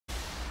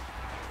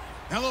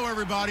Hello,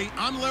 everybody.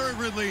 I'm Larry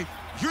Ridley.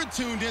 You're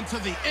tuned into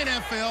the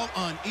NFL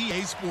on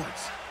EA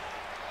Sports.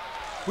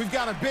 We've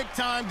got a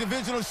big-time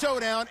divisional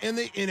showdown in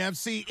the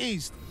NFC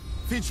East,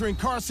 featuring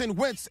Carson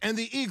Wentz and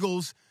the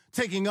Eagles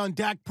taking on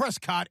Dak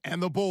Prescott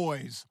and the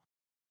boys.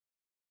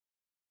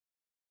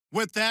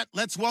 With that,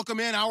 let's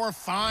welcome in our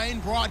fine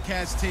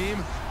broadcast team.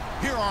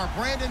 Here are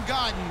Brandon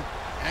Godden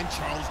and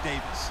Charles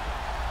Davis.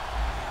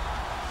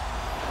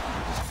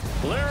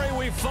 Larry,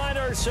 we find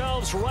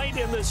ourselves right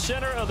in the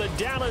center of the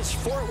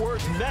Dallas-Fort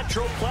Worth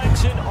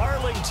Metroplex in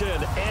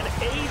Arlington and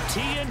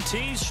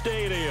AT&T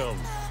Stadium.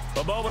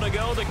 A moment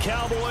ago, the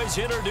Cowboys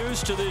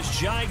introduced to this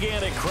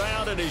gigantic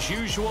crowd, and as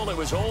usual, it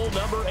was old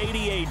number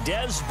 88,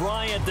 Dez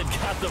Bryant, that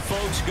got the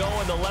folks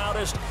going the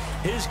loudest.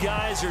 His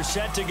guys are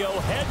set to go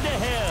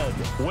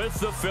head-to-head with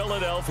the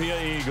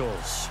Philadelphia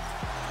Eagles.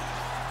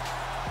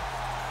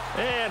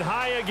 And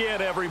hi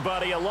again,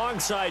 everybody.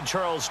 Alongside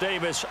Charles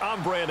Davis,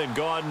 I'm Brandon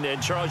Gaudin. And,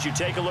 Charles, you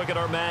take a look at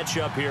our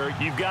matchup here.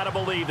 You've got to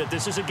believe that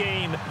this is a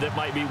game that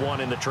might be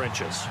won in the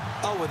trenches.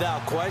 Oh,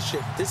 without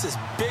question. This is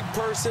big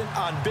person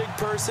on big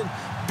person,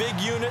 big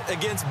unit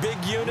against big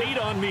unit. Meat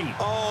on meat.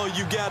 Oh,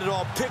 you got it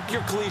all. Pick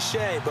your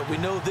cliche, but we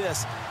know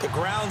this. The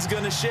ground's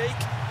going to shake,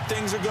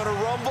 things are going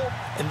to rumble,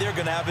 and they're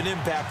going to have an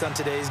impact on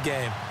today's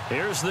game.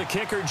 Here's the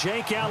kicker,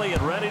 Jake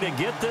Elliott, ready to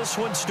get this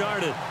one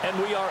started. And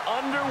we are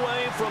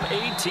underway from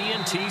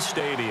AT&T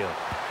Stadium.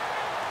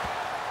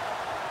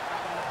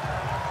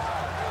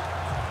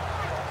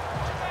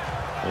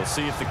 We'll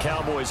see if the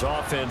Cowboys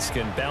offense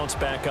can bounce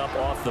back up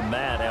off the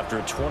mat after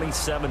a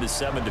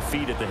 27-7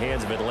 defeat at the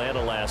hands of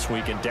Atlanta last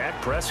week. And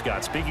Dak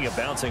Prescott, speaking of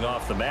bouncing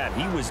off the mat,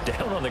 he was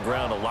down on the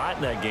ground a lot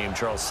in that game,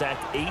 Charles.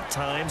 Sacked 8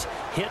 times,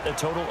 hit a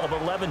total of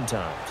 11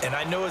 times. And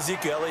I know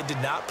Ezekiel Elliott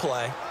did not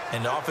play,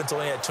 and the offense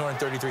only had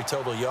 233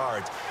 total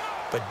yards.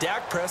 But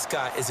Dak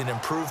Prescott is an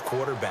improved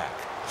quarterback.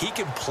 He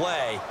can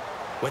play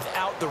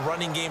without the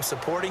running game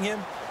supporting him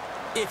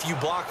if you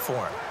block for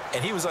him.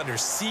 And he was under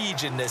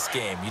siege in this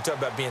game. You talk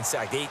about being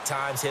sacked 8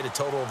 times, hit a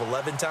total of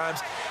 11 times.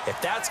 If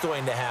that's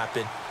going to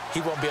happen,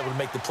 he won't be able to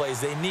make the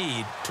plays they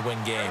need to win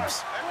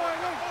games.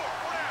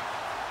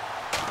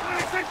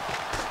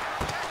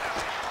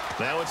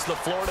 Now it's the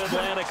Florida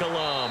Atlantic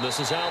alum. This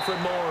is Alfred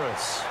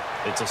Morris.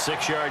 It's a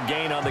 6-yard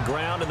gain on the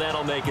ground, and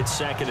that'll make it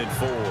 2nd and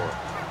 4.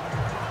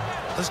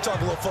 Let's talk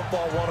a little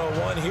football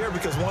 101 here,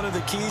 because one of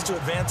the keys to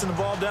advancing the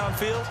ball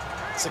downfield,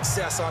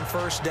 success on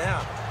first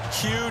down.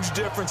 Huge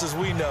difference, as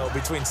we know,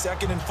 between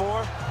 2nd and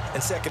 4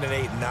 and 2nd and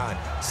 8 and 9.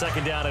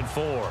 2nd down and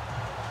 4.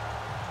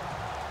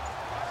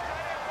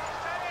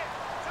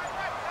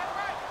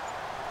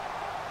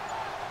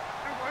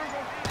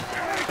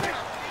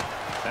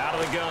 Out of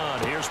the gun.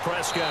 Here's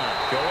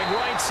Prescott. Going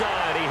right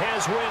side. He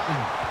has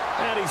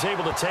Witten. And he's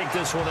able to take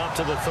this one up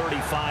to the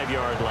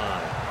 35-yard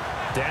line.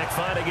 Dak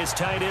finding his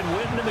tight end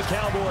Witten, and the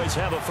Cowboys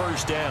have a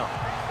first down.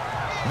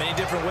 Many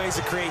different ways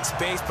to create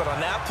space, but on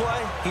that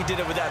play, he did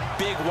it with that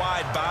big,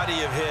 wide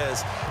body of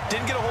his.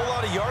 Didn't get a whole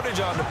lot of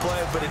yardage on the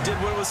play, but it did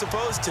what it was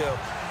supposed to,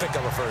 pick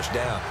up a first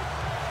down.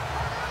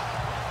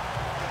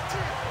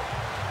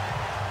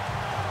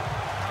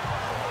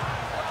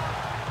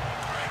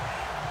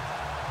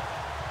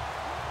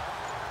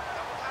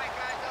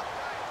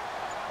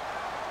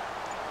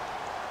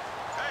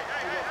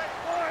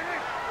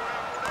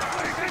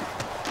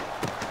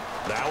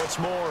 Now it's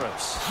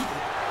Morris.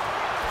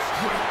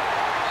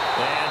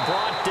 And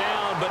brought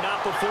down, but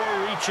not before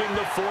reaching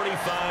the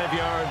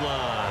 45-yard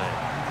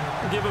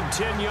line. Give him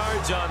 10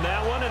 yards on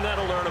that one, and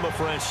that'll earn him a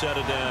fresh set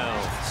of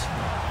downs.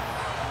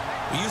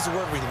 We use the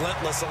word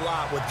relentless a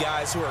lot with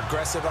guys who are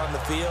aggressive on the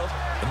field.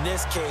 In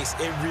this case,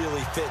 it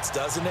really fits,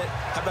 doesn't it?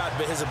 How about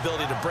his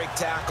ability to break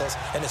tackles,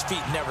 and his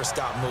feet never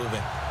stop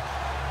moving?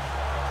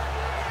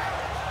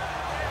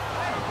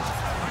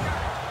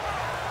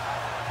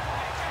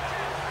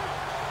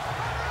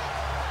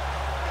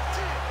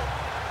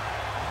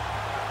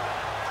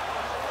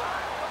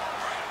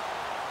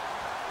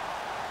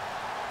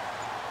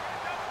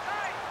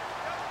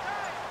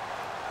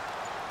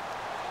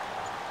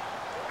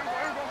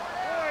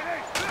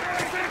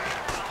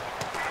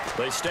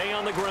 They stay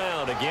on the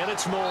ground. Again,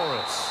 it's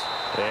Morris.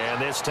 And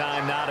this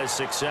time not as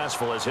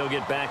successful, as he'll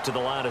get back to the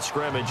line of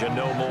scrimmage and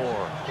no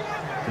more.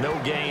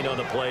 No gain on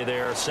the play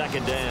there.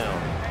 2nd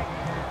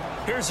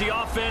down. Here's the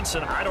offense,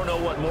 and I don't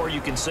know what more you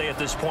can say at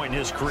this point in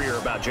his career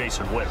about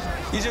Jason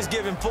Witten. You just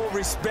give him full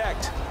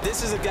respect.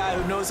 This is a guy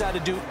who knows how to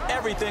do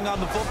everything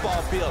on the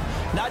football field.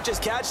 Not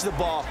just catch the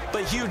ball,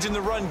 but huge in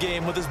the run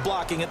game with his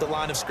blocking at the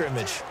line of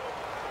scrimmage.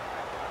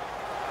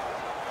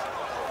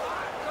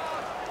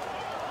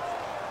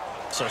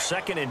 So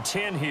 2nd and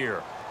 10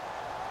 here.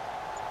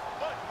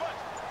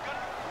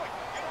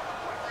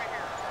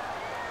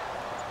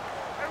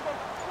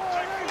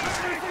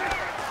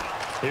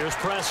 Here's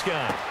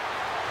Prescott.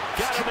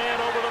 Got a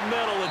man over the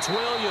middle. It's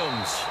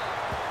Williams.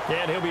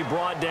 And he'll be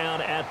brought down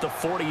at the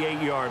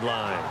 48-yard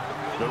line.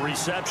 The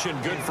reception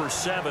good for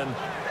 7.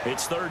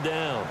 It's 3rd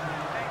down.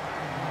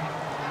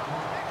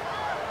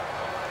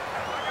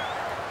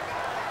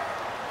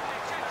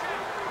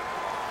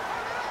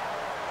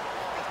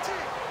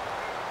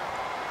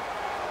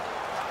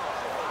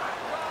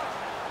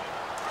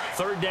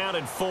 3rd down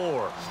and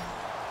 4.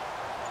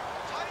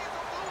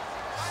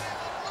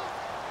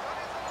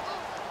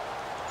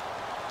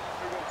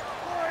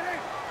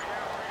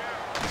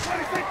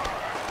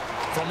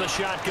 From the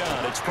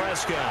shotgun, it's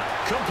Prescott.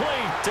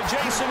 Complete to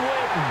Jason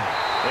Witten.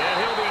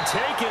 And he'll be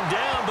taken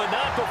down, but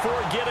not before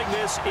getting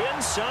this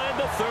inside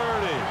the 30.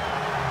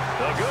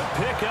 A good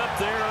pickup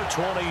there,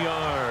 20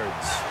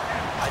 yards.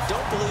 I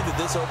don't believe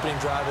that this opening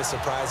drive is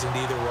surprising to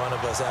either one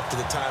of us after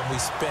the time we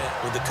spent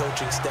with the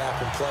coaching staff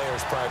and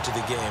players prior to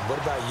the game.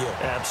 What about you?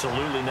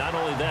 Absolutely. Not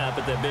only that,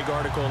 but that big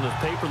article in the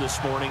paper this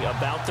morning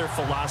about their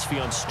philosophy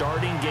on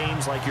starting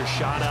games like you're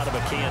shot out of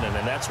a cannon,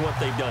 and that's what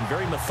they've done.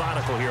 Very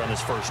methodical here on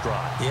this first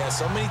drive. Yeah,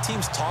 so many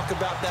teams talk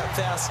about that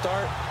fast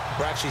start.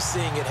 We're actually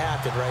seeing it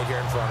happen right here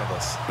in front of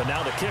us. But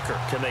now the kicker.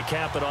 Can they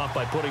cap it off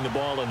by putting the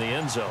ball in the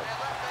end zone?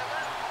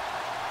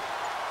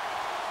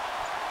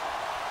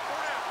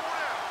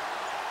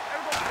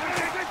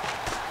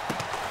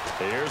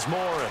 Here's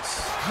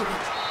Morris.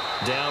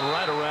 Down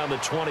right around the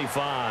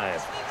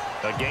 25.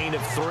 A gain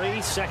of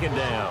 3, 2nd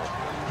down.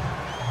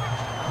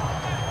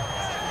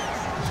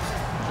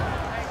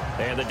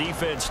 And the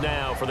defense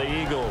now for the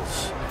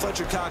Eagles.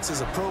 Fletcher Cox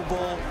is a Pro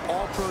Bowl,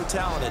 all-pro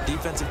talent at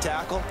defensive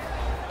tackle.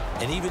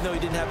 And even though he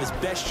didn't have his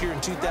best year in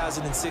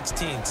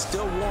 2016,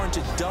 still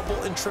warranted double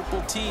and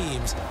triple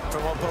teams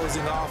from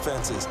opposing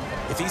offenses.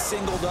 If he's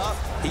singled up,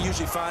 he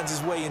usually finds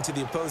his way into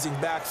the opposing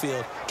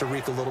backfield to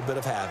wreak a little bit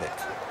of havoc.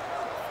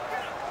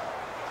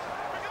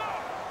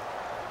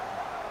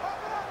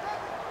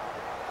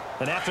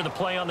 And after the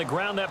play on the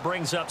ground, that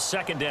brings up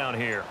 2nd down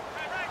here.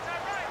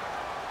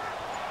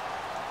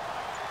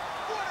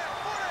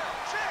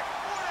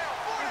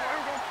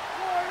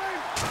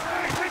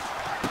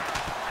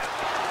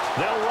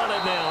 They'll run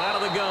it now out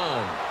of the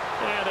gun.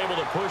 And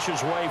able to push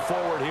his way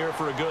forward here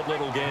for a good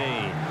little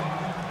gain.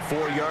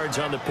 4 yards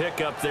on the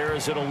pickup there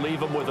as it'll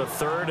leave him with a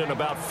 3rd and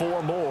about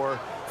 4 more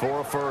for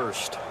a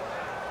 1st.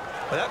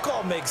 Well, that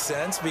call makes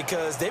sense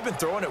because they've been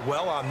throwing it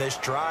well on this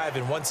drive,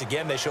 and once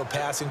again they show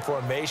passing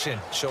formation,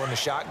 showing the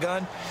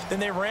shotgun. Then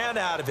they ran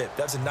out of it.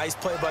 That's a nice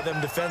play by them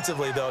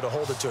defensively, though, to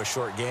hold it to a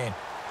short gain.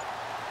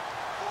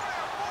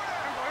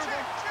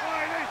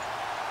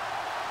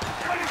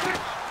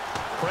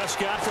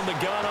 Prescott from the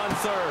gun on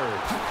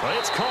 3rd.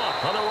 It's caught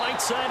on the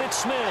right side. It's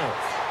Smith.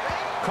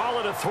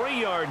 Call it a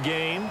 3-yard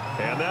gain,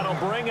 and that'll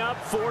bring up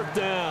 4th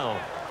down.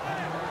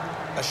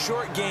 A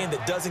short gain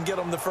that doesn't get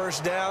them the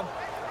 1st down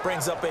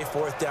brings up a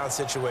 4th down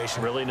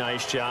situation. Really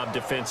nice job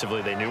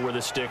defensively. They knew where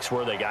the sticks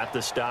were. They got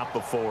the stop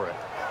before it.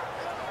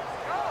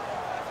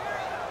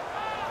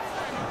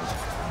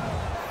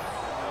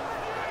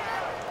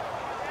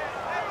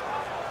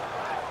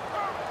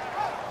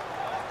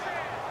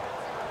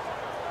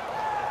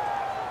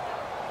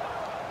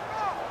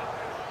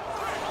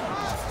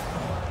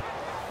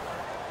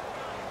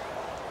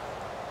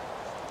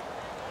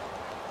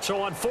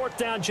 So on 4th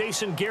down,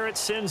 Jason Garrett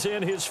sends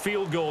in his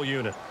field goal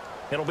unit.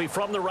 It'll be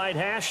from the right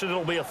hash, and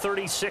it'll be a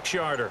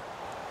 36-yarder.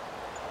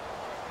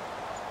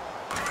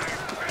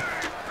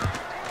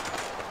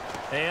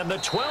 And the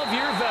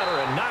 12-year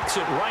veteran knocks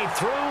it right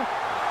through.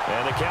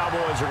 And the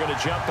Cowboys are going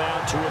to jump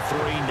out to a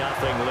 3-0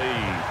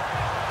 lead.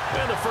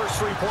 And the first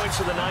 3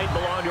 points of the night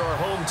belong to our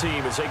home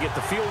team as they get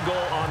the field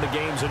goal on the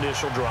game's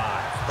initial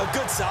drive. A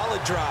good,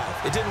 solid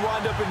drive. It didn't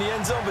wind up in the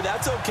end zone, but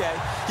that's okay.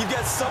 You've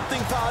got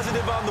something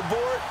positive on the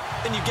board,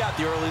 and you got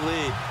the early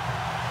lead.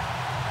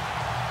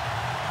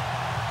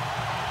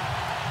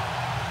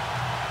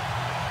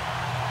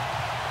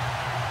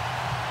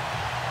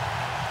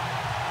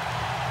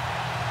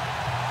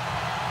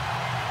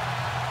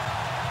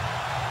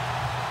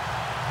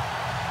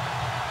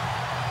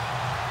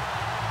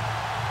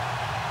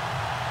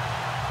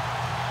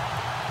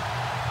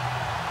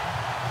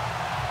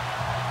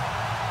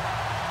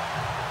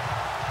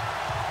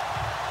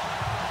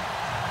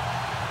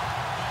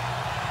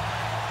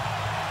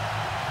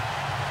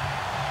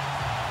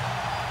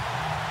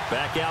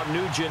 Back out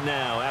Nugent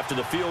now after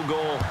the field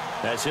goal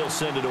as he'll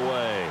send it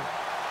away.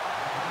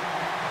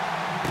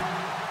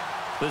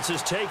 This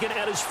is taken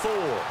at his 4.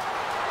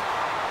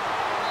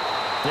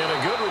 And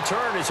a good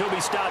return as he'll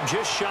be stopped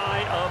just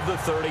shy of the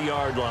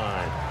 30-yard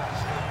line.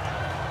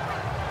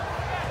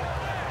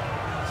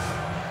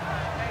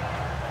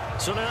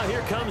 So now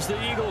here comes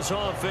the Eagles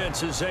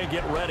offense as they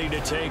get ready to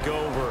take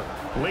over.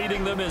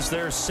 Leading them is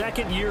their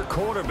 2nd-year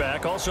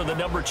quarterback, also the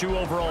number 2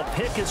 overall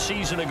pick a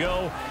season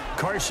ago,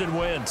 Carson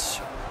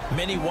Wentz.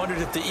 Many wondered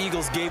if the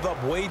Eagles gave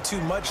up way too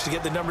much to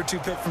get the number 2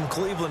 pick from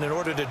Cleveland in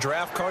order to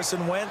draft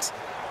Carson Wentz.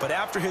 But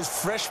after his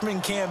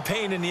freshman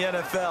campaign in the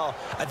NFL,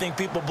 I think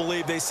people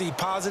believe they see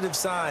positive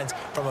signs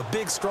from a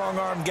big,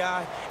 strong-arm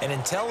guy, an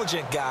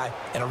intelligent guy,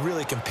 and a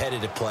really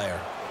competitive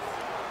player.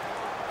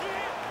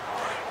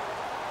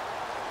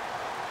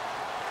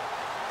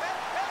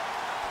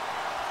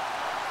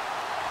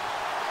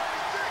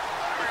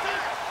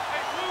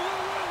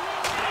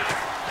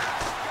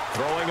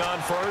 Throwing on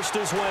first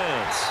is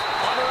Wentz.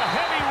 Under a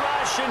heavy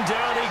rush, and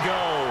down he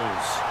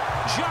goes.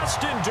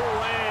 Justin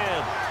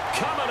Durant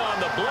coming on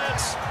the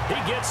blitz. He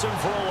gets him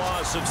for a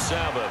loss of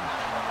 7.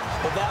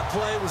 Well, that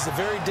play was the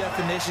very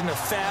definition of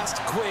fast,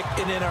 quick,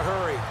 and in a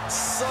hurry.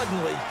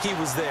 Suddenly, he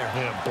was there.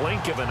 In a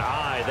blink of an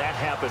eye, that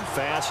happened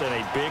fast and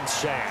a big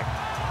sack.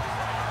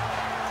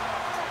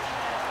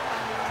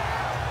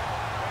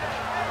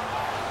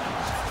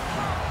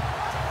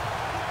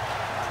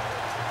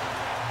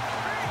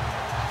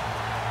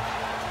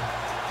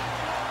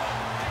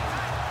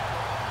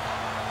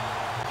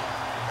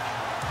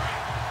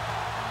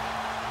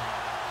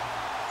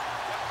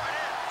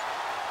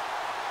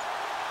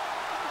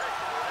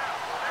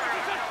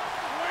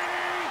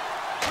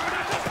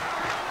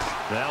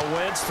 Now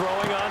Wentz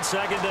throwing on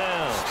second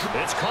down.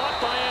 It's caught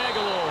by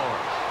Aguilar.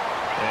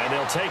 And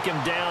they'll take him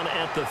down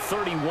at the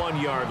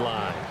 31-yard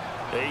line.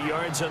 8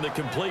 yards on the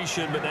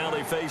completion, but now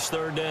they face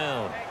third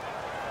down.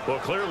 Well,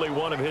 clearly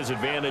one of his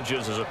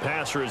advantages as a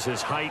passer is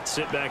his height,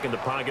 sit back in the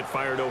pocket,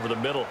 fired over the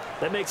middle.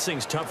 That makes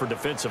things tougher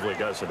defensively,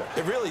 doesn't it?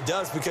 It really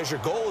does, because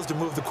your goal is to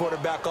move the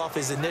quarterback off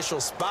his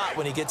initial spot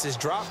when he gets his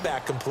drop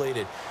back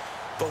completed.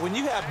 But when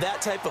you have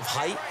that type of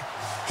height,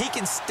 he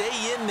can stay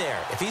in there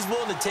if he's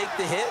willing to take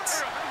the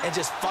hits and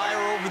just fire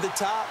over the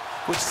top,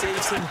 which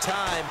saves him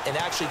time and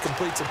actually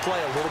completes a play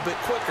a little bit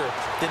quicker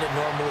than it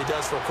normally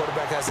does for a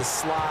quarterback has to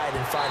slide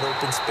and find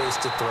open space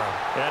to throw.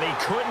 And he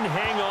couldn't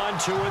hang on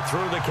to it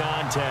through the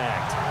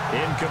contact.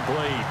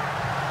 Incomplete.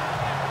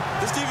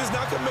 This team is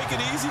not going to make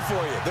it easy for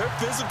you. They're a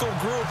physical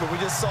group, and we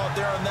just saw it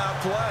there on that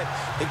play.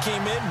 They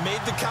came in,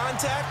 made the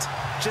contact,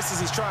 just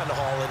as he's trying to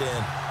haul it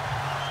in.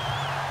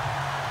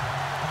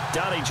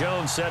 Donnie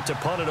Jones set to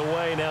punt it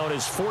away now in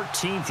his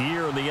 14th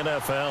year in the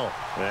NFL,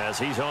 as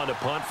he's on to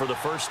punt for the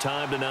first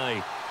time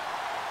tonight.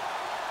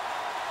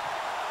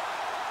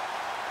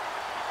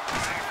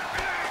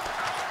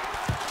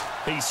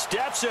 He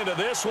steps into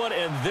this one,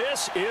 and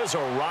this is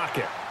a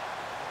rocket.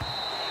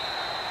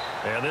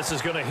 And this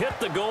is going to hit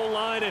the goal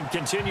line and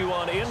continue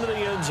on into the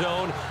end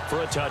zone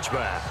for a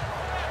touchback.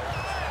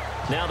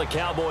 Now the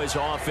Cowboys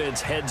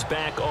offense heads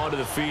back onto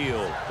the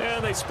field.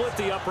 And they split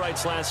the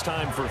uprights last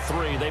time for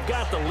 3. They've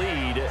got the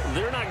lead.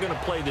 They're not going to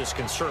play this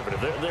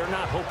conservative. They're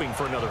not hoping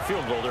for another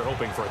field goal. They're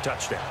hoping for a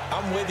touchdown.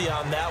 I'm with you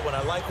on that one.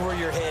 I like where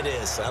your head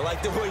is. I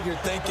like the way you're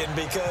thinking,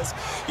 because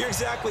you're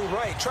exactly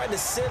right. Trying to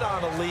sit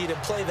on a lead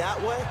and play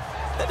that way,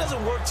 that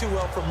doesn't work too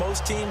well for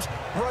most teams.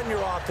 Run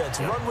your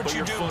offense. Run what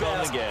you do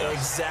best.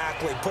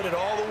 Exactly. Put it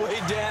all the way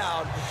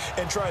down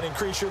and try and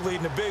increase your lead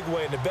in a big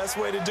way. And the best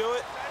way to do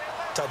it,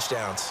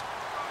 touchdowns.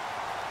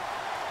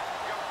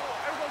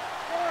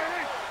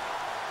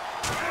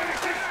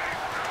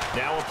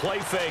 Now a play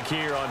fake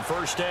here on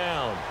first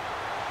down.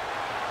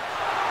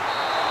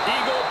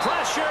 Eagle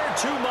pressure,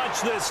 too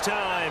much this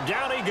time.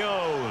 Down he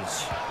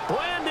goes.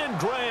 Brandon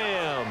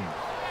Graham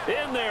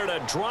in there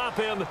to drop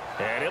him,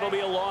 and it'll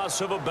be a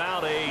loss of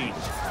about 8.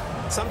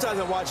 Sometimes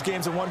I watch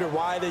games and wonder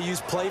why they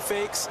use play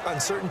fakes on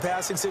certain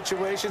passing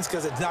situations,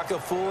 because it's not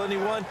going to fool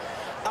anyone.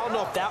 I don't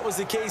know if that was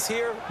the case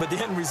here, but the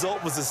end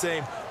result was the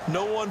same.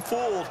 No one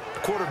fooled. The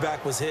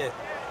quarterback was hit.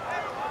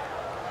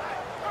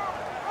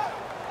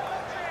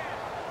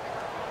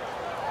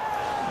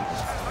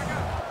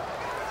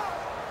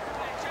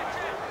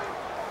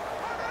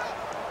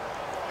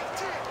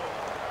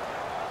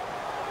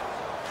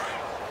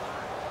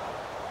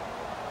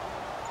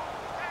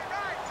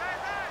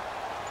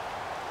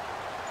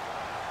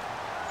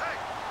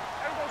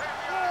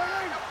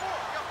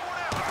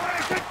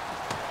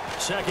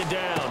 Second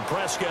down,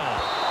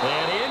 Prescott.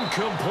 And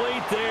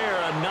incomplete there.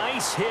 A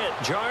nice hit.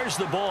 Jars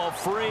the ball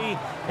free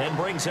and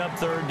brings up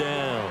third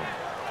down.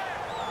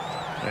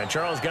 And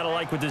Charles, got to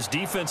like what this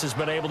defense has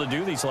been able to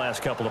do these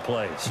last couple of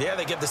plays. Yeah,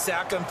 they get the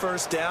sack on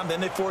first down,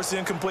 then they force the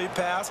incomplete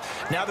pass.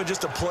 Now they're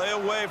just a play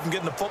away from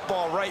getting the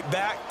football right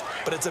back,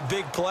 but it's a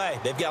big play.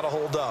 They've got to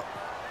hold up.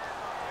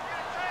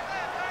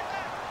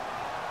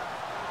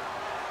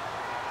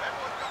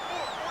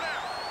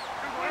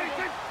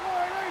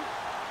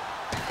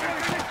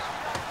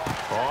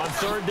 On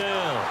third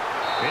down,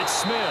 it's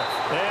Smith,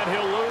 and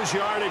he'll lose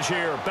yardage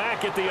here.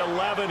 Back at the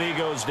 11, he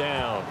goes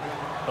down.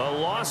 A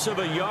loss of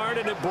a yard,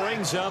 and it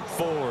brings up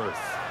 4th.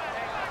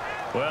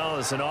 Well,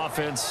 as an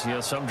offense, you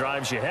know, some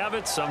drives you have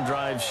it, some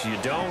drives you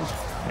don't,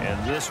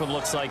 and this one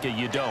looks like a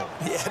you don't.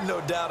 Yeah, no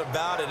doubt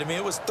about it. I mean,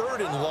 it was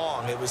 3rd and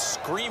long. It was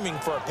screaming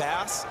for a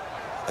pass.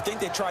 I think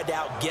they tried to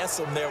outguess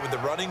him there with the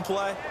running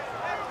play.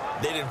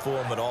 They didn't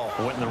fool him at all.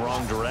 Went in the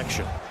wrong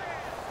direction.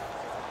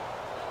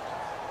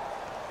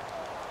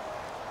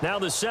 Now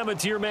the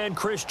 7th-year man,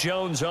 Chris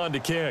Jones, on to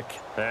kick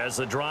as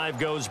the drive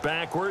goes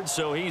backwards,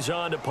 so he's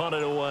on to punt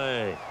it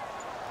away.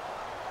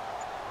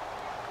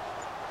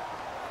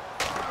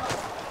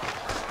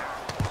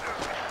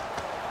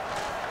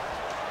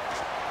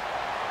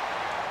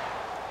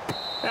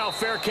 Now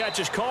fair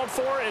catch is called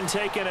for and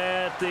taken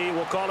at the,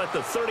 we'll call it the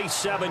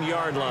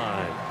 37-yard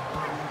line.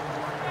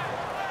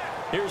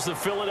 Here's the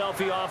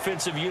Philadelphia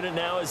offensive unit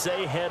now as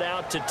they head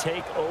out to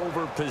take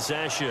over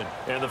possession.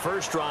 And the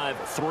first drive,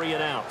 3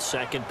 and out.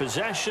 Second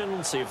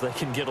possession, see if they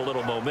can get a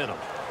little momentum.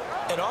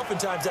 And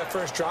oftentimes that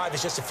first drive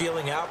is just a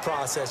feeling out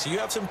process. You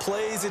have some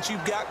plays that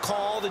you've got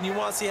called and you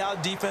want to see how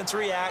defense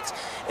reacts.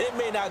 And it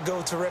may not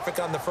go terrific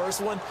on the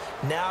first one.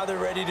 Now they're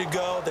ready to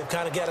go. They've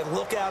kind of got to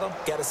look at them,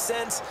 got a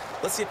sense.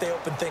 Let's see if they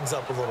open things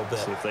up a little bit.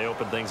 See if they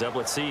open things up.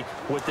 Let's see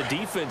what the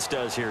defense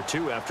does here,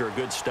 too, after a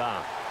good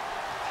stop.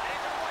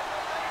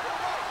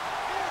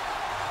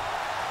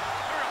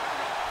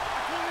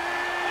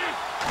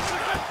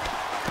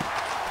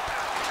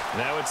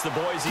 Now it's the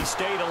Boise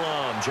State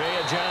alum, Jay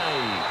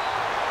Ajayi.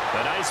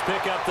 A nice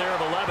pickup there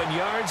of 11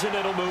 yards, and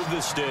it'll move the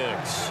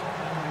sticks.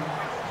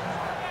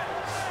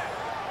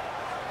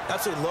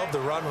 Absolutely love the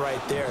run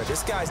right there.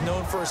 This guy's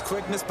known for his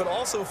quickness, but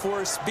also for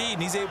his speed,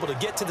 and he's able to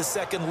get to the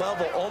second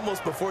level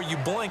almost before you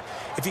blink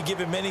if you give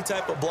him any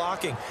type of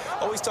blocking.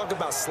 Always talk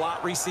about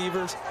slot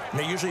receivers, and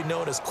they're usually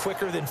known as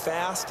quicker than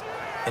fast.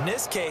 In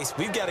this case,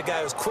 we've got a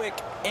guy who's quick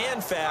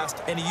and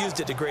fast, and he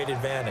used it to great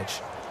advantage.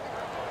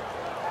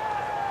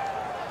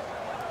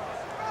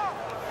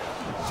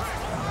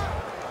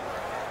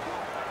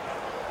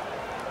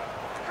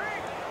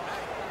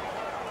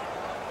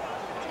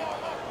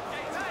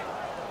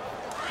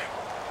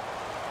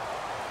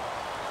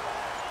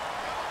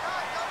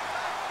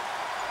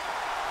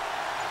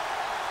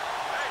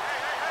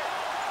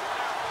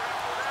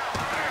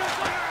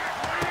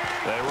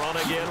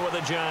 Again with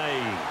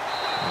Ajayi.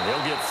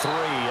 He'll get 3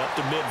 up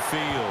to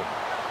midfield.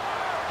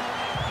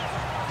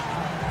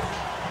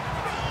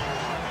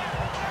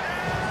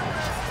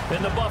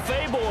 And the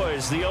Buffet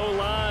boys, the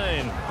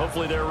O-line.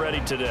 Hopefully they're ready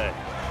today.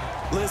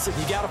 Listen,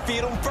 you got to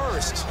feed them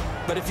first.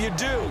 But if you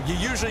do, you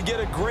usually get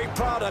a great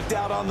product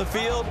out on the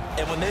field.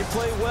 And when they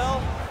play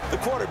well, the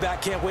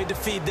quarterback can't wait to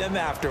feed them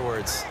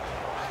afterwards.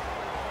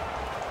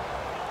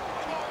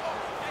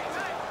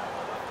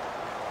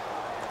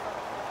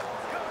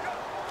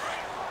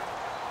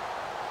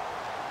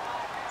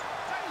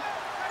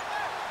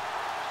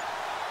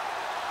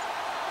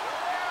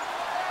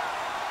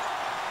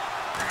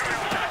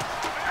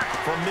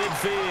 From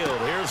midfield,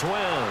 here's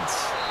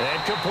Wentz.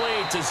 And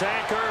complete to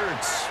Zach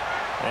Ertz.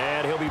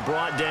 And he'll be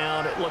brought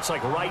down, it looks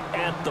like right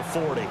at the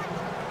 40.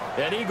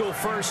 An Eagle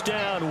first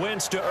down,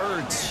 Wentz to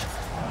Ertz.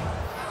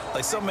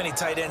 Like so many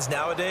tight ends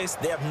nowadays,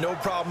 they have no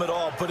problem at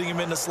all putting him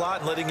in the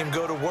slot and letting him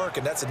go to work.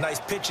 And that's a nice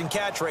pitch and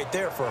catch right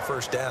there for a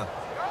first down.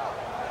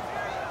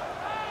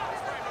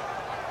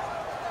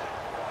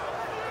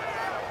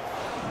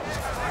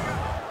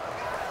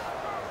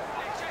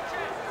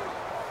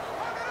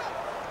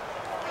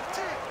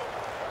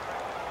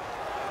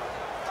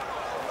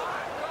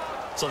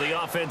 So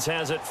the offense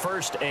has it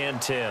 1st and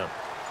 10.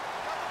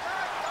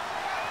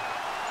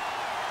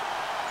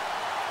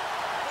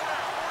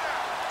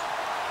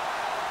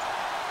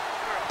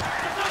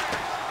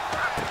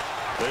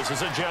 This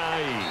is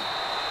Ajayi.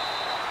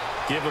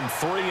 Give him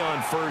 3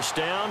 on first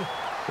down.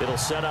 It'll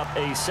set up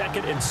a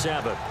 2nd and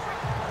 7.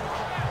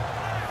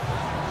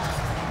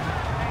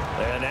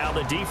 And now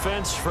the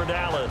defense for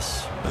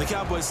Dallas. When the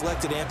Cowboys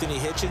selected Anthony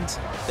Hitchens,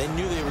 they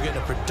knew they were getting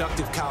a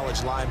productive college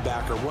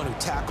linebacker, one who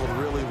tackled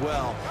really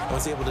well and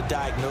was able to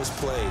diagnose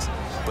plays.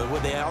 But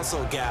what they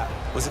also got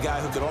was a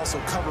guy who could also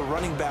cover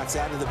running backs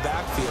out of the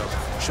backfield,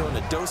 showing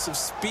a dose of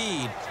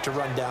speed to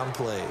run down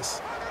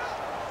plays.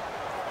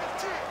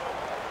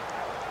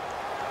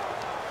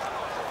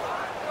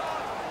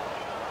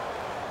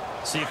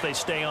 See if they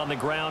stay on the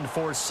ground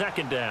for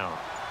 2nd down.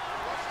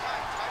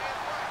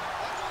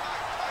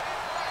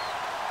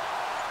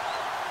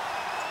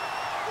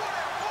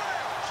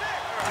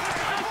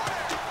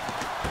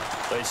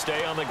 They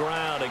stay on the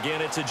ground.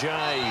 Again, it's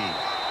Ajayi.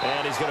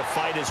 And he's going to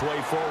fight his way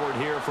forward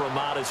here for a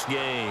modest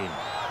gain.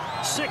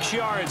 6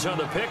 yards on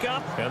the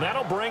pickup, and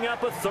that'll bring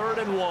up a 3rd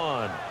and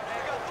 1.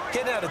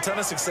 Getting out a ton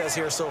of success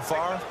here so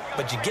far,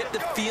 but you get the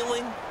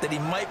feeling that he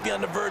might be on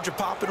the verge of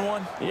popping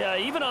one. Yeah,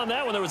 even on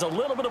that one, there was a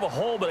little bit of a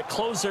hole, but it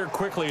closed there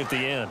quickly at the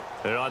end.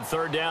 And on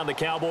 3rd down, the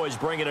Cowboys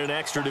bring in an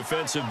extra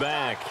defensive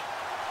back.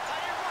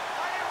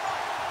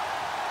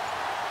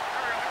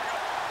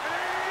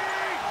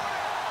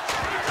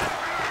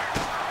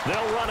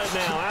 They'll run it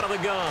now out of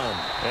the gun.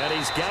 And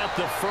he's got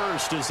the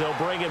first as they'll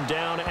bring him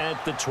down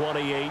at the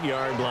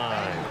 28-yard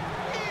line.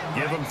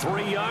 Give him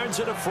 3 yards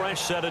and a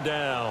fresh set of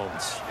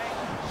downs.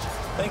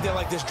 I think they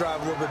like this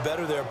drive a little bit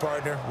better there,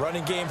 partner.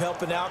 Running game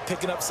helping out,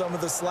 picking up some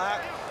of the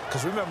slack.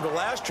 Because remember the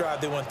last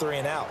drive, they went 3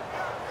 and out.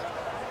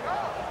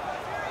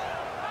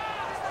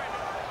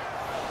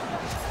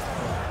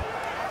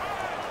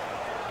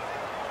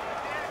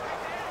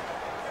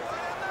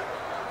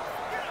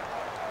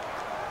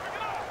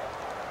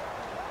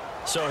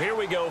 So here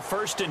we go,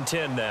 1st and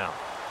 10 now.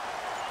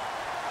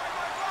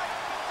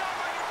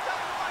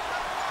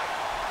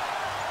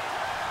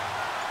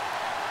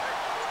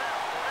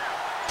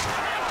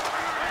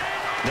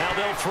 Now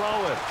they'll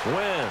throw it.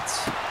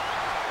 Wentz.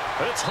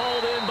 It's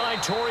hauled in by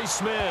Torrey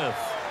Smith.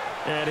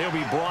 And he'll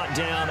be brought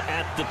down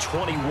at the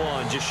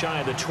 21, just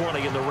shy of the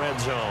 20 in the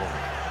red zone.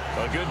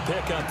 A good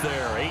pickup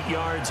there. 8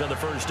 yards on the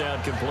first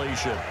down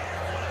completion.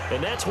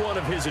 And that's one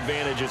of his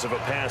advantages of a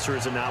passer,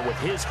 is it not? With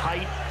his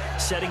height,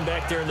 setting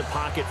back there in the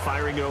pocket,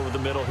 firing it over the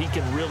middle, he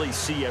can really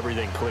see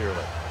everything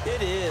clearly.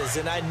 It is,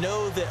 and I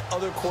know that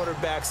other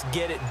quarterbacks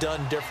get it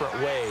done different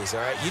ways, all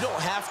right? You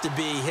don't have to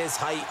be his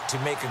height to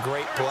make a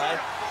great play.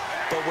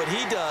 But what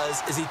he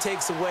does is he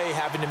takes away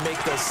having to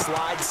make those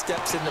slide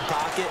steps in the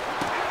pocket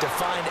to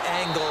find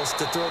angles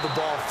to throw the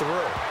ball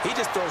through. He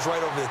just throws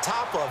right over the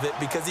top of it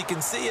because he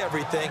can see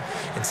everything,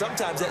 and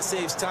sometimes that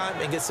saves time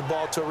and gets the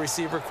ball to a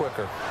receiver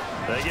quicker.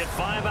 They get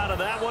 5 out of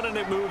that one, and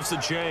it moves the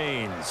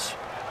chains.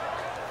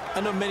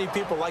 I know many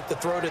people like to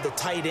throw to the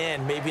tight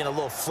end, maybe in a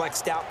little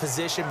flexed out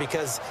position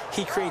because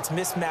he creates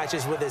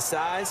mismatches with his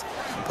size.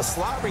 But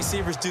slot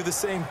receivers do the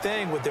same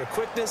thing with their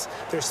quickness,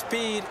 their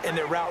speed, and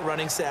their route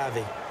running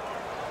savvy.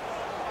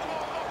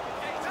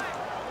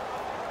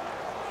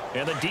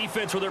 And the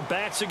defense with their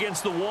backs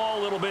against the wall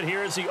a little bit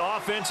here as the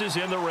offense is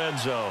in the red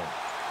zone.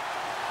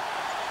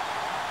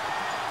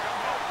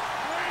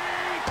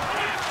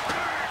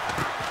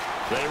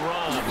 They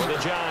run with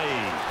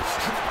Ajayi.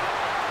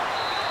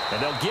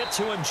 And they'll get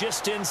to him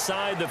just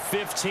inside the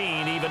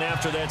 15, even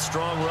after that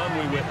strong run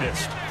we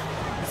witnessed.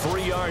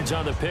 3 yards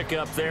on the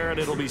pickup there, and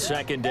it'll be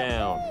second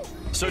down.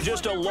 So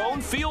just a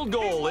lone field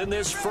goal in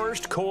this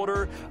first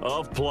quarter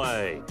of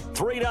play.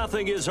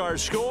 3-0 is our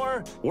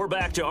score. We're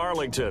back to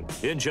Arlington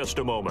in just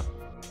a moment.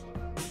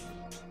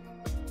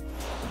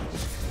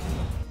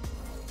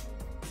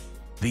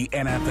 The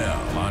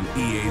NFL on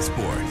EA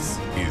Sports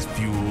is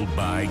fueled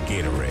by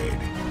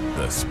Gatorade,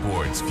 the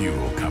sports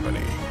fuel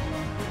company.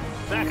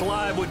 Back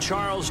live with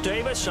Charles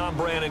Davis. I'm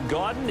Brandon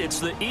Gaudin. It's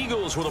the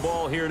Eagles with the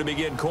ball here to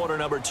begin quarter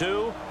number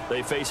 2.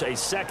 They face a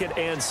 2nd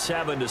and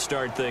 7 to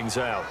start things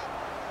out.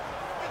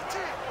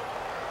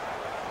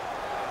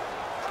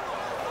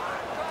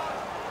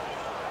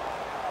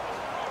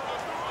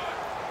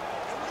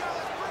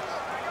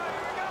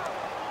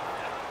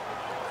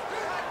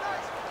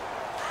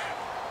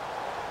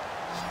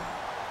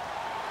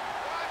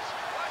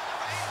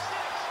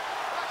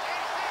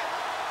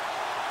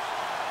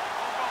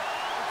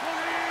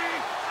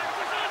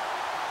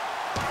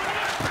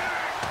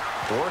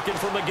 Working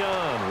from the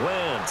gun,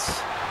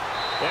 Wentz.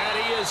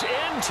 And he is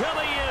into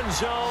the end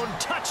zone.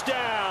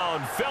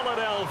 Touchdown,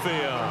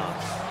 Philadelphia.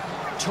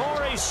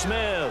 Torrey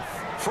Smith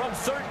from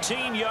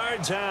 13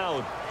 yards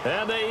out.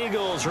 And the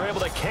Eagles are able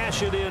to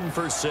cash it in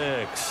for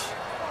 6.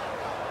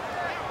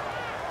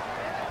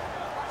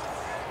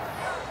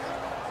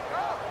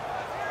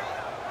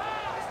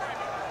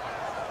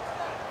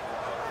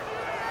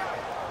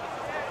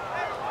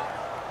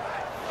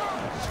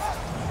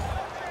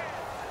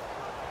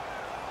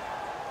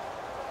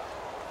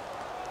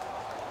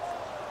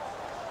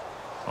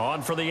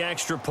 On for the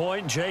extra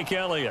point, Jake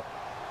Elliott.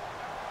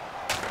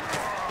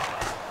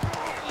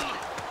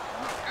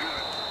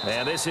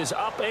 And this is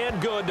up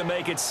and good to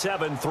make it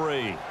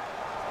 7-3.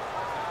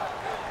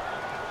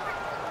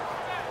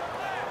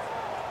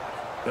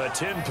 A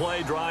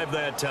 10-play drive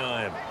that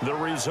time. The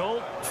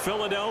result,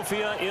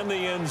 Philadelphia in the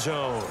end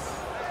zone.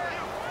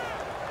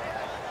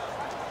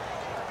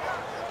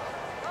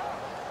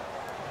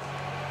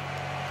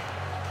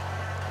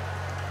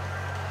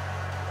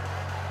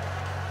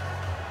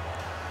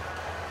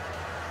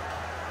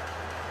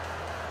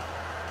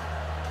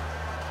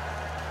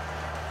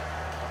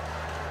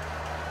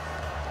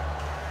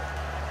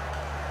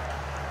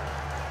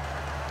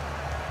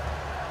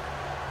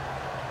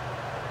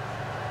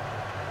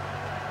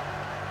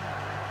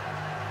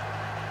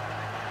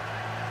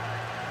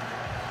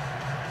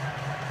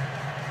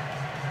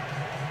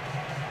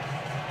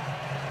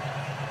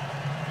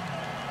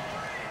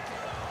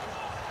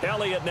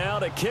 Elliott now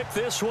to kick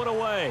this one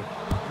away.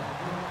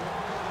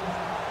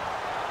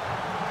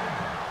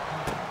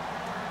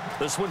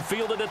 This one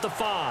fielded at the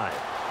 5.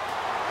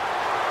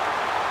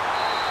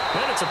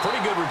 And it's a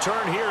pretty good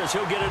return here as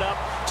he'll get it up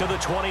to the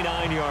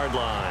 29-yard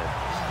line.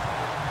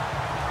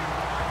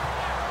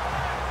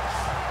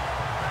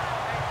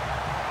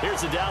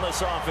 Here's the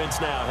Dallas offense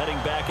now heading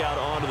back out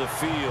onto the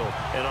field.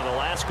 And on the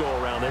last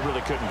go-around, they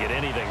really couldn't get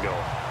anything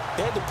going.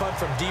 They had to punt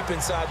from deep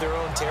inside their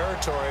own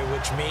territory,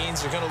 which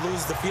means they're going to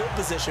lose the field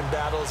position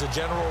battle as a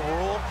general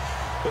rule.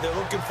 What they're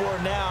looking for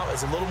now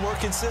is a little more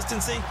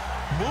consistency,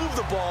 move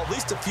the ball at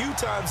least a few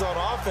times on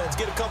offense,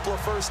 get a couple of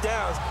first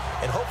downs,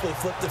 and hopefully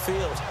flip the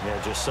field. Yeah,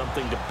 just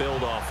something to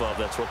build off of.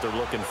 That's what they're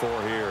looking for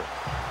here.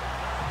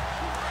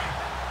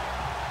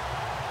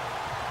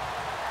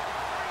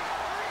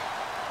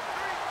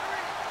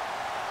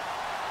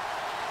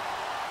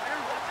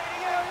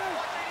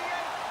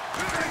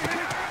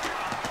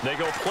 They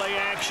go play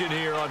action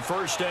here on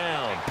first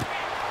down.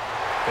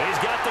 And he's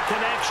got the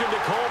connection to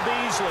Cole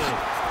Beasley.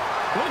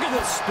 Look at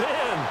the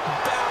spin.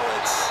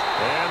 Balance.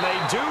 And they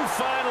do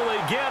finally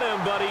get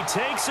him, but he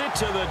takes it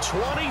to the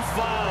 25.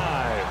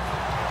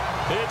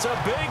 It's a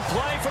big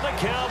play for the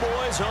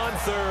Cowboys on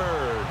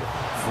third.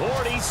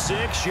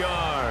 46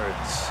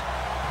 yards.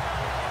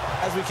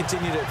 As we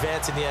continue to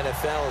advance in the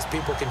NFL, as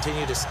people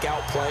continue to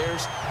scout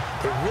players,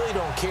 they really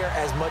don't care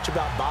as much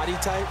about body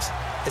types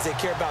as they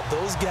care about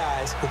those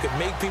guys who can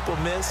make people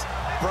miss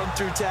run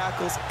through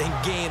tackles,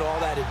 and gain all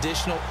that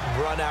additional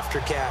run after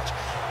catch.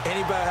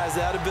 Anybody who has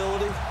that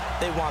ability,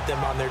 they want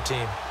them on their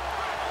team.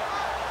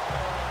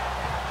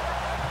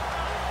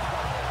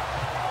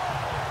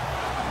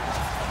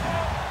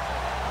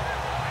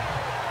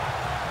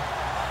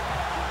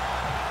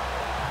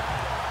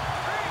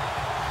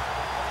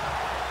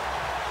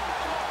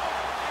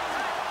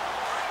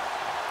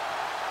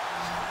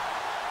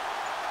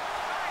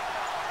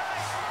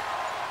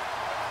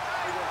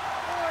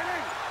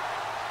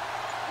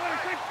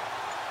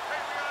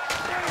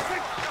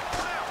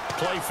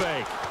 Play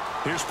fake.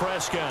 Here's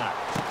Prescott.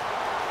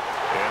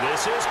 And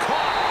this is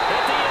caught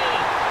at the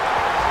 8.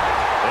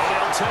 And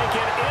he'll take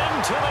it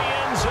into the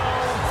end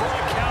zone for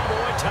a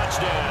Cowboy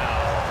touchdown.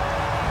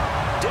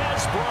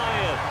 Dez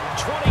Bryant,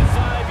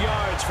 25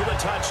 yards for the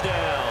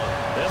touchdown.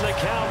 And the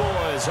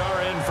Cowboys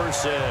are in for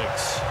 6.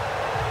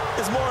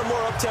 As more and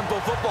more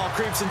up-tempo football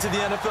creeps into the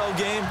NFL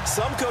game,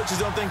 some coaches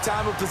don't think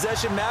time of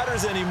possession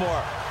matters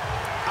anymore.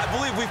 I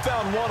believe we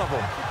found one of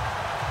them.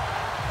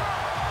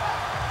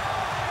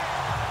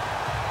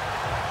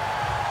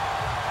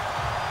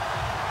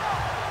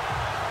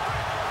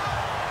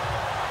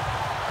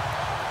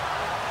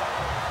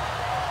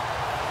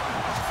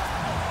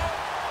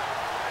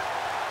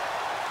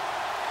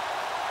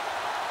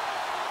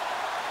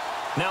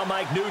 Now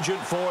Mike Nugent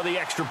for the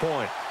extra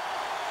point.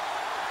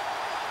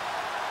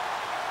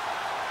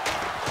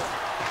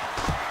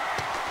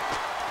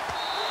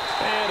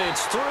 And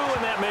it's through,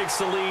 and that makes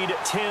the lead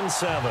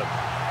 10-7.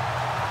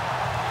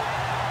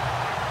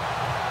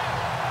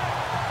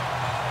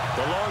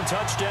 The long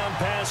touchdown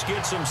pass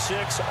gets him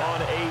 6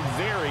 on a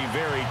very,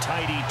 very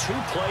tidy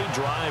two-play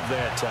drive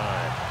that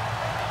time.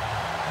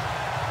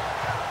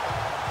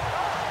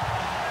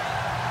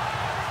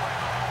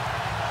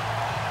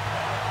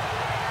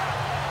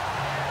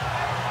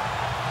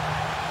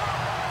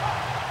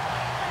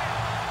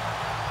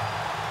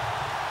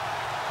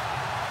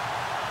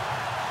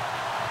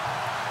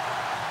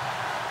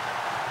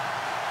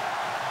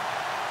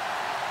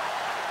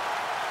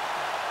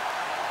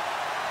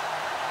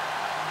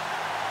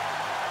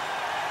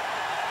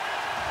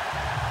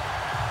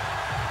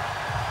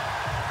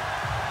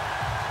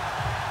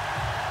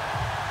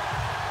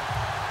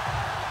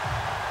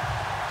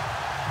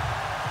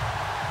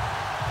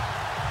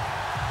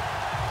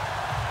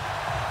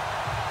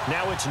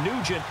 Now it's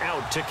Nugent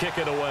out to kick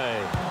it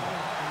away.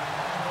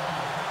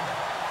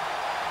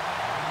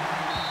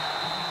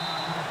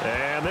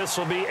 And this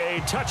will be a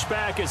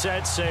touchback as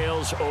that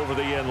sails over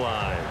the end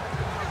line.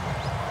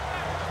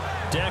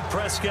 Dak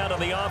Prescott on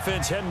the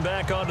offense heading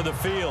back onto the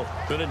field.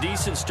 Been a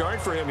decent start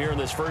for him here in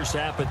this first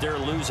half, but they're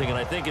losing. And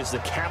I think as the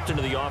captain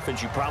of the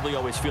offense, you probably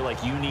always feel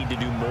like you need to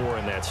do more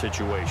in that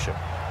situation.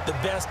 The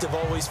best have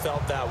always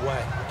felt that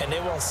way, and they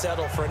won't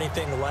settle for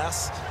anything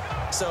less.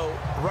 So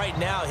right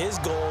now his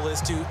goal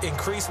is to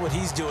increase what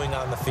he's doing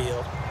on the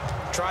field,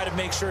 try to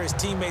make sure his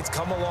teammates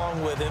come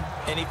along with him,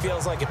 and he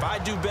feels like if I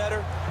do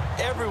better,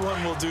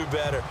 everyone will do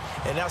better.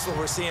 And that's what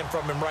we're seeing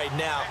from him right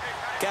now.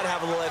 Got to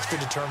have a little extra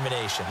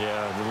determination.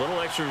 Yeah, a little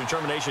extra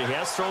determination. He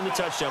has thrown the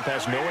touchdown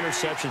pass. No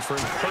interceptions for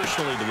him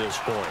personally to this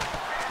point.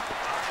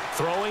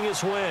 Throwing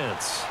is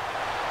Wentz.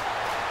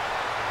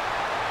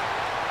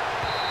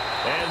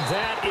 And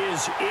that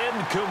is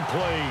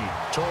incomplete.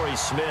 Torrey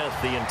Smith,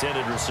 the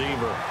intended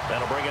receiver.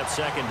 That'll bring up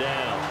second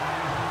down.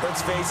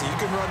 Let's face it, you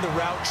can run the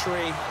route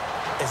tree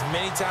as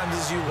many times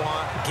as you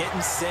want, get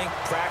in sync,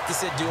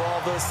 practice it, do all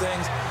those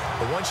things.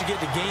 But once you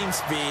get to game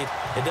speed,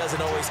 it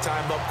doesn't always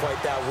time up quite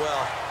that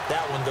well.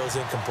 That one goes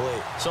incomplete.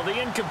 So the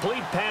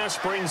incomplete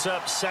pass brings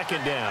up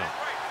second down.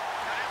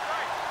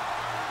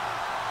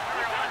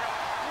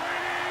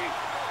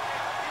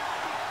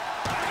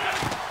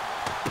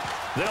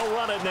 They'll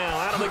run it now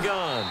out of the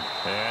gun.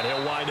 And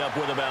he'll wind up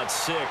with about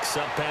 6,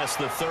 up past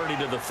the 30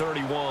 to the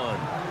 31.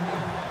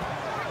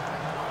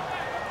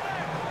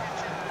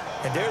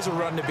 And there's a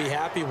run to be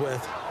happy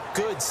with.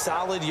 Good,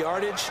 solid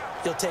yardage.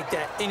 You'll take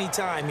that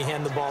anytime you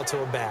hand the ball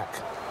to a back.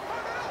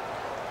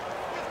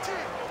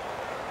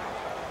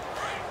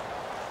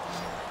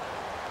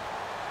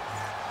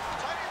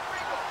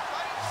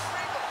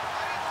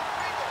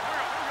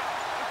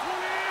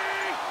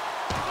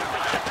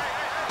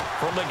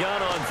 From the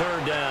gun on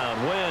third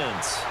down,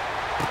 Wentz.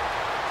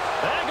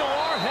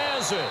 Aguilar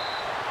has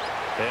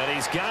it. And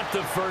he's got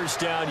the first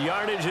down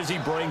yardage as he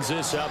brings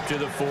this up to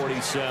the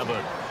 47.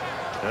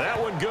 That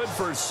one good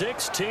for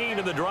 16,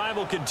 and the drive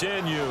will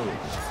continue.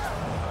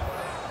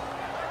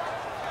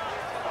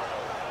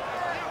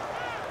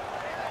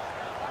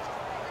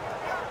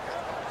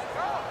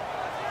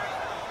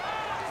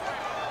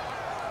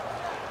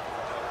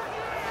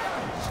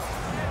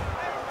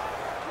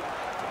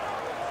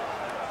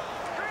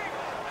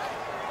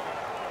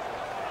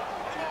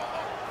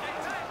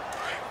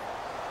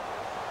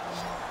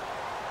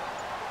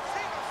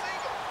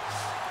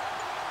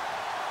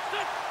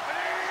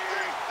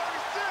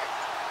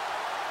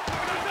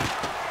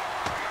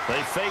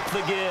 They fake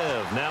the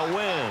give. Now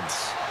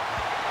Wentz.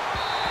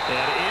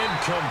 And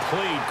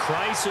incomplete.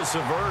 Crisis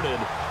averted.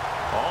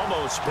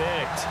 Almost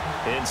picked.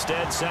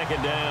 Instead,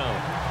 second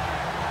down.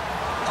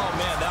 Oh,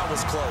 man, that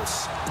was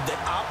close. The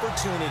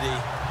opportunity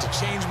to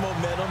change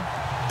momentum,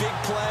 big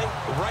play,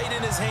 right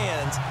in his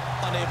hands,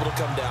 unable to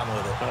come down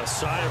with it. A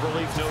sigh of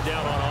relief, no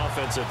doubt, on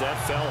offense that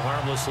fell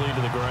harmlessly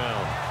to the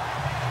ground.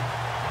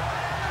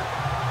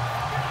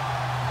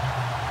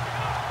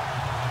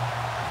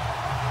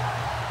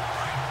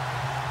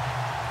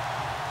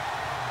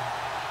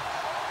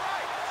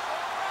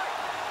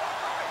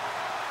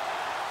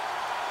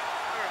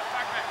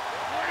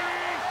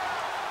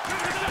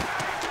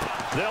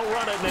 They'll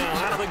run it now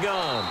out of the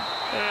gun.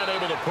 And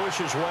able to push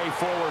his way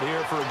forward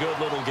here for a good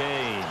little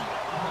gain.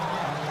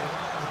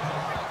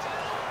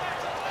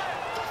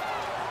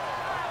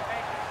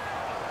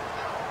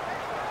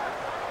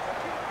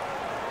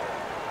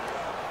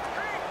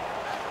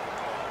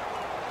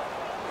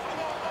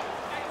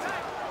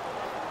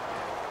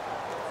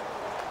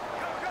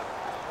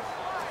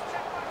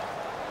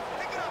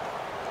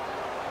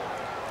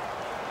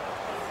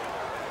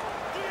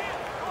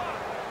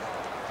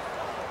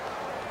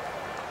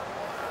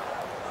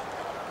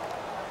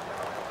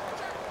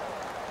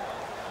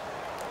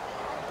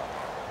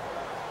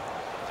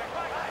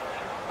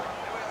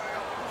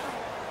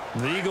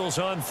 The Eagles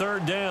on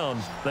third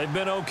down. They've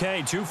been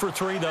okay, 2 for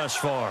 3 thus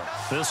far.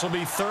 This will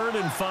be 3rd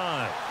and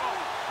 5.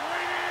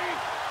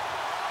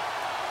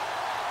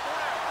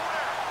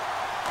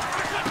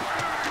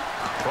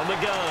 From the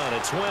gun,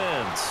 it's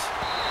Wentz.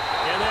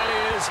 And that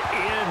is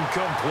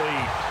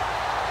incomplete.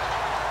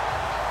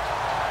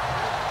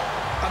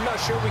 I'm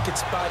not sure we could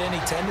spot any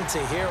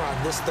tendency here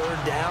on this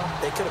 3rd down.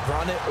 They could have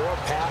run it or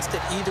passed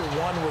it. Either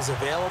one was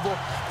available.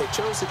 They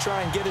chose to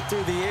try and get it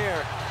through the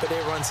air, but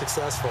they were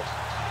unsuccessful.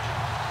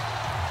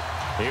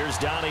 Here's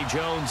Donnie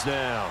Jones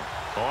now.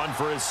 On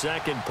for his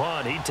second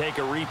punt. He'd take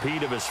a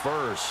repeat of his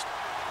first.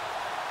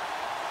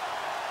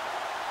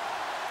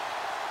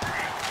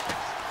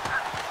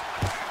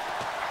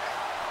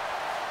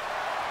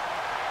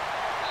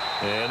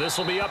 And this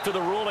will be up to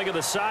the ruling of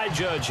the side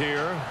judge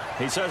here.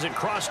 He says it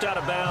crossed out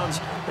of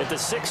bounds at the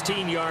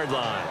 16-yard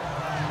line.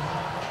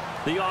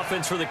 The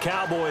offense for the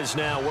Cowboys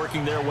now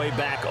working their way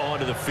back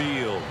onto the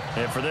field.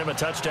 And for them, a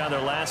touchdown their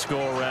last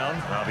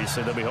go-around.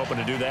 Obviously, they'll be hoping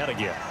to do that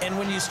again. And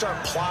when you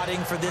start plotting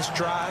for this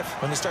drive,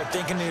 when you start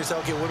thinking to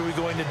yourself, okay, what are we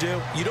going to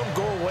do? You don't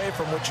go away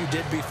from what you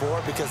did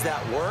before because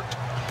that worked,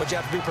 but you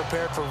have to be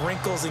prepared for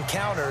wrinkles and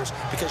counters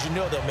because you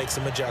know they'll make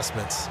some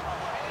adjustments.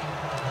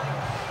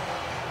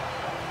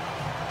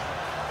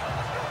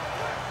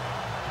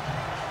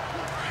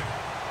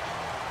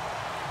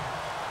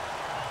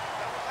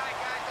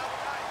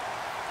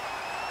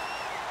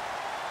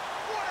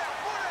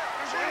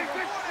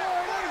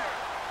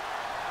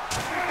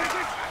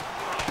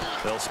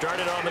 They'll start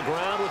it on the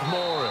ground with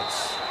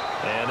Morris.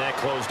 And that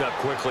closed up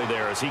quickly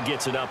there as he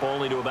gets it up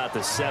only to about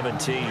the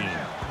 17.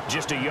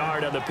 Just a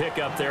yard on the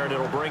pickup there, and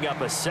it'll bring up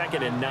a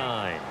 2nd and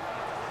 9.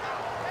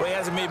 Well, he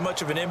hasn't made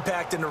much of an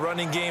impact in the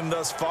running game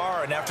thus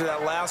far, and after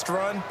that last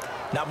run,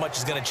 not much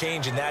is going to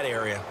change in that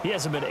area. He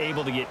hasn't been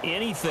able to get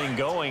anything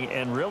going,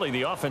 and really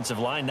the offensive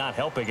line not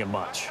helping him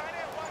much.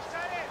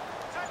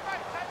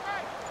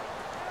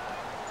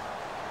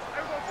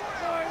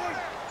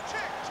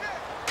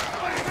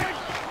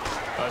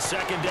 A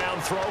 2nd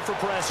down throw for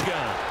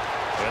Prescott.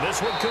 And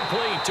this one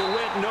complete to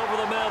Witten over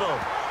the middle.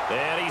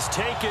 And he's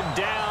taken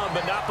down,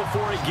 but not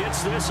before he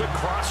gets this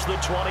across the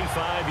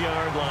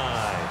 25-yard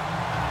line.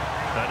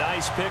 A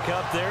nice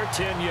pickup there,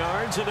 10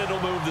 yards, and it'll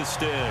move the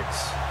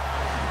sticks.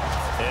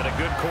 And a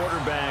good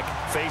quarterback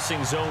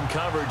facing zone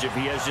coverage. If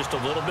he has just a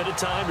little bit of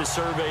time to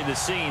survey the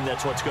scene,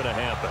 that's what's going to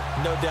happen.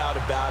 No doubt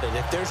about it.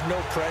 If there's no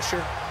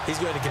pressure, he's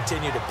going to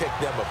continue to pick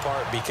them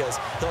apart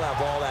because he'll have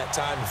all that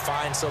time to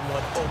find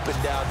someone open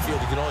downfield.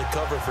 He can only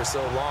cover for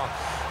so long.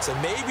 So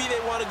maybe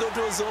they want to go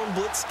to a zone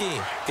blitz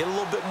scheme, get a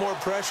little bit more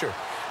pressure.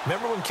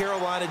 Remember when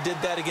Carolina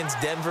did that against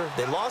Denver?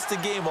 They lost the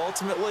game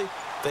ultimately.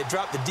 They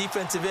dropped the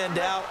defensive end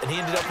out, and he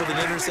ended up with an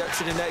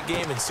interception in that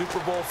game in Super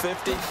Bowl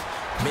 50.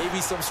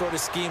 Maybe some sort of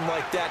scheme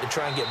like that to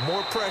try and get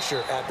more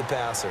pressure at the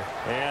passer.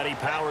 And he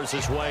powers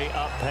his way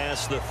up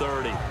past the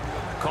 30.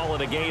 Call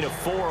it a gain of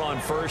 4 on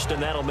first,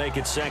 and that'll make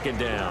it 2nd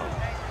down.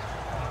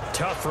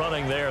 Tough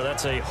running there.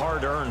 That's a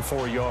hard-earned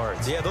 4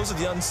 yards. Yeah, those are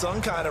the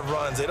unsung kind of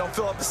runs. They don't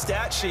fill up the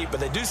stat sheet, but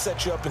they do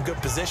set you up in good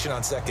position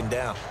on 2nd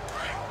down.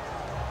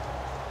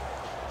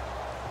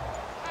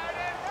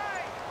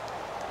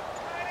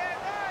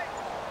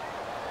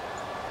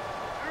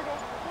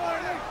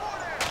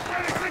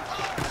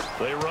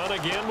 They run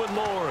again with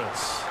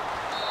Morris.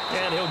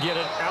 And he'll get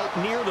it out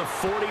near the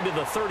 40 to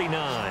the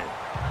 39.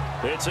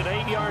 It's an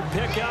 8-yard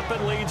pickup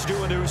and leads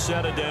to a new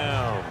set of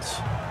downs.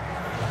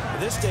 At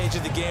this stage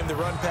of the game, the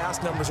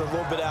run-pass numbers are a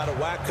little bit out of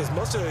whack because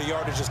most of the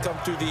yardage has come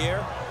through the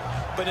air.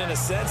 But in a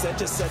sense, that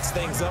just sets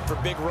things up for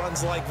big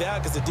runs like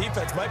that because the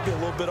defense might be a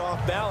little bit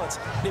off balance.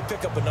 They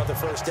pick up another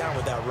 1st down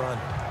with that run.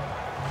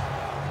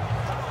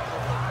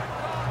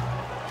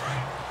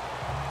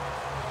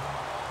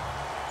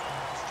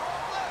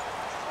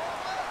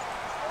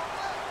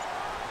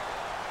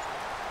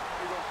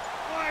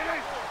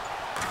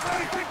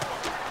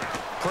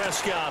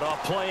 Prescott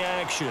off play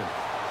action.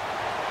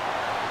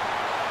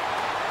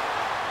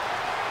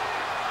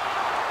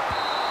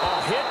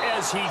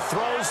 as he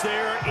throws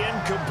there,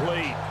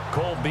 incomplete.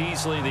 Cole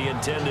Beasley, the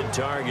intended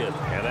target,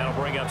 and that'll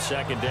bring up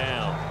second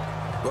down.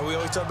 Well, we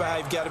always talk about how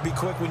you've got to be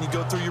quick when you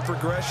go through your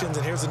progressions,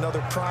 and here's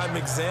another prime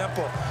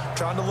example.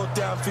 Trying to look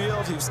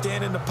downfield, he was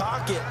standing in the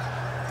pocket,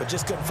 but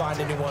just couldn't find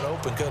anyone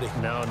open, could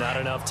he? No, not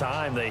enough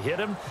time. They hit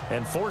him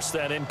and forced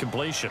that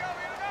incompletion.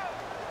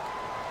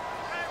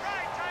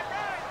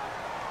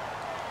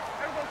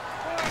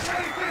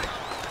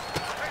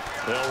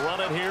 They'll run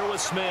it here with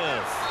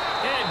Smith.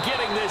 And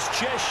getting this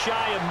just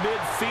shy of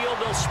midfield,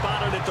 they'll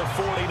spot it at the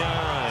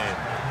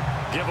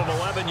 49. Give them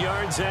 11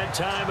 yards that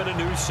time and a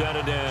new set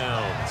of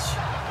downs.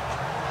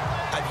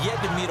 I've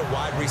yet to meet a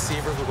wide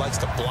receiver who likes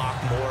to block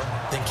more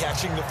than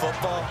catching the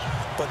football,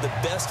 but the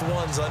best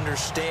ones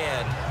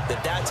understand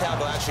that that's how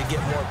they'll actually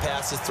get more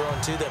passes thrown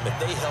to them if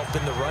they help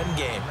in the run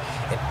game.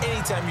 And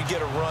anytime you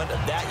get a run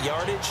of that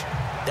yardage,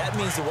 that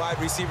means the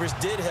wide receivers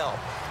did help.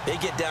 They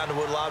get down to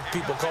what a lot of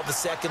people call the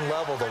second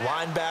level, the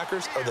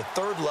linebackers, or the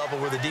third level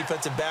where the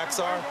defensive backs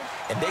are,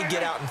 and they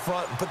get out in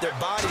front and put their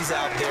bodies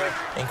out there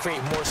and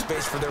create more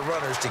space for their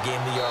runners to gain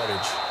the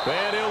yardage.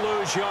 And he'll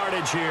lose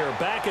yardage here,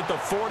 back at the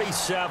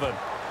 47.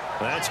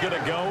 That's going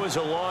to go as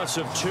a loss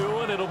of 2,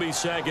 and it'll be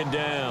second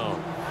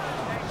down.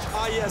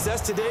 Ah, yes,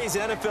 that's today's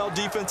NFL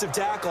defensive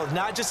tackle.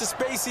 Not just a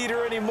space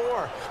eater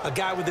anymore. A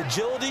guy with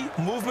agility,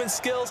 movement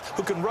skills,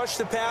 who can rush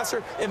the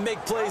passer and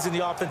make plays in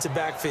the offensive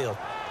backfield.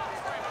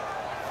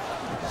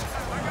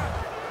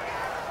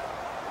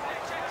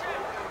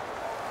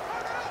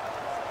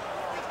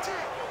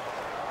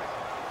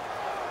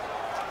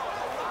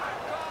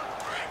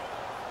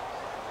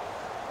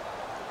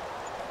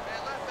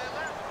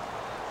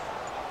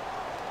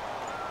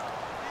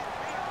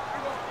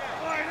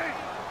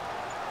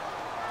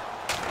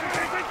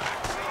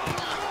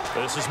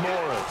 This is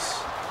Morris.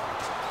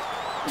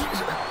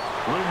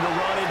 Room to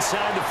run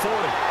inside the 40.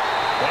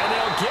 And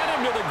they'll get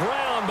him to the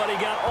ground, but he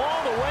got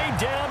all the way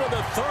down to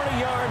the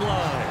 30-yard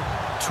line.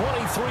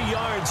 23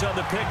 yards on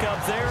the pickup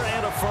there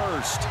and a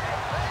first.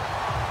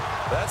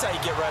 That's how you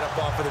get right up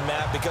off of the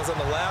mat, because on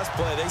the last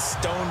play, they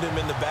stoned him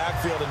in the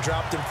backfield and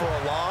dropped him for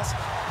a loss.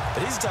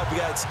 But he's the type of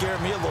guy that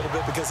scared me a little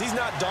bit because he's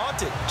not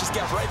daunted. Just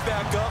got right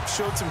back up,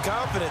 showed some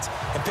confidence,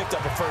 and picked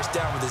up a first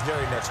down with his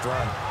very next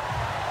run.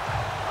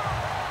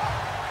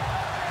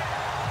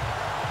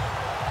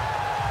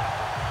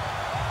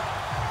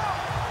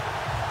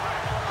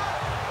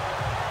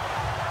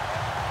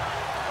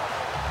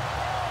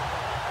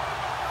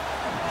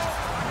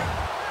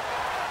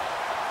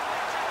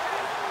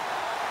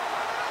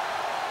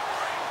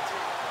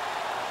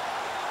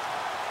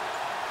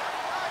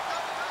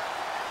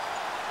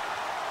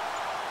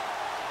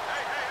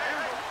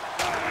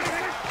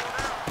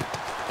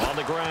 On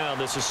the ground,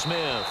 this is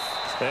Smith.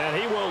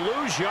 And he will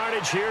lose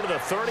yardage here to the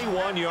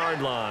 31-yard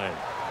line.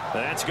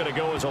 That's going to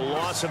go as a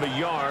loss of a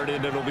yard,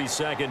 and it'll be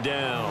second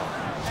down.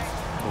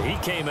 He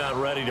came out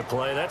ready to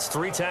play. That's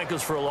 3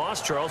 tackles for a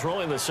loss, Charles. We're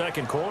only in the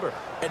second quarter.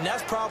 And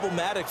that's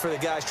problematic for the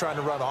guys trying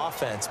to run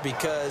offense,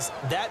 because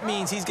that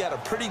means he's got a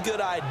pretty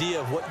good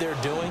idea of what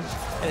they're doing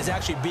and is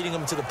actually beating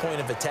them to the point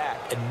of attack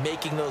and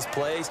making those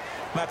plays.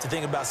 Might have to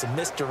think about some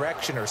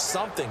misdirection or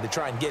something to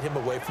try and get him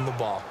away from the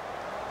ball.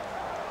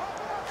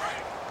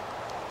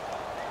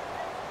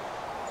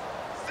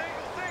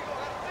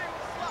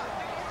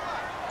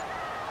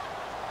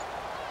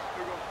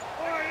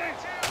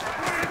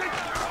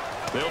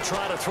 They'll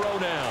try to throw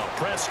now.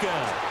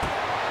 Prescott.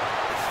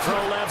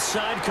 Throw left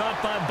side,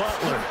 caught by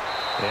Butler.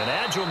 An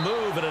agile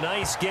move and a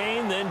nice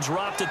gain, then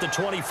dropped at the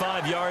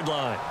 25-yard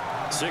line.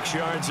 6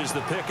 yards is the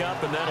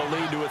pickup, and that'll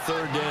lead to a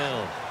third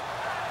down.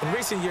 In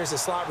recent years, the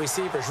slot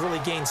receivers really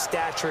gained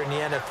stature in the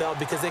NFL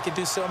because they can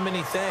do so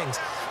many things.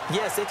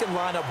 Yes, they can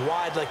line up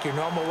wide like your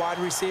normal wide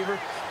receiver,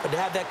 but to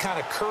have that kind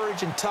of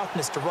courage and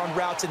toughness to run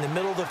routes in the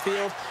middle of the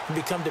field and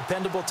become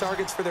dependable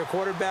targets for their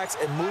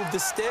quarterbacks and move the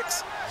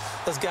sticks,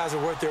 those guys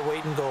are worth their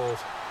weight in gold.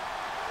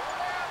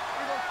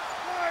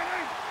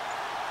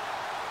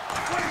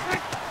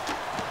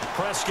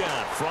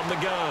 Prescott from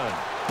the gun.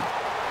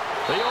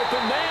 The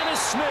open man is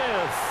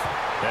Smith.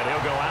 And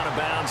he'll go out of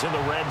bounds in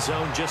the red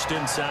zone just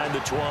inside the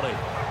 20.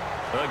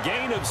 A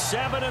gain of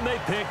 7, and they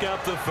pick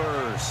up the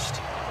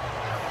first.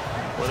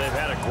 Well, they've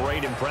had a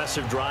great,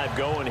 impressive drive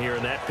going here,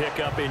 and that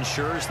pickup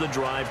ensures the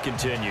drive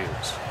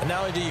continues. And not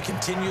only do you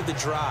continue the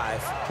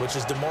drive, which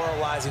is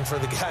demoralizing for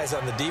the guys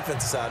on the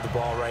defensive side of the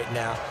ball right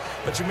now,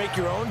 but you make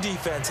your own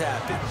defense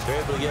happy.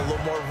 They're able to get a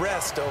little more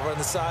rest over on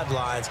the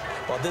sidelines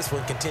while this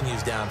one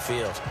continues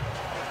downfield.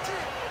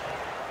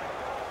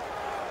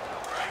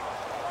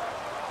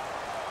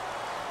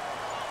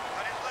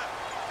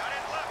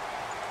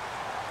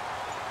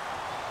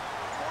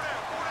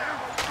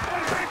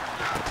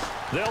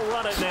 They'll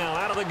run it now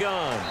out of the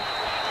gun.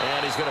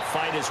 And he's going to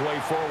fight his way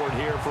forward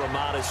here for a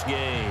modest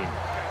gain.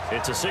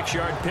 It's a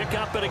 6-yard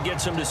pickup, and it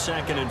gets him to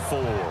 2nd and 4.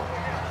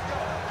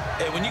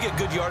 And when you get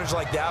good yardage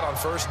like that on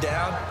first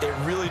down, it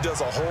really does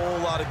a whole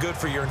lot of good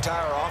for your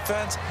entire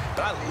offense.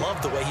 But I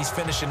love the way he's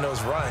finishing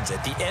those runs.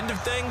 At the end of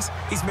things,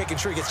 he's making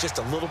sure he gets just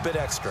a little bit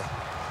extra.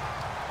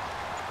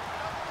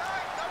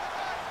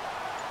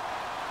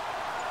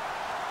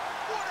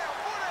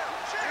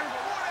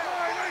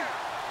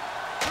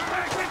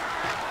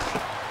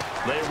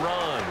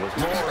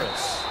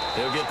 Morris.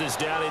 He'll get this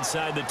down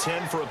inside the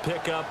 10 for a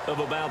pickup of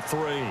about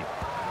 3.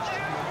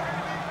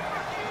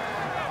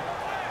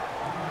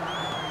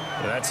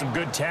 That's some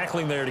good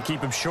tackling there to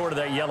keep him short of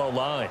that yellow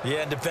line.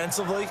 Yeah, and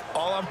defensively,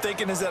 all I'm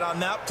thinking is that on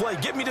that play,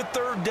 get me to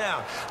 3rd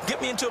down.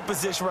 Get me into a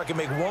position where I can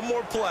make one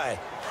more play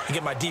and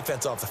get my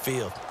defense off the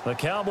field. The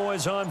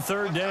Cowboys on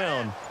 3rd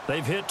down.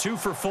 They've hit 2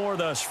 for 4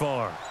 thus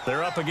far.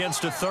 They're up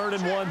against a 3rd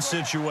and 1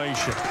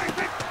 situation.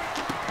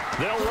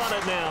 They'll run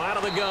it now out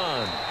of the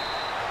gun.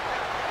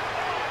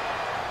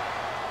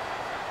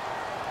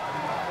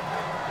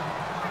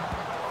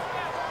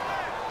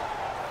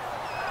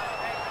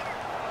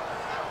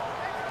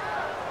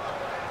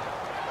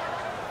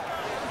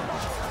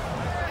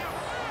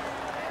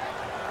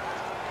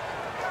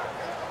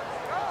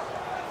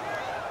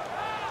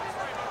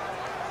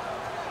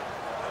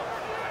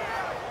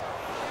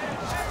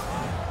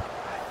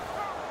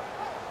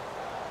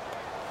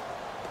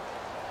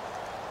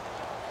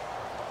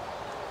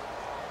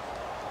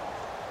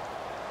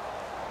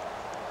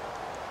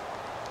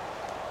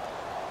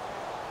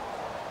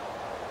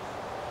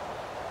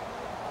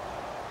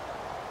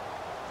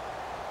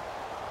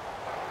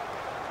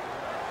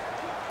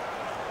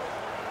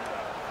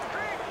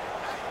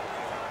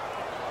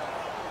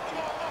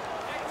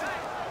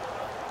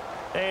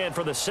 And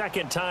for the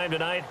 2nd time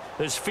tonight,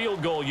 this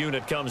field goal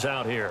unit comes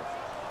out here.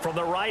 From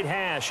the right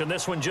hash, and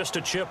this one just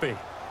a chippy.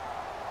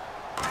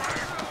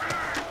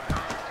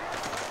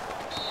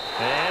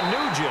 And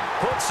Nugent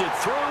puts it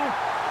through.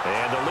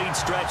 And the lead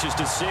stretches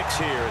to 6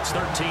 here. It's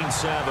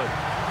 13-7.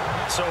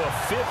 So a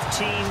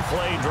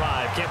 15-play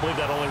drive. Can't believe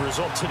that only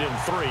resulted in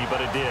 3,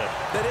 but it did.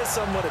 That is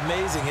somewhat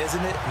amazing,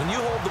 isn't it? When you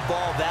hold the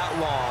ball that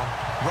long,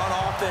 run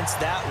offense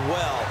that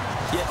well,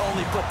 yet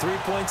only put 3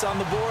 points on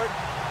the board,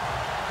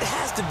 it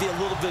has to be a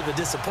little bit of a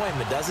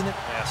disappointment, doesn't it?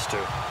 Has to.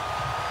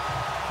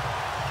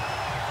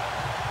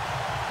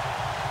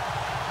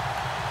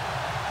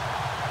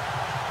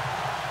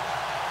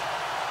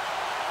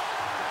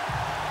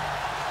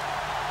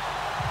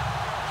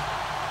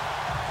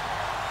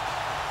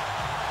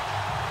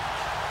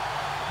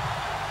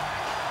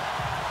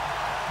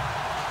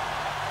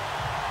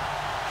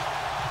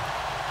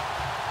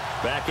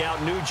 Back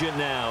out Nugent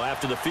now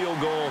after the field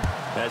goal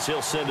as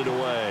he'll send it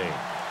away.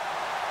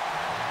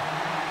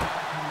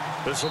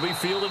 This will be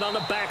fielded on the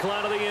back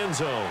line of the end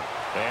zone.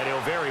 And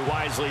he'll very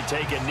wisely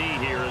take a knee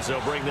here as they'll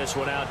bring this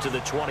one out to the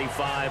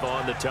 25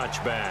 on the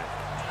touchback.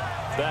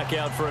 Back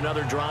out for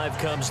another drive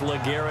comes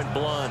LeGarrette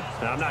Blount.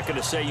 Now, I'm not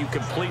going to say you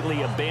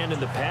completely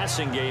abandon the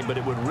passing game, but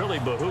it would really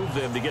behoove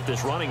them to get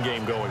this running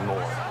game going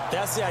more.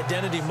 That's the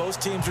identity most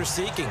teams are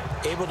seeking.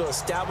 Able to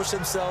establish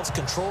themselves,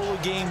 control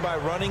the game by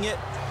running it,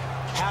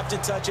 have to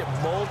touch it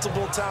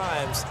multiple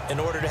times in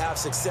order to have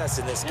success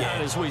in this game. Yeah,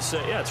 as we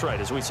say, yeah, that's right.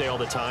 As we say all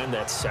the time,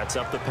 that sets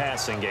up the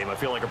passing game. I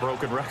feel like a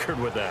broken record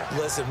with that.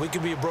 Listen, we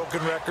can be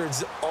broken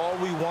records all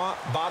we want.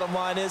 Bottom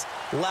line is,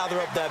 lather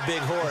up that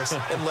big horse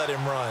and let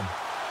him run.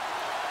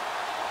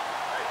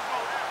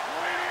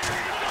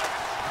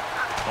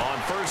 On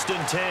 1st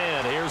and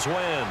 10, here's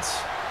Wentz.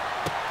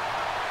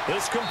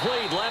 It's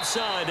complete left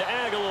side to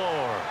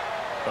Aguilar.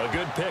 A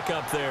good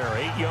pickup there.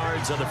 8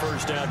 yards on the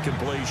first down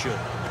completion.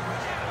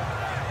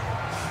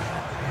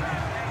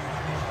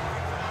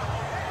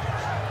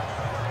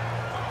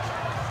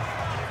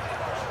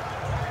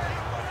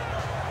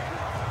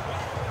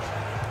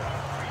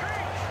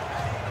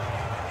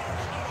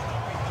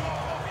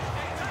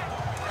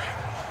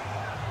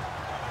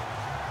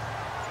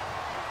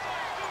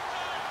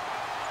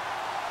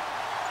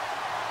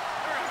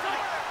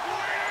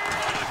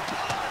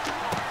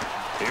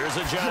 Here's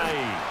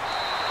Ajayi.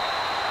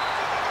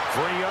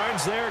 3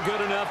 yards there,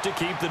 good enough to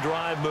keep the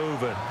drive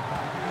moving.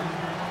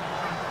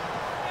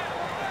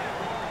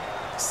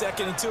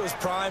 2nd and 2 is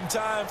prime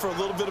time for a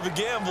little bit of a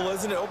gamble,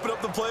 isn't it? Open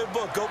up the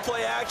playbook, go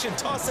play action,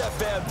 toss that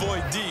bad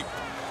boy deep.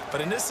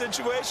 But in this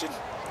situation,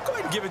 go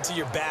ahead and give it to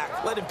your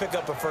back. Let him pick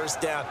up a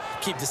first down,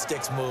 keep the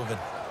sticks moving.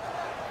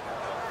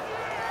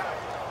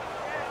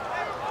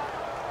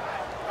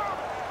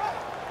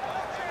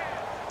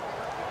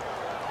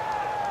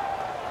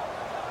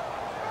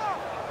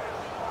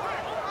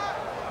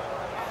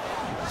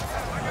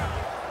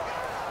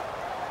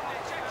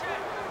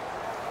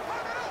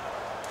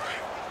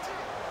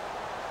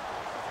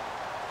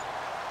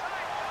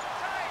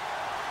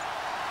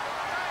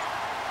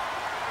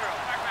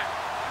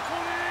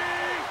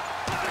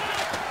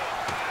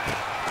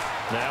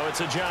 Now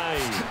it's Ajayi.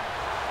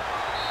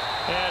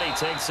 And he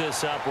takes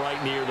this up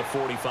right near the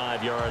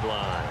 45-yard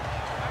line.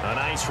 A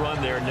nice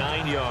run there,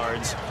 9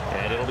 yards,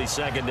 and it'll be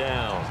 2nd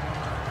down.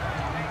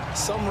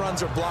 Some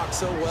runs are blocked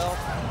so well,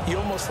 you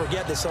almost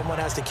forget that someone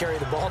has to carry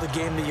the ball to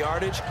gain the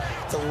yardage.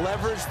 The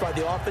leverage by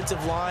the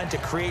offensive line to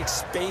create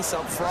space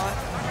up front,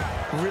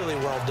 really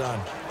well done.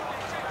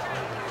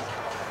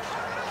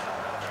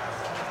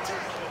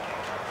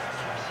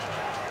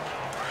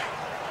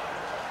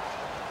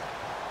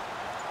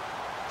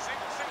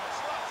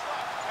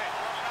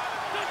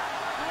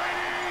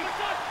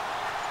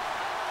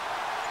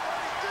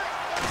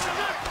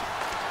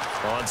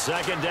 On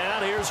 2nd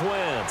down, here's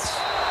Wentz.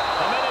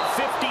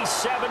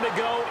 1:57 to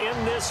go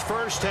in this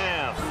first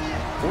half.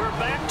 We're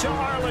back to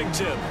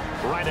Arlington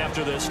right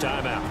after this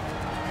timeout.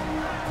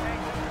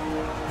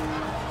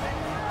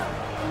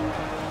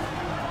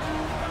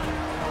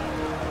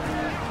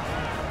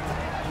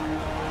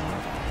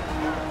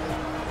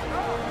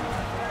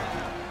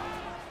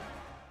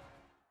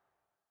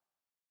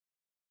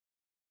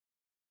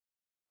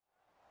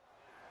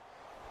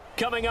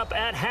 Coming up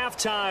at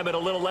halftime in a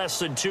little less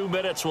than 2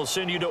 minutes, we'll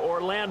send you to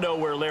Orlando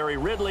where Larry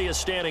Ridley is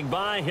standing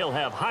by. He'll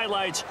have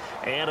highlights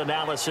and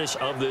analysis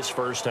of this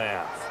first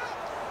half.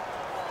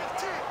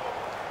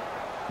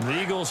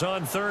 The Eagles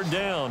on third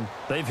down.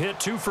 They've hit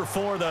 2 for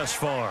 4 thus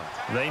far.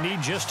 They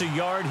need just a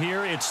yard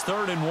here. It's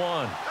 3rd and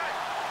 1.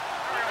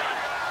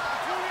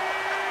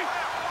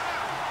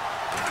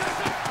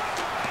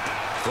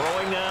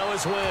 Throwing now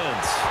is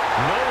Wentz.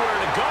 Nowhere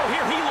to go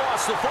here. He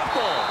lost the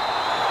football.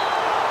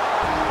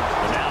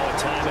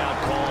 Timeout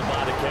called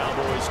by the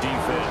Cowboys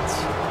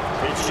defense.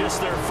 It's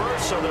just their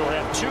first, so they'll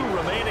have 2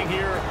 remaining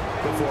here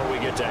before we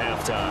get to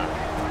halftime.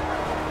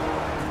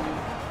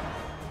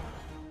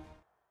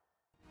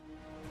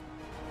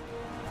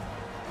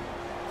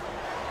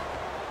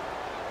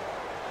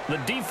 The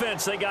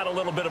defense, they got a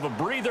little bit of a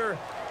breather.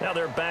 Now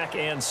they're back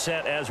and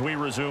set as we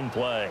resume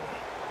play.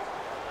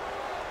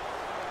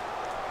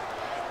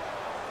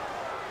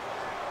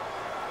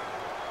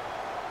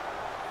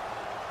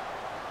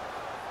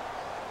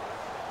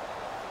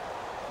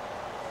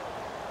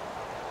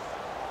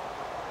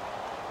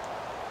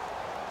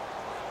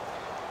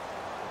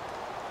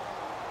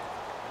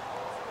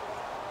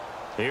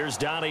 Here's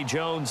Donnie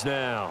Jones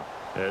now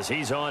as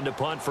he's on to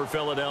punt for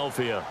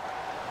Philadelphia.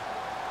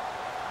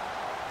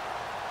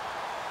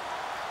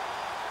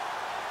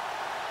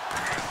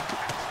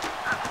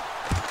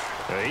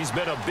 He's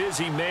been a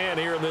busy man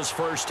here in this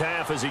first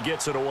half as he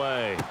gets it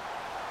away.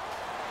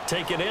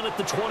 Taken in at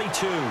the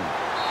 22.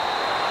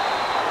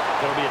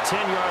 There'll be a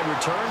 10-yard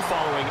return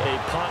following a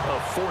punt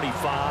of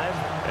 45.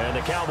 And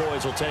the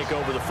Cowboys will take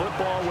over the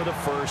football with a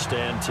 1st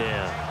and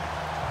 10.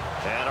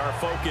 And our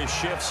focus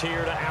shifts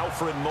here to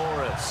Alfred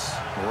Morris.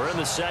 We're in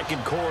the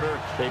second quarter.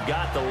 They've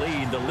got the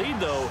lead. The lead,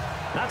 though,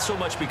 not so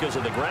much because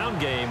of the ground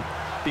game,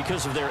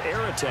 because of their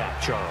air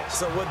attack, Charles.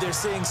 So what they're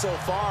seeing so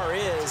far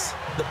is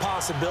the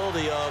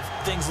possibility of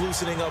things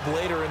loosening up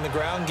later in the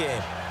ground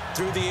game.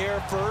 Through the air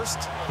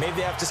first, maybe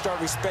they have to start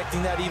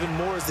respecting that even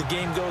more as the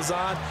game goes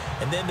on,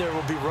 and then there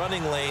will be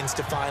running lanes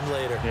to find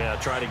later. Yeah,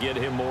 try to get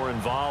him more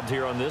involved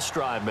here on this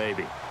drive,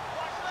 maybe.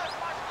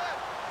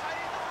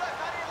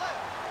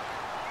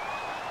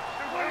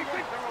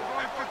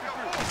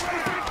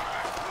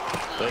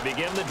 They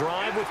begin the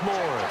drive with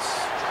Morris.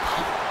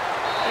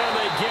 And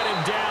they get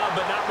him down,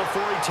 but not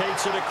before he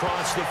takes it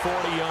across the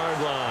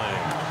 40-yard line.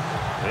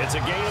 It's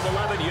a gain of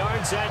 11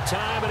 yards that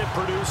time, and it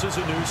produces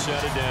a new set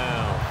of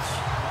downs.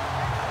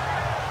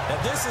 Now,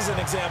 this is an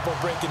example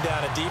of breaking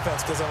down a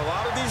defense, because on a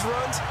lot of these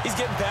runs, he's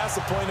getting past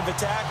the point of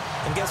attack,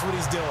 and guess what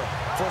he's doing?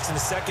 Forcing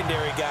the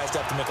secondary guys to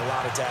have to make a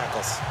lot of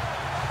tackles.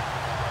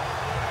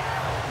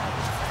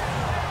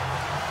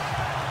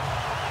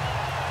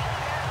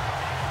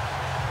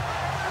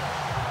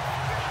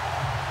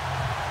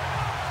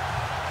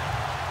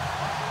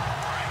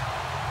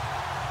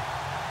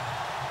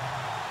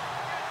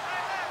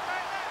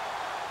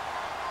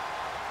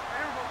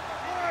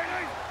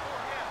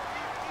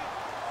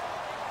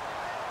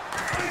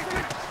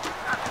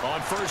 On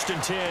 1st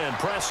and 10,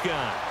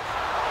 Prescott.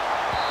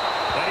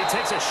 And he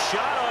takes a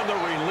shot on the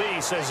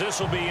release as this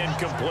will be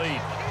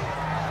incomplete.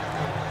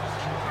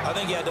 I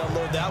think he had to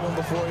unload that one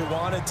before he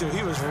wanted to.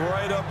 He was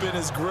right up in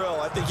his grill.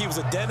 I think he was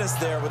a dentist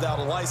there without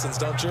a license,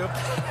 don't you?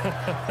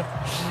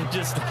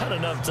 Just not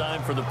enough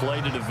time for the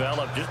play to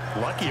develop. Just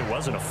lucky it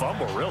wasn't a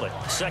fumble, really.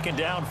 2nd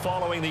down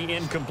following the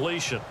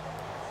incompletion.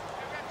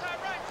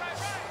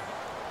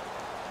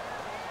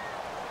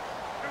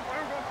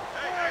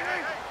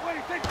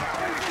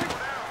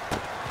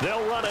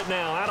 They'll run it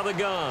now out of the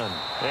gun.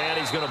 And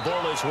he's going to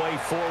bull his way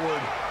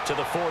forward to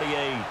the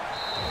 48.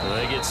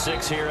 They get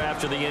 6 here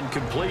after the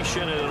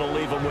incompletion, and it'll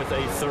leave them with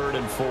a 3rd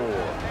and 4.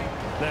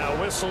 Now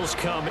whistles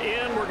come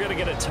in. We're going to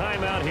get a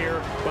timeout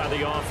here by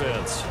the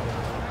offense,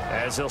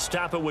 as they'll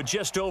stop it with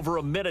just over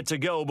a minute to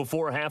go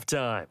before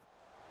halftime.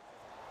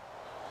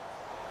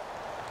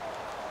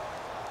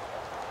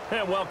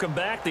 And welcome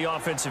back. The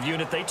offensive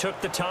unit, they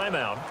took the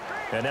timeout,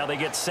 and now they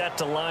get set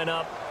to line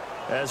up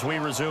as we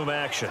resume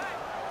action.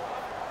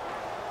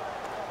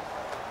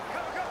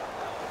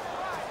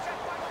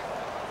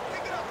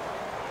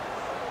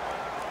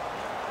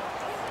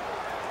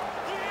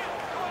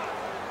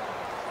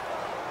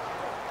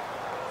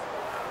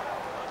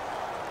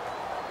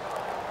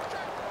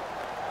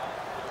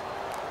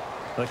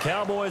 The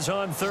Cowboys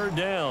on 3rd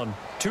down,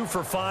 2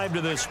 for 5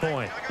 to this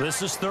point.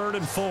 This is 3rd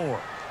and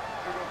 4.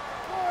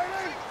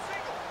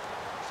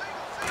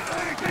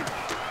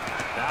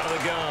 Out of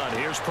the gun,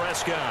 here's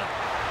Prescott.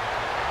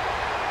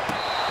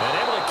 And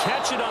able to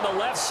catch it on the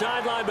left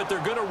sideline, but they're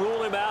going to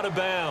rule him out of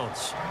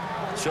bounds.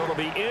 So it'll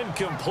be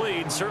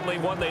incomplete, certainly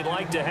one they'd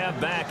like to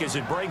have back as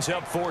it brings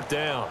up 4th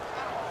down.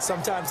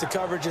 Sometimes the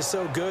coverage is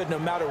so good, no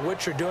matter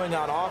what you're doing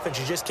on offense,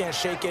 you just can't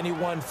shake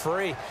anyone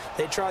free.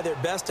 They try their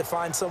best to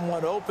find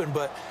someone open,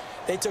 but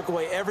they took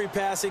away every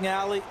passing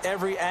alley,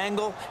 every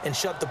angle, and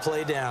shut the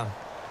play down.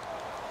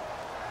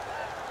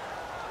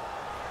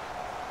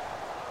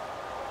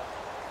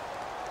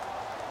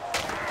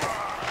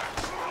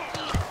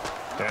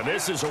 And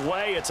this is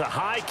away. It's a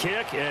high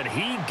kick, and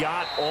he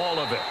got all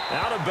of it.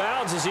 Out of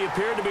bounds as he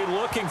appeared to be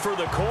looking for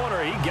the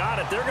corner. He got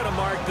it. They're going to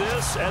mark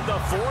this at the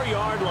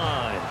 4-yard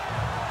line.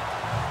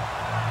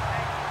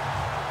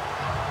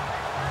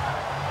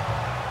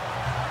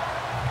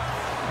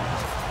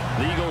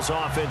 The Eagles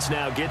offense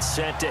now gets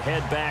set to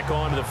head back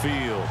onto the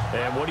field.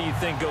 And what do you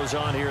think goes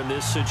on here in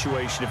this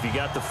situation? If you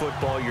got the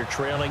football, you're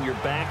trailing, you're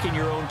back in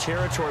your own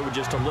territory with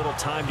just a little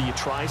time. Do you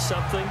try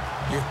something?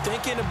 You're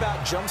thinking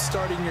about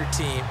jump-starting your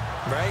team,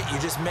 right? You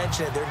just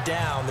mentioned it. They're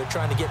down. They're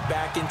trying to get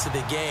back into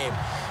the game.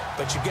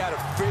 But you got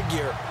to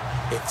figure,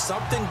 if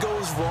something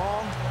goes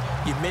wrong,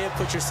 you may have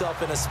put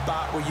yourself in a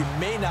spot where you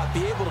may not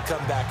be able to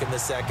come back in the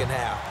second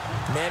half.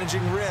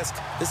 Managing risk,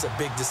 this is a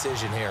big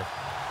decision here.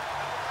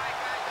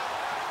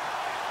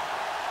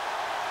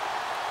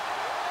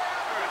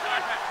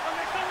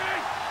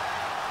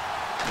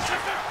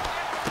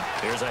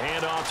 Here's a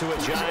handoff to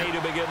Ajayi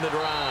to begin the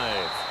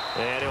drive.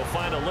 And he'll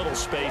find a little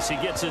space. He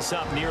gets us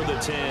up near the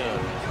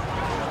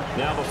 10.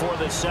 Now before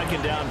this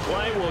second down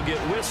play, we'll get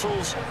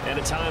whistles and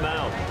a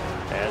timeout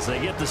as they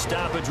get the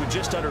stoppage with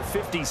just under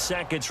 50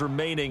 seconds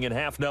remaining in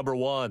half number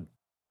 1.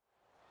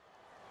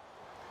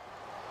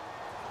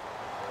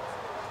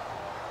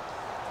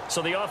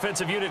 So the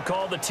offensive unit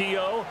called the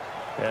TO,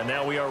 and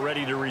now we are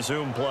ready to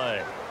resume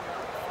play.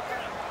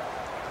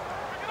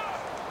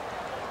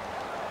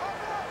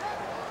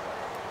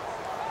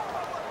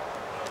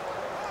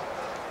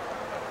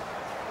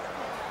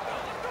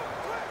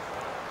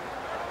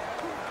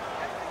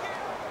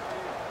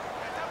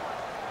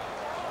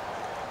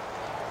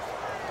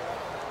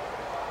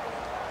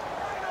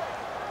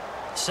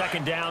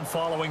 Second down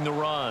following the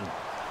run.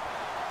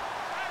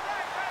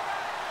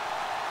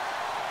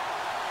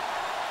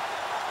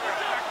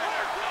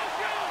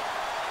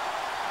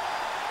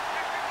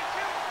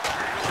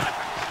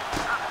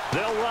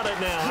 They'll run it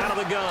now out of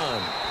the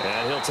gun.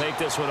 And he'll take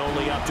this one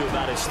only up to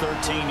about his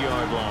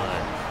 13-yard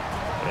line.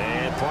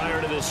 And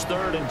prior to this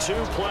 3rd and 2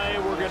 play,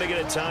 we're going to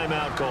get a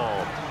timeout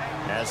call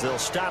as they'll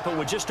stop it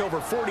with just over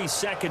 40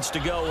 seconds to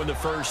go in the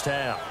first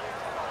half.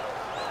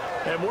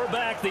 And we're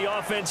back. The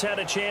offense had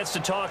a chance to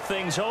talk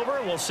things over,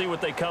 and we'll see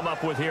what they come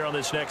up with here on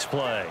this next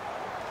play.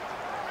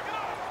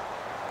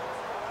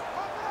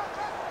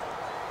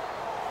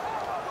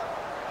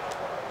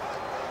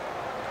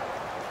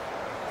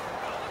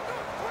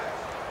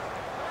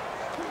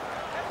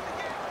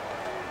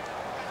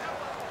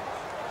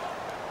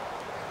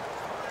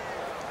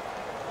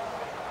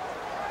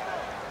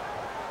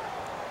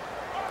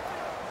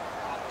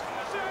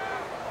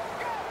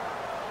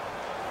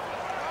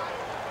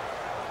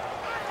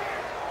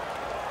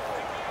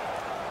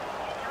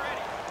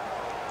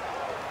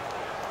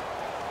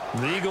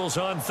 The Eagles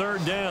on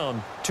 3rd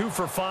down, 2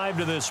 for 5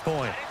 to this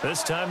point.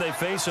 This time they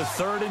face a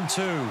 3rd and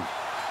 2.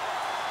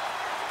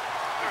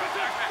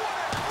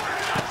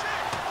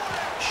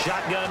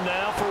 Shotgun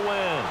now for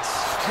Wentz.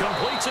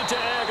 Completes it to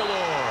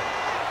Aguilar.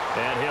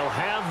 And he'll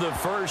have the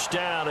first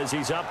down as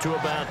he's up to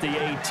about the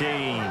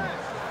 18.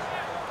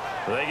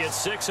 They get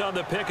 6 on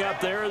the pickup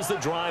there as the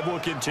drive will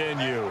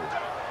continue.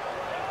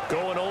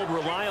 Going old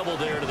reliable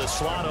there to the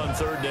slot on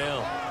 3rd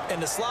down.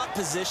 And the slot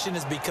position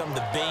has become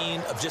the bane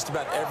of just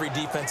about every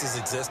defense's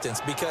existence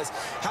because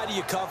how do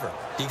you cover?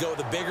 Do you go with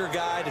a bigger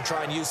guy to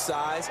try and use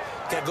size?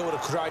 Got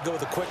to try to go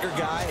with a quicker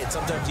guy, and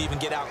sometimes you even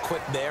get out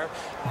quick there.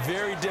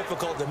 Very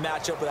difficult to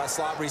match up with that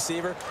slot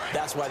receiver.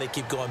 That's why they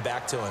keep going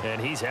back to him.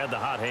 And he's had the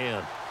hot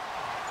hand.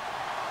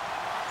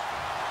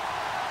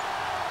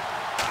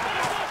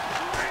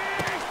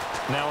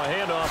 Now a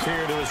handoff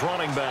here to his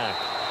running back.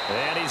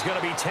 And he's going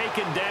to be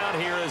taken down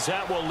here as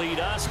that will lead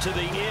us to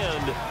the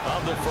end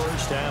of the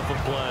first half of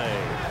play.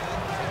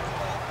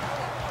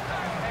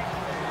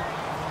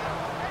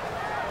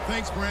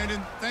 Thanks,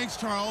 Brandon. Thanks,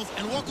 Charles.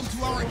 And welcome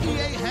to our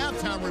EA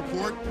Halftime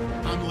Report.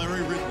 I'm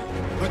Larry Ridley.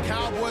 The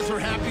Cowboys are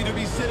happy to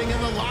be sitting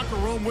in the locker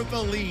room with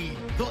the lead.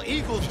 The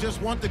Eagles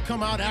just want to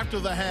come out after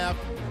the half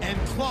and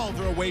claw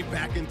their way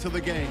back into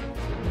the game.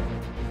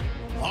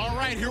 All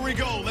right, here we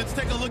go. Let's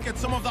take a look at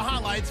some of the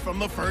highlights from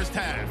the first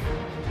half.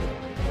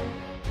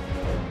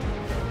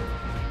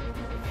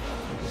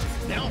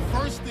 Now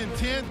 1st and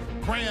 10,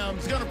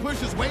 Graham's going to push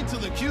his way to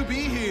the QB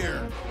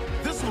here.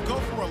 This will go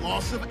for a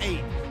loss of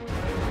 8.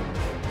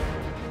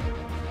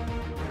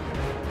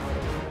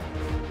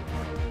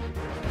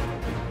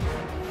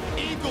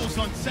 Eagles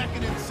on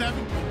 2nd and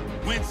 7.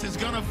 Wentz is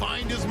going to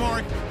find his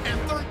mark,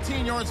 and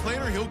 13 yards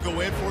later, he'll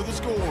go in for the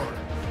score.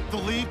 The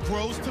lead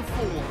grows to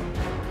 4.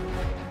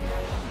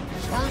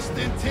 1st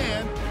and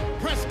 10,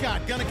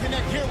 Prescott going to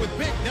connect here with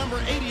big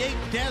number 88,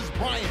 Des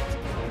Bryant.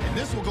 And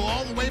this will go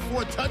all the way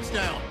for a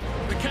touchdown.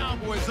 The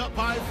Cowboys up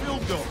by a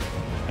field goal.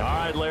 All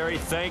right, Larry,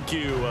 thank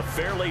you. A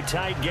fairly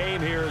tight game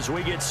here as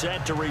we get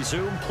set to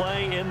resume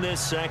play in this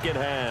second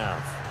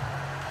half.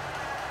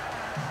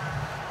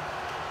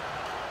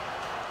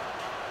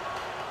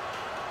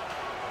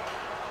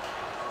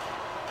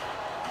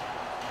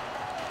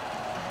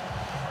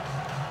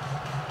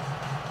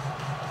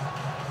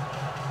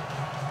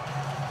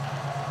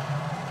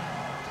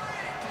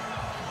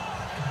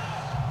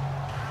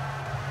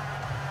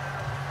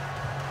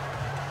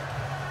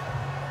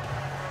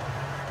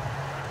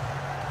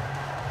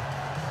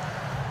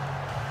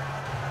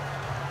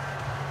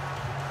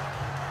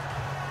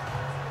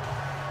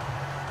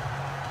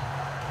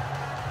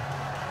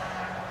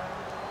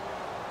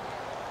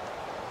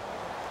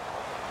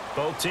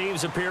 Both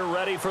teams appear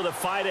ready for the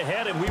fight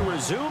ahead, and we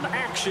resume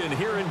action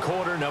here in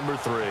quarter number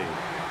 3.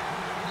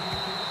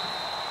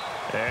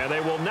 And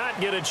they will not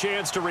get a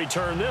chance to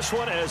return this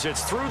one as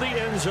it's through the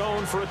end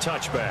zone for a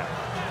touchback.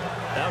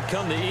 Out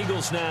come the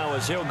Eagles now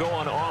as he'll go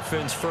on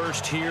offense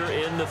first here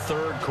in the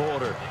third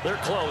quarter. They're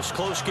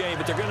close game,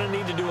 but they're going to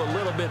need to do a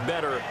little bit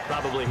better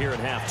probably here in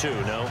half 2,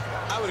 no?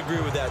 I would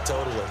agree with that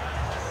totally.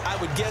 I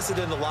would guess it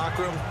in the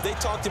locker room. They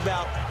talked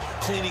about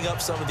cleaning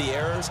up some of the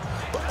errors,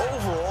 but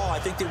overall, I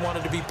think they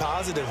wanted to be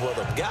positive with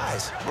them.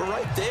 Guys, we're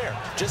right there.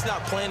 Just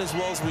not playing as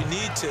well as we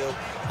need to.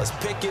 Let's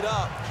pick it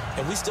up,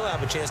 and we still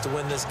have a chance to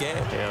win this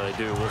game. Yeah, they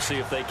do. We'll see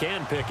if they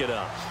can pick it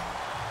up.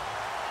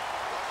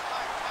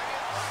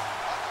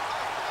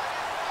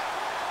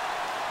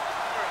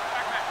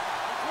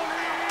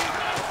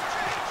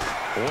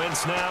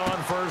 Wentz now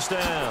on first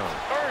down.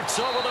 Ertz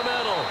over the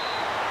middle.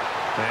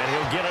 And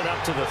he'll get it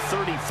up to the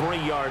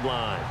 33-yard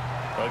line.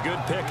 A good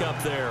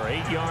pickup there.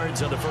 8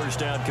 yards on the first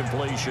down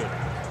completion.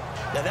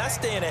 Now that's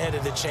staying ahead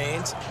of the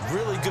chains.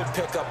 Really good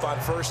pickup on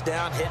first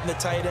down, hitting the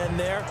tight end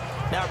there.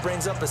 Now it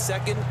brings up a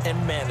second and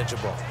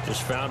manageable.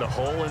 Just found a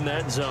hole in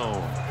that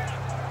zone.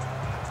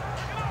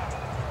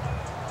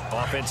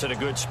 Offense in a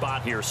good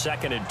spot here,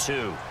 2nd and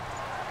 2.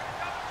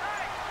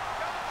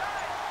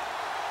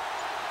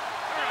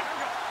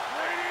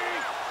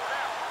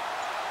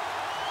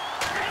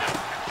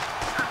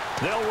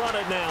 They'll run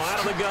it now out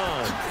of the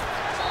gun.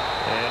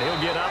 And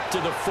he'll get up to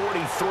the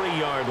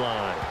 43-yard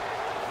line.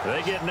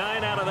 They get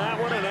 9 out of that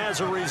one, and as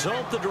a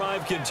result, the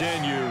drive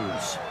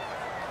continues.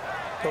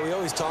 But we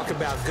always talk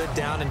about good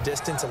down and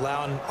distance,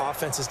 allowing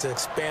offenses to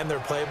expand their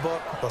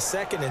playbook. Well,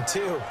 2nd and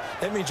 2,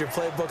 that means your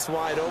playbook's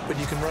wide open.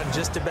 You can run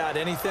just about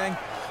anything.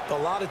 But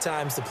a lot of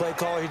times, the play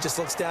caller, he just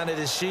looks down at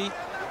his sheet,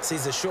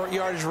 sees the short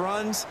yardage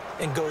runs,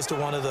 and goes to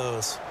one of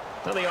those.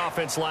 Now the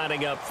offense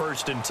lining up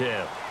 1st and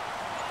 10.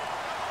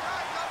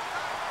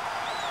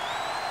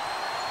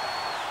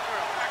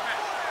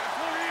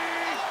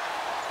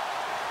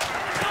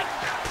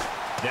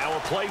 Now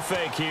a play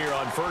fake here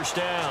on first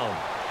down.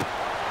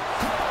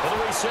 And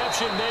the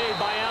reception made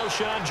by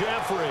Alshon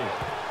Jeffrey.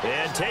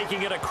 And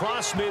taking it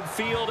across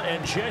midfield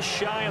and just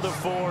shy of the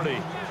 40.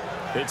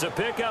 It's a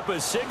pickup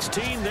of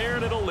 16 there,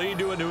 and it'll lead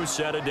to a new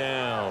set of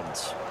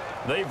downs.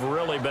 They've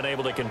really been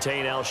able to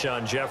contain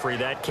Alshon Jeffrey.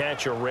 That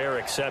catch a rare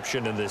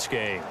exception in this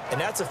game.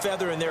 And that's a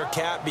feather in their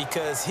cap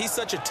because he's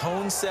such a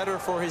tone setter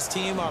for his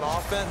team on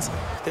offense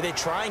that they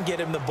try and get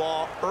him the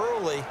ball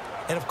early.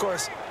 And, of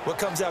course, what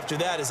comes after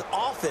that is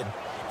often.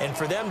 And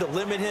for them to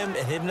limit him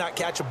and him not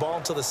catch a ball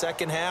until the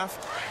second half,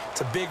 it's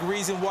a big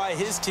reason why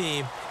his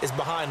team is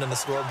behind on the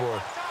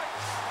scoreboard.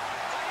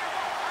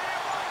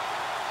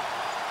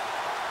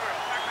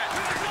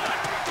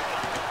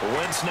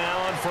 Wentz now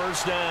on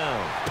first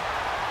down.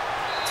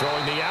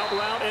 Throwing the out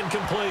route and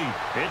complete.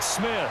 It's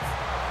Smith.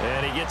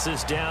 And he gets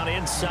us down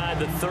inside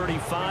the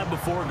 35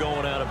 before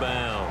going out of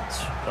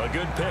bounds. A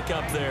good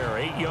pickup there.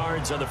 8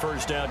 yards on the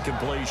first down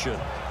completion.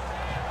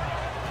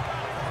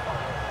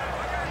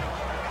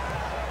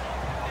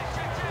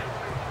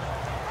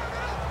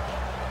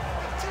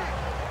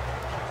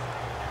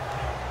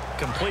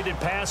 Completed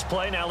pass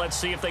play. Now let's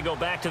see if they go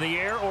back to the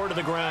air or to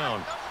the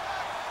ground.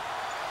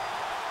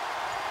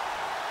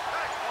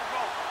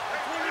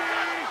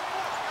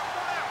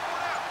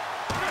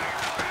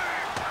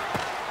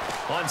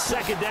 On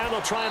second down,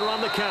 they'll try and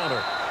run the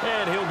counter.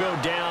 And he'll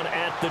go down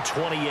at the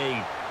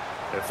 28.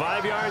 At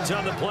 5 yards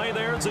on the play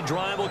there, the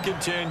drive will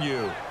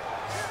continue.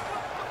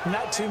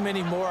 Not too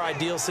many more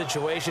ideal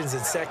situations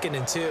in 2nd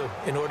and 2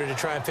 in order to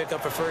try and pick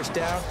up a first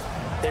down.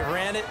 They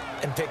ran it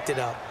and picked it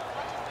up.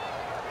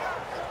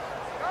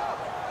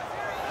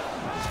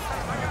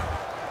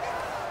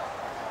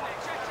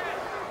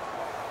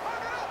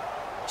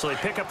 So they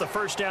pick up the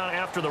first down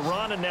after the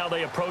run, and now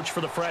they approach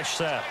for the fresh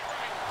set.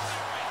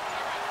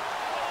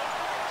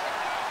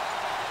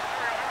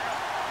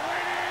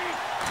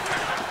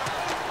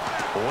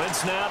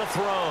 Wentz now to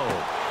throw.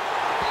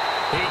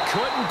 He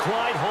couldn't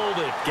quite hold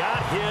it.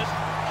 Got hit.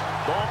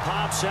 Ball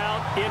pops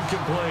out.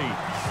 Incomplete.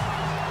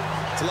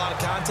 It's a lot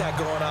of contact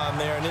going on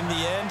there, and in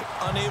the end,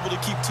 unable to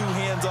keep 2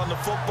 hands on the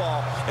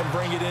football and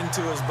bring it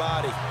into his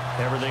body.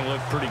 Everything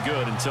looked pretty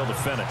good until the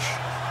finish.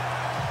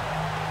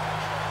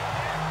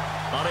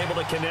 Unable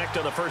to connect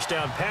on the first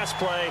down pass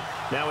play.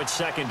 Now it's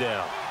second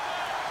down.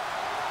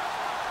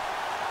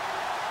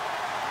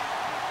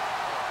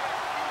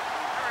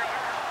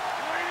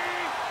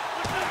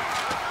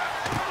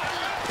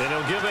 And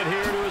he'll give it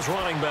here to his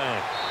running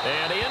back.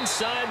 And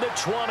inside the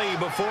 20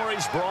 before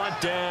he's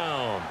brought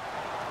down.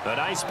 A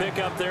nice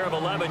pickup there of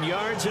 11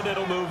 yards, and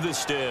it'll move the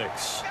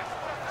sticks.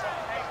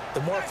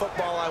 The more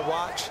football I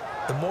watch,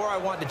 the more I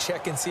want to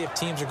check and see if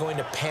teams are going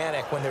to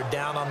panic when they're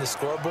down on the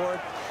scoreboard.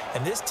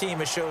 And this team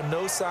has shown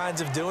no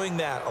signs of doing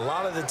that. A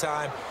lot of the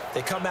time,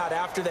 they come out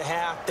after the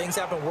half. Things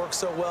haven't worked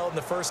so well in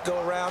the first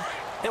go-around.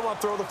 They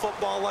want to throw the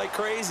football like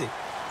crazy.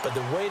 But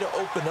the way to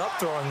open up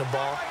throwing the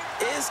ball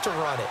is to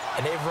run it.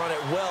 And they've run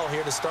it well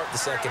here to start the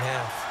second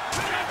half.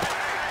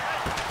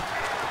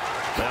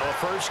 Now a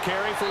first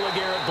carry for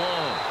LeGarrette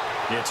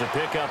Blount. It's a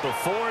pickup of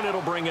 4, and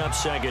it'll bring up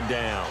second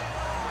down.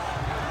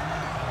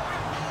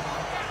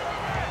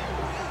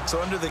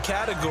 So under the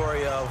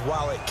category of,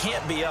 while it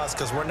can't be us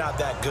because we're not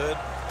that good,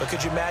 but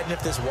could you imagine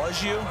if this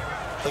was you?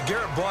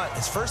 LeGarrette Blount,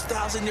 his first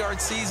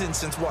 1,000-yard season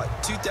since, what,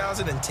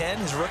 2010,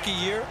 his rookie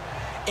year,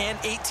 and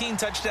 18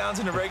 touchdowns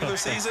in the regular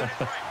season,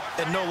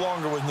 and no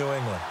longer with New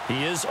England.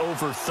 He is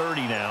over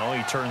 30 now.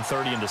 He turned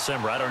 30 in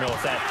December. I don't know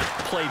if that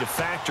played a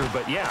factor,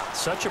 but, yeah,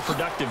 such a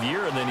productive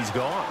year, and then he's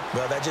gone.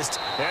 Well, that just...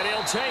 And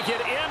he'll take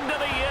it into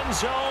the end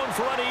zone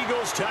for an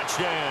Eagles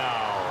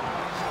touchdown.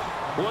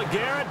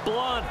 LeGarrette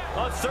Blount,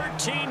 a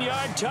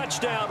 13-yard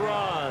touchdown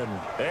run.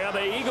 And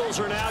the Eagles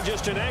are now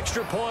just an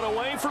extra point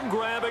away from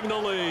grabbing the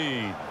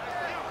lead.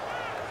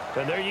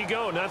 And there you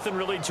go. Nothing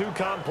really too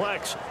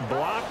complex.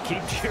 Block,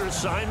 keep to your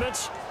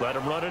assignments, let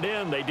them run it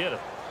in. They did it.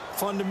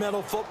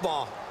 Fundamental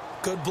football.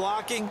 Good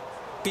blocking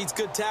beats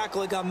good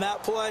tackling on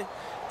that play.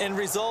 End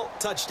result,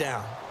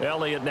 touchdown.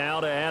 Elliott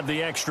now to add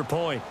the extra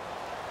point.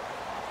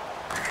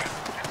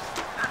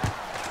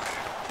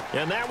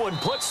 And that one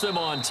puts them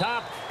on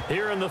top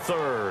here in the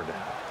third.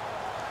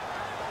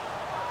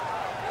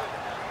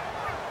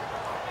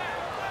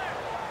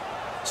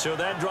 So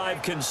that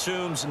drive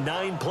consumes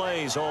 9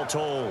 plays all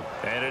told.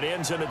 And it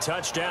ends in a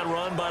touchdown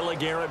run by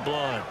LeGarrette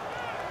Blount.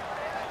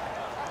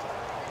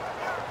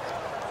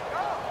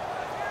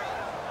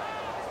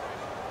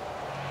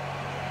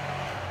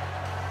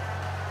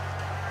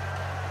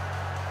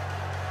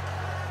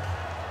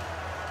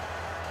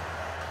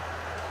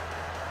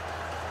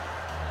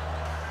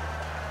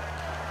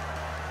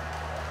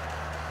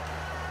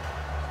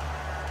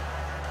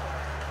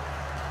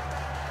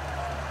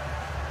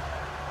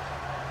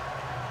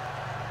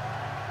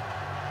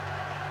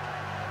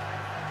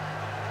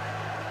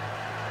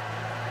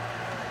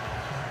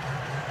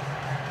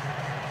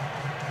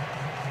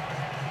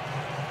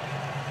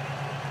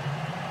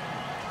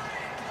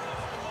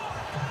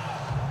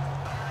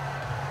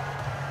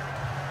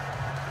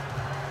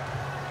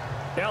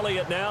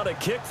 Elliott now to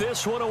kick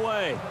this one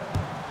away.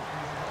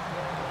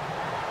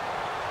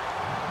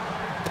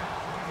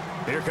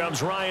 Here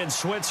comes Ryan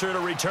Switzer to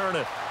return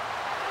it.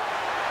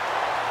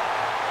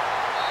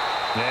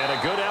 And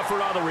a good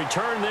effort on the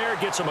return there.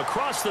 Gets him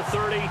across the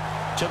 30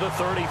 to the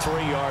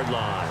 33-yard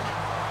line.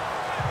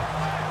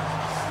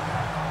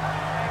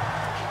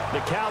 The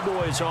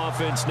Cowboys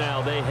offense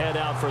now, they head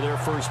out for their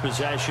first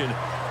possession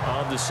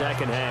of the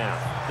second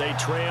half. They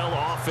trail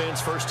offense,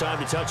 first time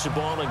to touch the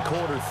ball in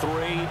quarter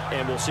 3,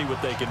 and we'll see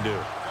what they can do.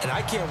 And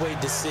I can't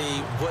wait to see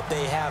what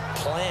they have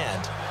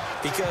planned,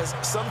 because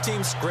some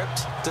teams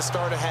script to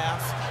start a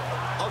half.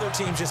 Other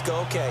teams just go,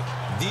 okay,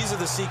 these are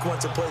the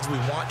sequence of plays we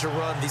want to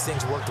run. These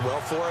things worked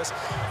well for us.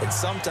 And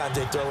sometimes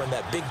they throw in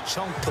that big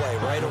chunk play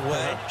right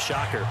away.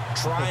 Shocker.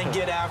 Try and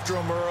get after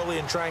them early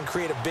and try and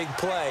create a big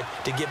play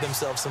to give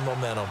themselves some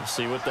momentum.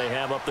 See what they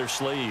have up their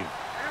sleeve.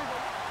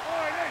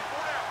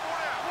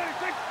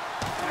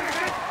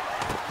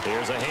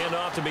 Here's a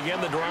handoff to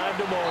begin the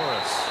drive to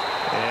Morris.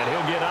 And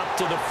he'll get up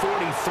to the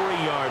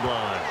 43-yard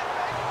line.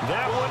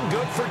 That one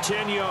good for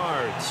 10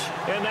 yards.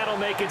 And that'll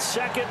make it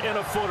second and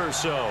a foot or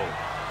so.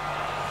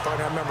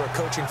 Partner, I remember a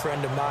coaching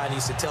friend of mine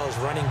used to tell his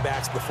running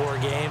backs before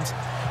games,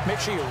 make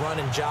sure you run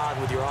and jog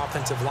with your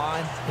offensive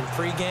line in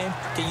pregame.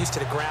 Get used to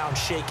the ground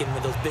shaking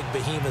when those big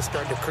behemoths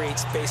start to create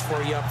space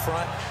for you up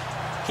front.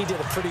 He did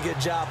a pretty good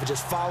job of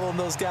just following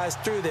those guys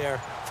through there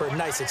for a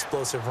nice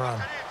explosive run.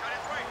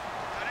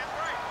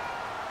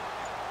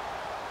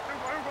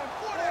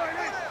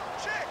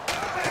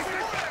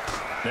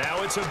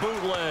 Now it's a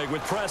bootleg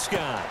with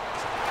Prescott.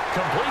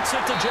 Completes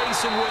it to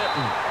Jason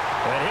Witten.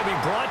 And he'll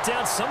be brought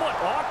down somewhat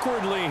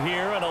awkwardly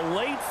here, and a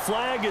late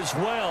flag as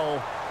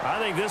well. I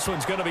think this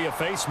one's going to be a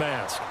face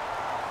mask.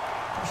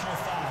 Personal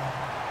foul.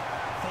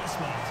 Face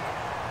mask.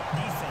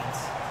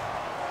 Defense.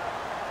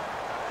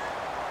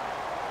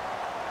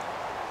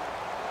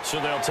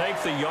 So they'll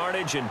take the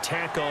yardage and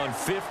tack on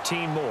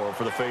 15 more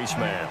for the face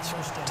mask.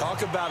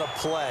 Talk about a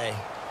play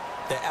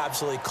that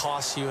absolutely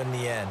costs you in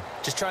the end.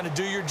 Just trying to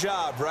do your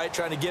job, right?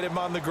 Trying to get him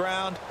on the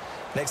ground.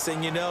 Next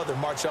thing you know, they're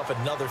marching up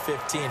another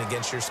 15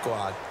 against your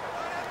squad.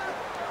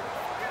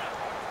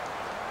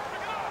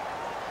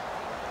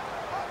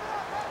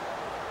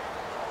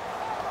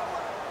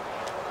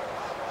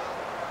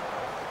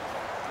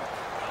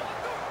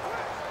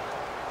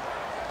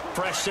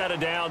 Fresh set of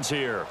downs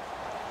here.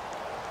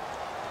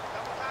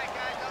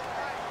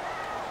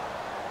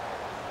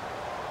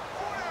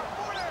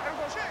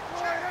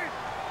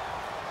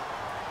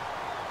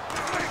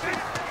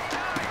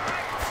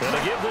 And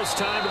they give this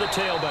time to the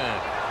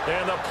tailback.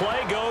 And the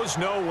play goes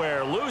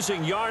nowhere.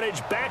 Losing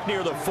yardage back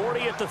near the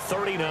 40 at the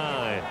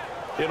 39.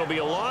 It'll be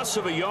a loss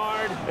of a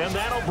yard, and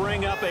that'll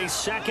bring up a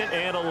 2nd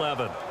and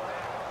 11.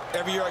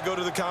 Every year I go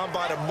to the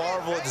combine and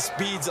marvel at the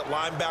speeds that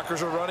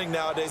linebackers are running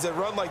nowadays. They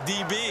run like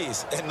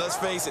DBs. And let's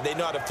face it, they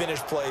know how to finish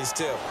plays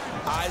too.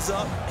 Eyes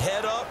up,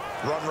 head up,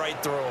 run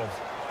right through them.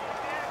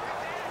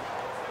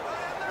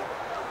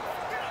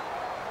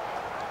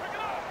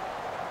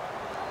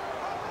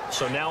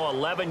 So now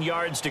 11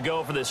 yards to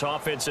go for this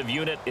offensive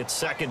unit. It's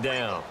 2nd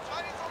down.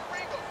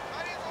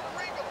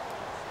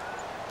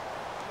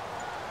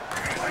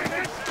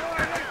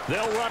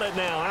 They'll run it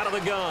now out of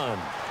the gun.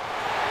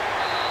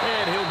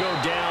 And he'll go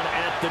down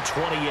at the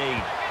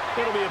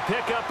 28. It'll be a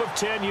pickup of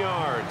 10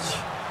 yards.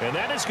 And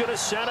that is going to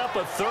set up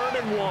a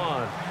 3rd and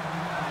 1.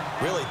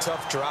 Really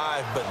tough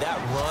drive, but that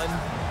run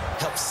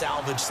helped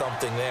salvage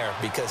something there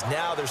because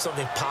now there's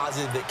something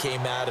positive that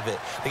came out of it.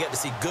 They got to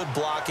see good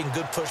blocking,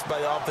 good push by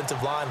the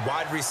offensive line,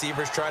 wide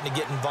receivers trying to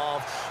get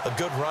involved, a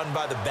good run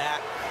by the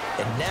back.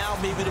 And now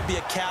maybe it'll be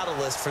a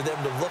catalyst for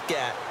them to look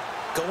at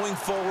going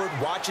forward,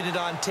 watching it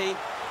on tape.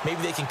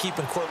 Maybe they can keep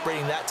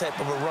incorporating that type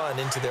of a run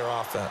into their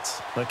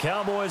offense. The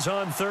Cowboys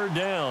on 3rd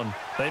down.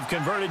 They've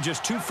converted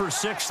just 2 for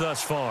 6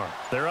 thus far.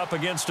 They're up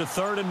against a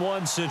 3rd and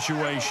 1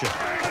 situation.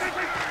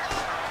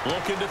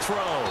 Looking to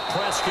throw.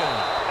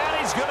 Prescott. And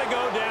he's going to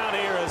go down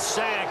here. A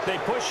sack. They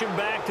push him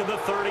back to the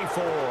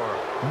 34.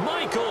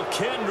 Michael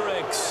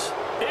Kendricks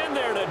in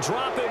there to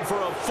drop him for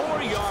a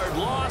 4-yard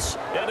loss,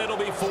 and it'll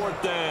be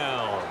 4th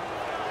down.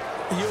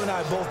 You and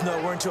I both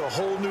know we're into a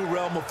whole new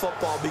realm of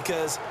football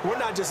because we're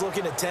not just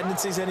looking at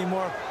tendencies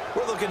anymore.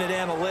 We're looking at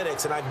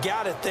analytics, and I've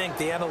got to think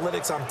the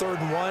analytics on 3rd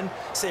and 1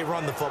 say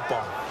run the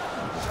football.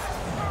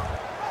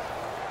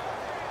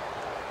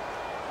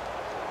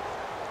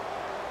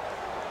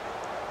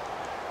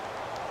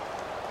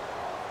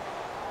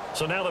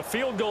 So now the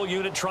field goal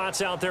unit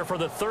trots out there for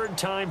the 3rd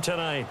time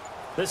tonight.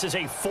 This is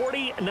a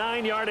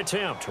 49-yard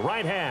attempt,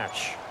 right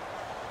hash.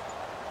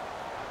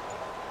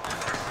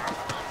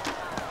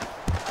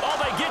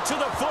 Get to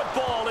the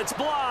football. It's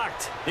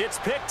blocked. It's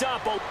picked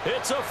up.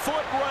 It's a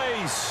foot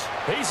race.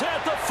 He's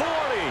at the 40,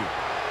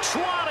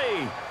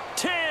 20,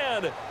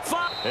 10,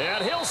 5,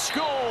 and he'll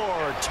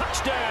score.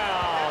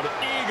 Touchdown,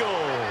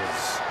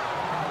 Eagles.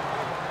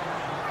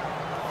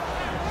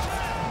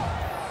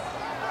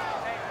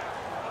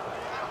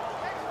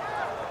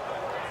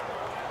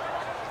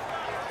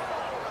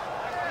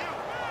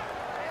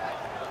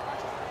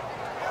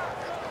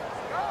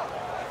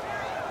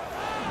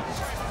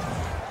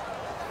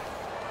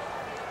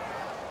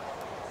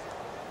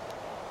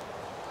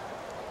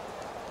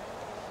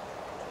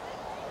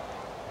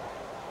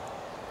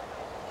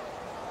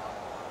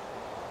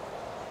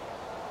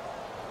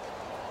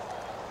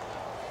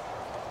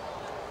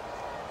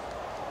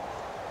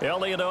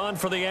 Elliott on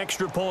for the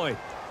extra point.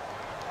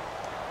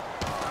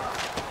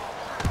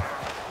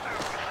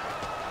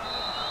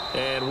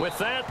 And with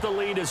that, the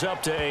lead is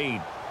up to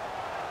 8.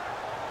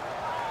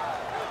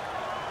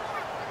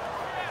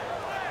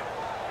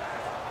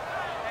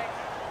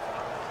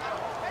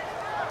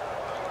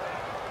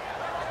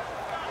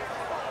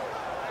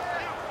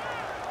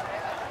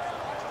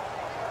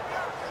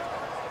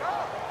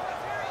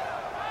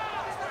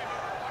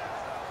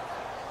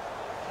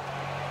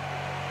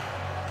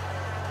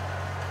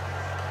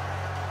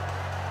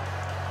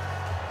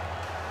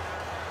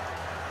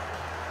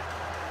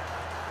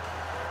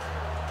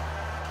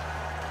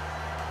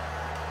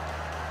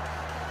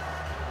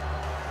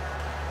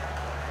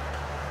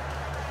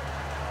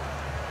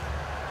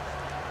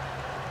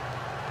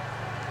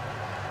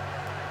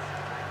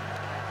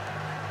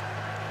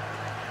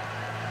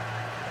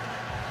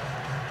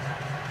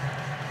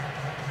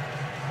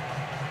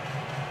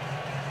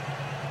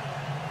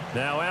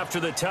 Now after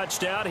the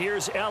touchdown,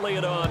 here's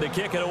Elliott on to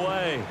kick it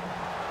away.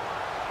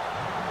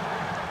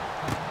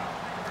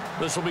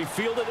 This will be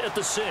fielded at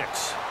the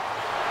 6.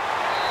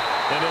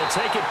 And he'll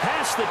take it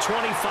past the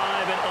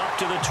 25 and up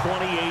to the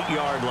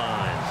 28-yard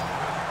line.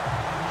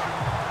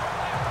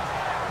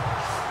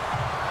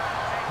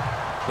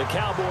 The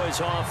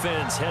Cowboys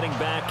offense heading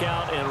back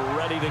out and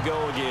ready to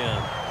go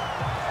again.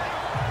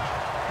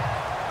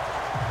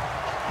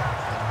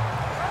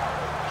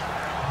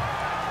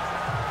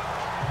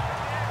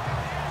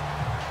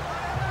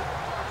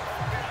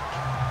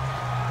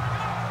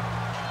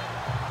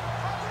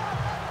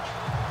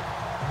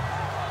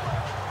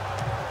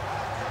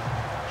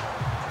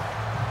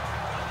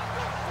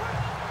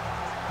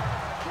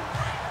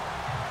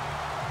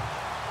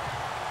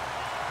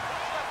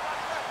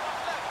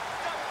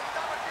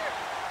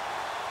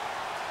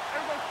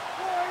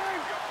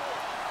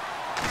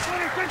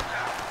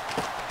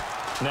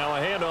 Now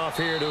a handoff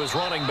here to his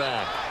running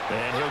back.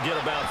 And he'll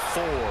get about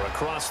 4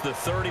 across the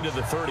 30 to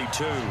the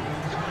 32.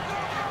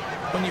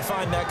 When you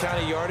find that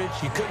kind of yardage,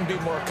 you couldn't be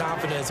more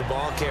confident as a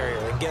ball carrier.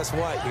 And guess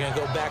what? You're going to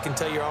go back and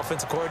tell your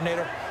offensive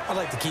coordinator, I'd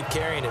like to keep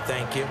carrying it,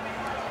 thank you.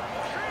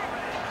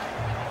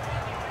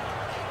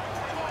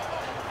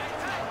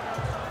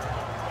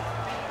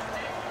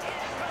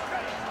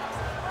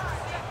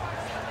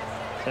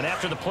 And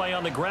after the play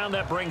on the ground,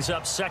 that brings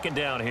up second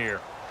down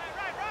here.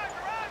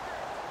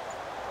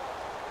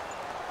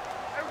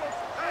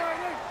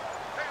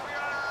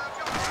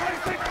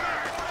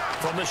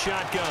 From the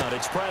shotgun,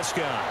 it's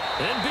Prescott.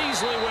 And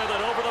Beasley with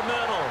it over the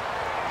middle.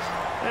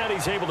 And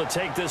he's able to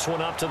take this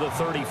one up to the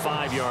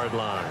 35-yard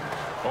line.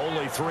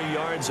 Only 3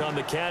 yards on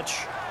the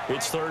catch.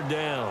 It's third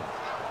down.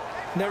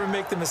 Never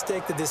make the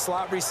mistake that the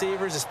slot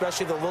receivers,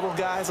 especially the little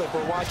guys like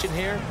we're watching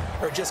here,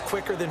 are just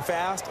quicker than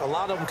fast. A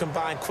lot of them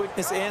combine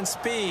quickness and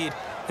speed,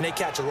 and they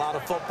catch a lot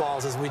of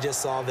footballs, as we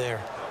just saw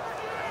there.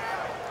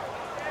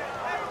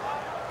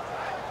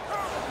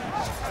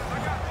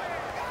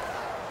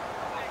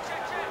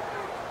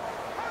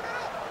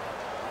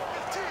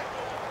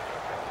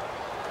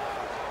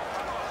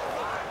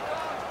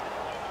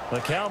 The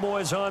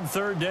Cowboys on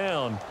third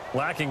down,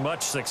 lacking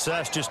much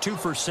success, just 2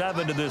 for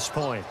 7 to this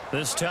point.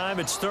 This time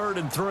it's 3rd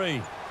and 3.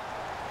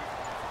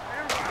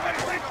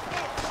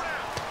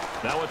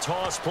 Now a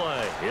toss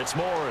play. It's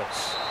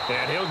Morris,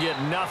 and he'll get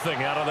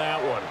nothing out of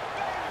that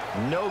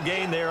one. No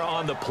gain there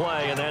on the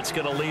play, and that's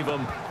going to leave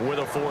him with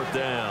a 4th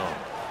down.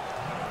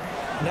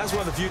 And that's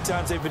one of the few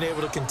times they've been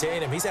able to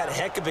contain him. He's had a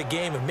heck of a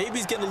game, and maybe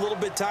he's getting a little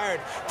bit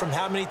tired from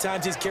how many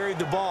times he's carried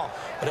the ball.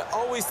 But I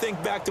always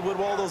think back to what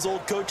all those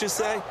old coaches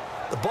say.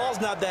 The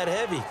ball's not that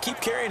heavy.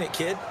 Keep carrying it,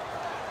 kid.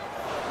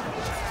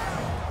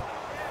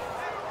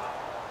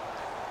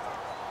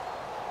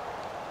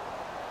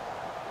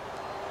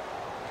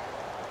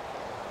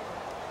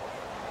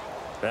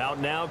 Out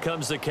now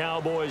comes the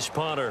Cowboys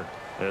punter,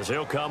 as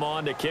he'll come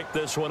on to kick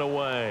this one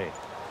away.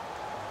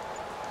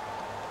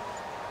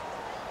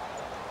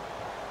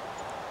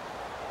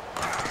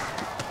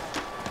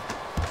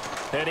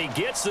 And he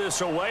gets this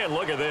away, and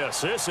look at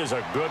this. This is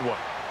a good one.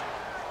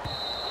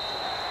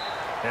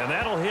 And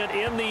that'll hit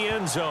in the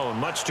end zone.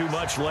 Much too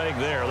much leg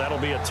there. That'll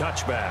be a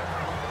touchback.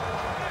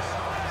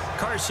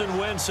 Carson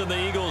Wentz and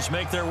the Eagles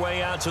make their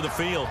way out to the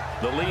field.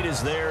 The lead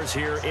is theirs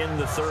here in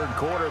the third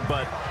quarter,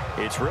 but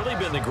it's really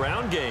been the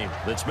ground game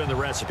that's been the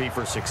recipe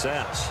for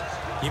success.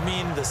 You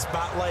mean the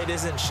spotlight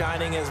isn't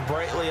shining as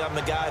brightly on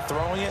the guy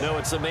throwing it? No,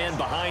 it's the man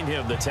behind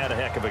him that's had a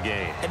heck of a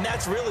game. And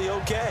that's really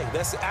okay.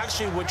 That's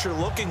actually what you're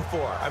looking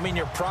for. I mean,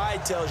 your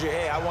pride tells you,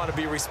 hey, I want to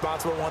be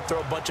responsible. I want to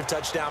throw a bunch of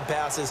touchdown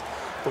passes.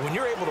 But when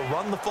you're able to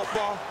run the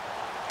football,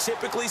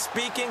 typically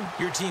speaking,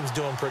 your team's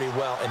doing pretty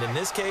well. And in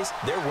this case,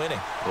 they're winning.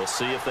 We'll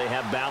see if they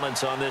have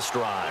balance on this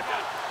drive.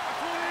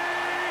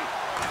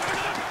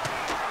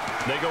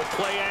 They go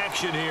play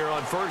action here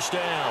on first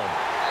down.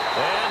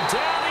 And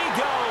down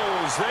he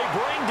goes. They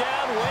bring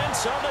down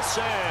Wentz on the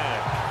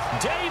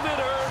sack. David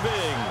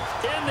Irving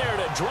in there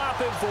to drop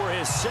him for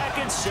his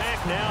 2nd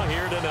sack now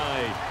here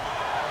tonight.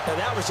 Now,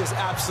 that was just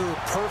absolute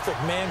perfect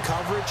man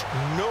coverage.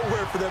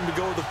 Nowhere for them to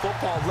go with the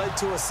football. Led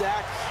to a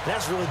sack. And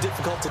that's really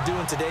difficult to do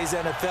in today's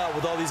NFL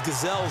with all these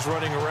gazelles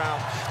running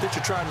around that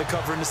you're trying to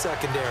cover in the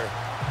secondary.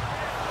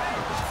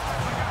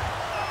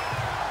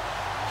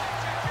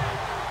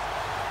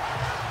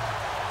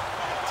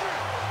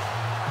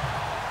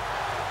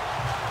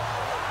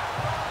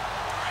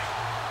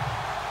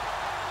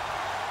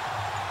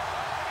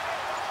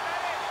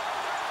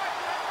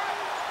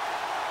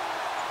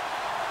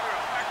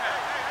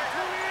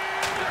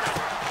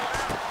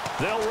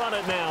 They'll run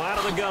it now out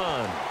of the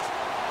gun.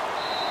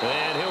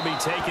 And he'll be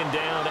taken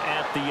down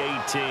at the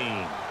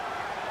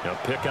 18. A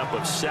pickup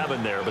of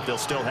 7 there, but they'll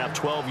still have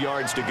 12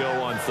 yards to go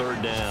on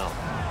third down.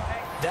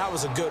 That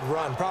was a good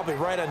run, probably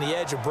right on the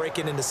edge of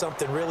breaking into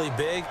something really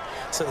big.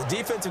 So the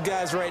defensive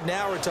guys right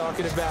now are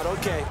talking about,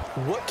 okay,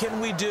 what can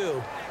we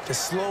do to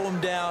slow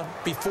him down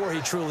before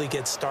he truly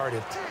gets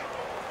started?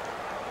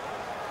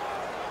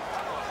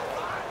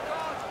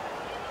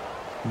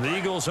 The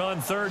Eagles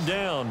on third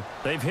down.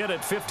 They've hit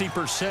it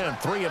 50%,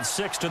 3 of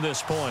 6 to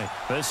this point.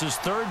 This is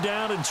 3rd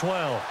down and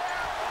 12.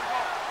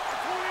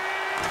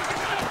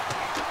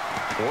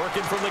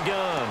 Working from the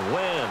gun,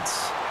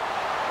 Wentz.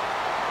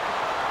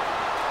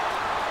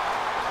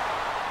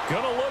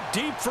 Gonna look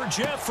deep for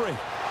Jeffrey.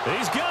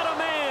 He's got a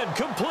man,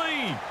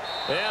 complete.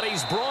 And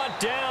he's brought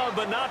down,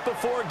 but not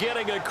before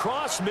getting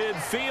across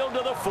midfield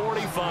to the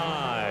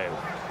 45.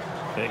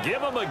 They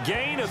give him a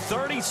gain of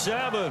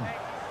 37.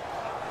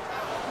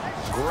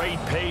 Great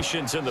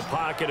patience in the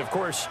pocket. Of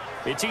course,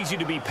 it's easy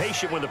to be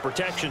patient when the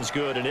protection's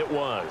good, and it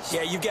was.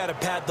 Yeah, you've got to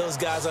pat those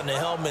guys on the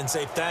helmet and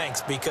say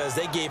thanks, because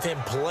they gave him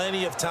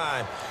plenty of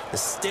time to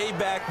stay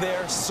back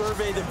there,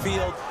 survey the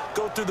field,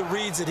 go through the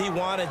reads that he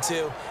wanted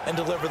to, and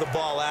deliver the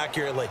ball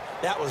accurately.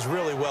 That was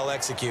really well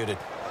executed.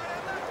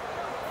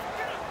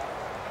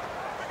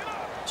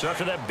 So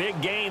after that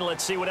big gain,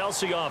 let's see what else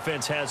the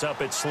offense has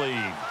up its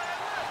sleeve.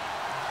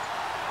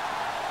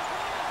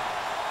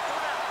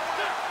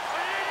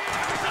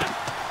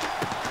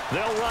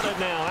 They'll run it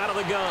now out of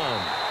the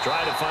gun. Try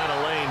to find a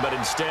lane, but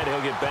instead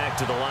he'll get back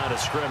to the line of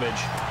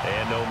scrimmage.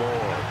 And no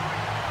more.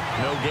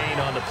 No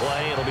gain on the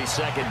play. It'll be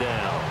 2nd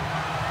down.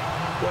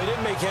 Well, he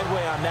didn't make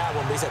headway on that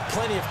one, but he's had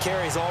plenty of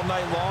carries all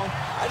night long.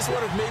 I just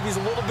wonder if maybe he's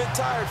a little bit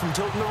tired from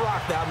tilting the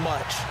rock that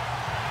much.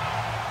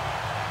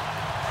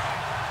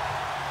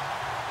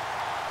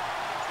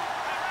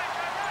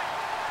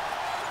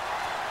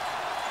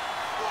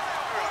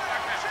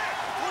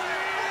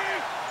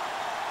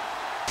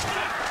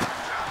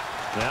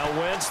 Now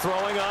Wentz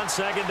throwing on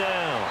second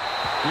down.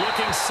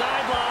 Looking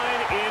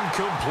sideline,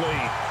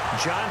 incomplete.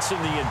 Johnson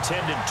the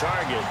intended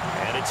target,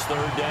 and it's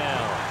third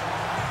down.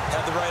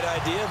 Had the right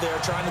idea there,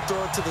 trying to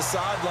throw it to the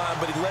sideline,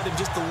 but he led him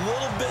just a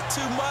little bit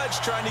too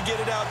much, trying to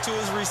get it out to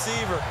his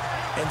receiver.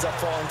 Ends up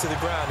falling to the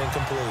ground,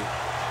 incomplete.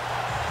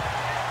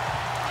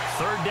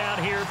 Third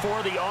down here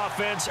for the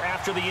offense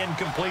after the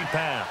incomplete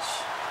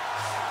pass.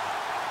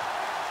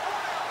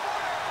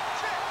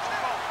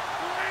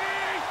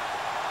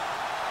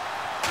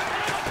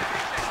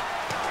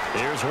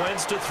 Here's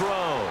Wentz to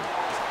throw.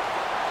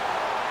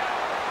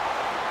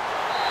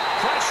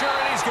 Pressure,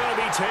 and he's going to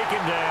be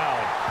taken down.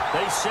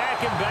 They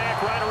sack him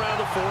back right around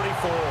the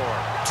 44.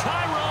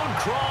 Tyrone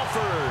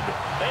Crawford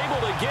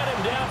able to get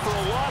him down for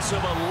a loss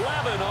of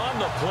 11 on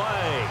the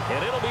play,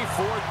 and it'll be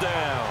fourth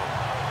down.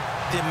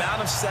 The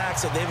amount of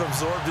sacks that they've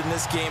absorbed in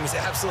this game is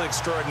absolutely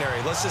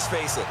extraordinary. Let's just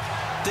face it.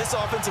 This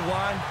offensive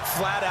line,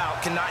 flat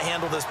out, cannot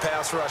handle this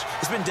pass rush.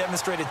 It's been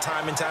demonstrated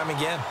time and time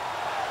again.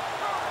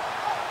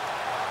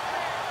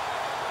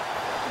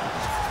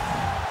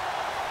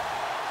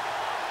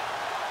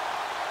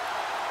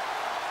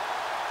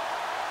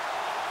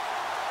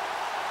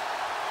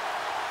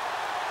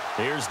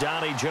 Here's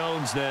Donnie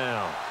Jones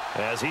now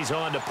as he's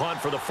on to punt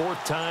for the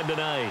fourth time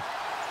tonight.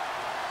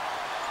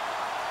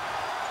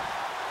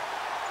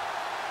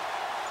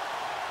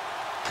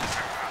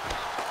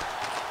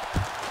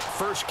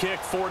 First kick,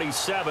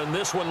 47.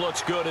 This one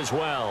looks good as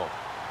well.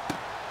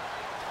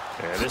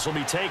 And this will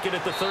be taken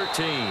at the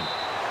 13.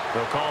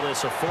 They'll call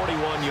this a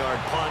 41-yard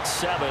punt,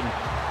 7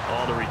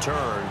 on the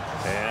return.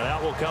 And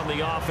out will come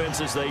the offense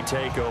as they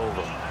take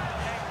over.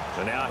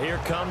 And now here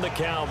come the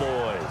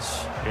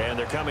Cowboys. And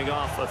they're coming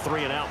off a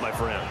 3-and-out, my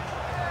friend.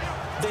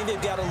 I think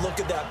they've got to look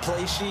at that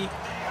play sheet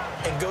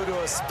and go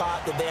to a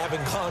spot that they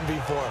haven't gone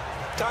before.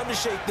 Time to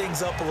shake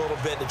things up a little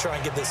bit to try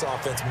and get this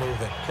offense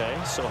moving. Okay,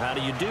 so how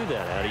do you do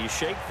that? How do you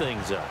shake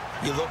things up?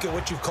 You look at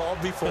what you've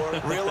called before,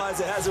 realize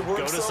it hasn't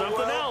worked so well. Go to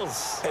something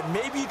else. And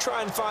maybe you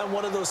try and find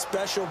one of those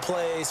special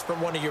plays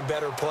from one of your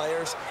better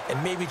players,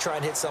 and maybe try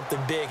and hit something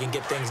big and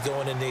get things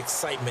going in the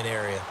excitement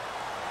area.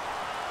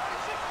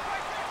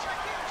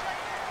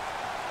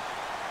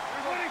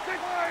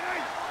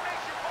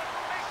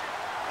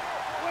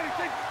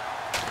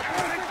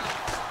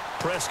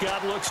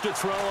 Prescott looks to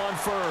throw on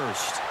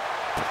first.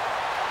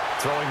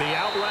 Throwing the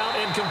out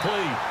route,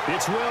 incomplete.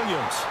 It's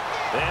Williams.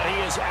 And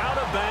he is out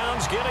of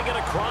bounds, getting it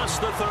across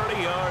the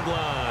 30-yard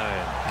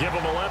line. Give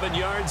him 11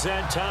 yards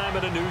that time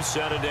and a new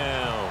set of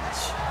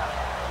downs.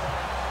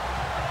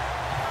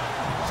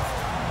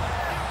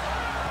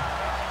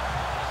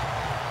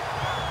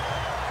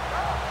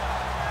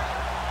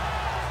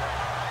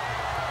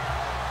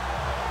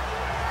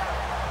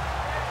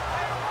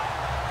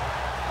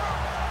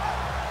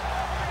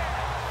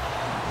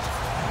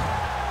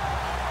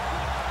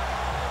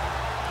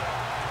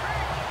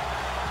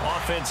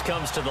 Offense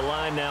comes to the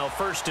line now,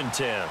 1st and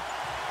 10.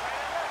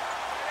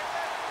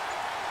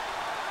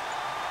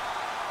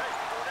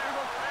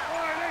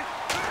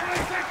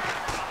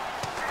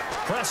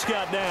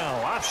 Prescott now,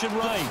 option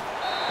right.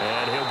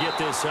 And he'll get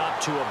this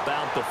up to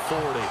about the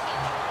 40.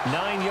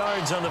 9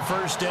 yards on the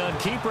first down.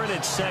 Keeper, and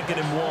it's 2nd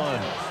and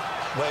 1.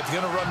 Well, if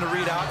you're going to run the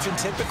read option,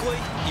 typically,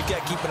 you've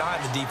got to keep an eye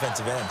on the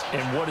defensive end.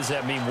 And what does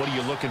that mean? What are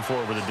you looking for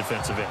with a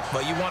defensive end?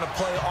 Well, you want to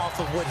play off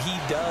of what he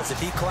does.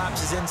 If he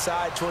collapses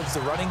inside towards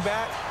the running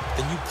back,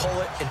 then you pull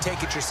it and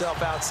take it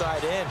yourself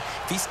outside in.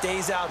 If he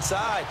stays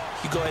outside,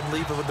 you go ahead and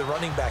leave it with the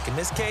running back. In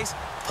this case,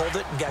 pulled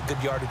it and got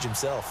good yardage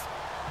himself.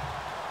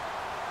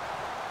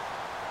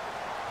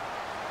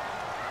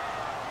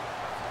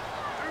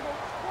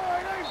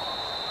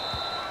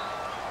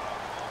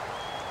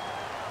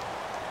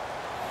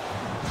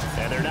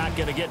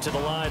 Going to get to the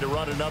line to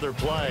run another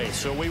play,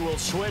 so we will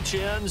switch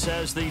ends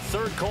as the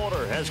third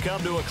quarter has come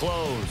to a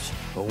close.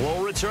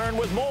 We'll return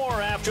with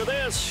more after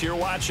this. You're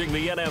watching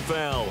the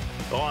NFL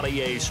on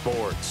EA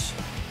Sports.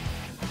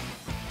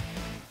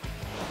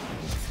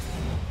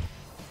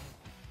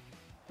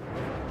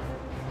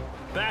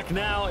 Back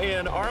now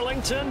in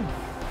Arlington.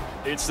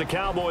 It's the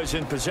Cowboys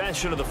in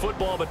possession of the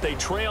football, but they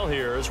trail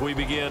here as we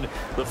begin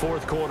the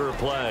fourth quarter of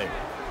play.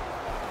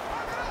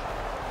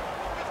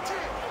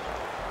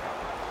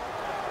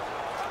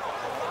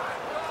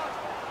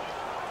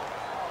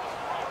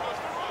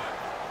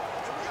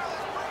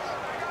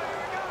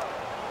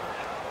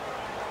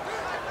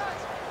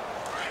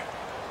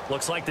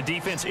 Looks like the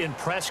defense in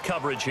press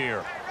coverage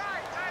here.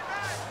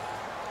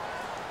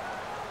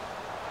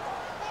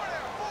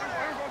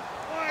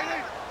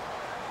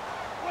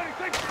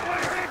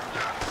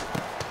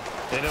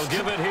 And he'll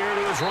give it here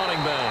to his running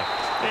back.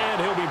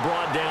 And he'll be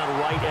brought down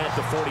right at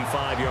the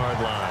 45-yard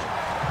line.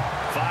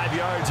 5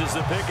 yards is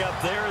the pickup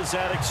there as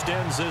that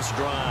extends this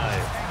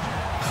drive.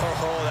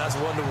 Oh, that's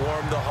one to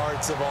warm the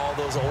hearts of all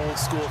those old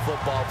school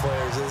football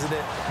players, isn't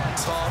it?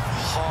 Tough,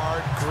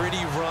 hard,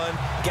 gritty run,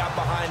 got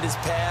behind his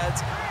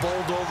pads,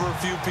 bowled over a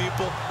few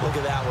people. Look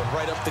at that one,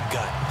 right up the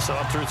gut. So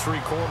up through 3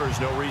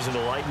 quarters, no reason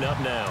to lighten up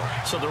now.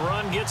 So the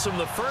run gets them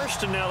the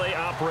first, and now they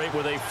operate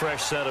with a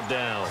fresh set of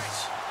downs.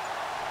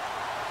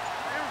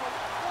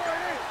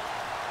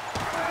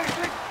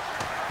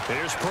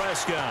 Here's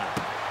Prescott.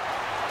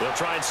 They'll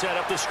try and set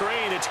up the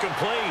screen. It's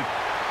complete.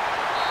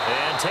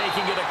 And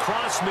taking it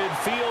across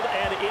midfield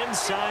and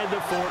inside the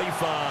 45.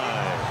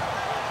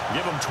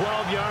 Give him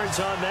 12 yards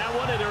on that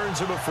one. It earns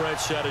him a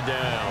fresh set of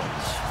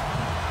downs.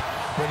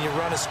 When you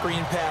run a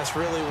screen pass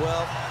really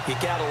well, you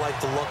got to like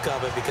the look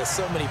of it because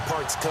so many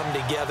parts come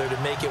together to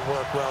make it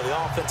work well. The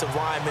offensive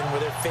linemen, where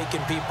they're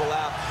faking people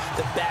out,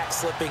 the back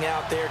slipping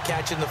out there,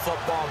 catching the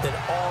football, and then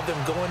all of them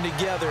going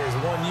together as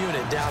one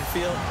unit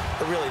downfield.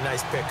 A really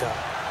nice pickup.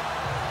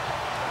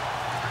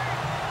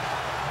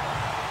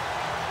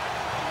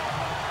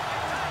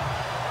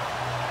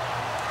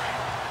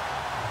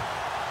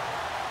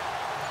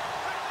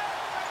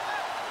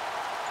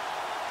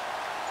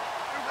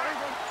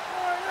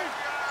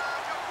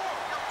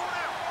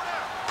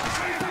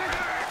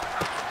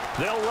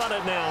 They'll run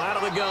it now out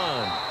of the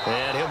gun.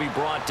 And he'll be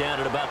brought down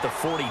at about the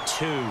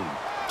 42.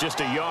 Just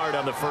a yard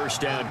on the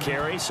first down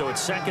carry, so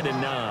it's 2nd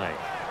and 9.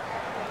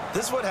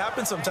 This is what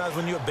happens sometimes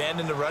when you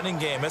abandon the running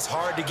game. It's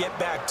hard to get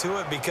back to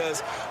it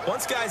because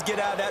once guys get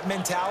out of that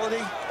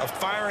mentality of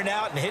firing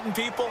out and hitting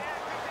people,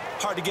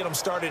 hard to get them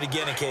started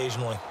again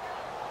occasionally.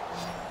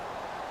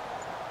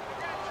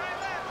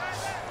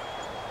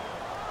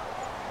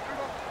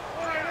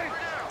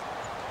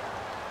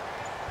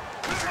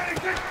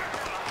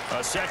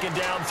 A 2nd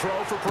down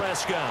throw for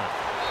Prescott.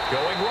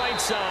 Going right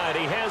side,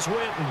 he has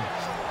Winton.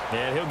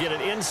 And he'll get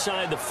it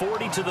inside the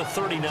 40 to the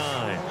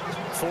 39.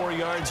 4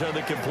 yards on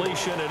the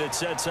completion, and it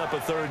sets up a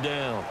 3rd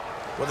down.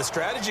 Well, the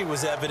strategy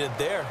was evident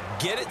there.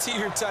 Get it to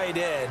your tight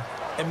end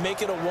and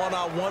make it a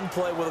one-on-one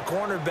play with a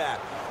cornerback.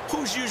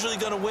 Who's usually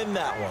going to win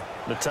that one?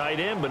 The tight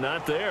end, but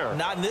not there.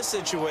 Not in this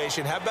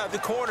situation. How about the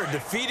corner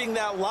defeating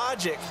that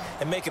logic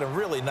and making a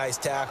really nice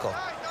tackle?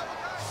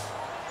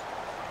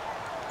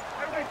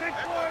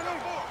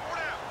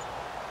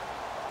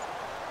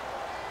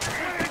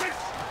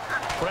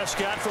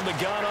 Prescott from the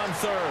gun on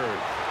 3rd.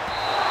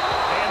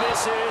 And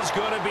this is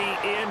going to be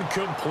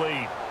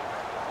incomplete.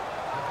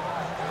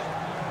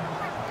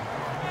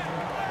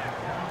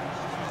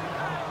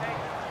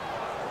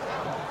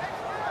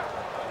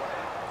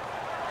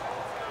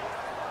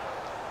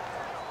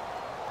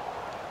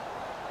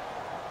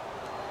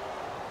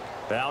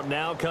 Out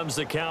now comes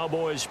the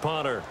Cowboys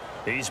punter.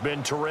 He's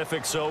been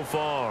terrific so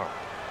far.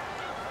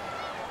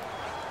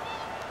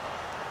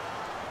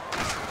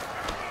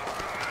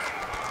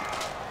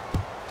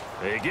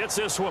 He gets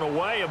this one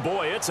away, and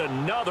boy, it's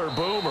another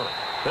boomer.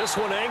 This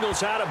one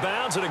angles out of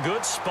bounds at a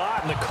good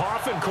spot in the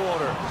coffin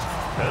corner.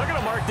 And they're going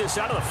to mark this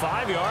out of the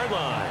 5-yard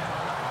line.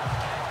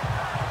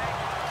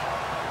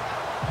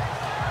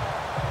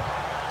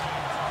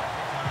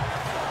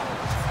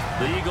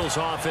 The Eagles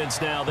offense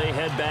now, they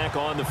head back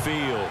on the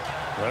field.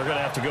 They're going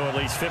to have to go at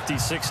least 50,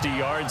 60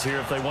 yards here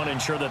if they want to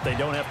ensure that they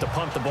don't have to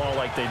punt the ball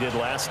like they did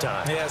last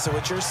time. Yeah, so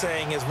what you're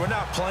saying is we're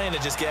not playing to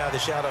just get out of the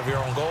shadow of your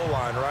own goal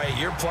line, right?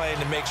 You're playing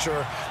to make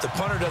sure the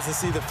punter doesn't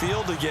see the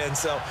field again.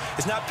 So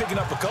it's not picking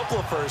up a couple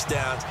of first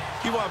downs.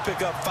 You want to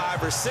pick up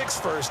 5 or 6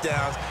 first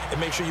downs and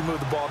make sure you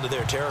move the ball into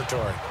their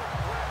territory.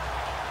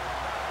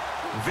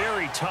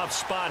 Very tough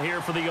spot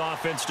here for the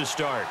offense to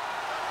start.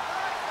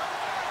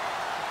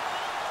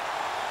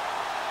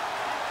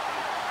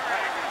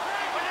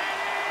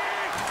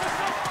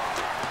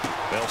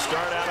 They'll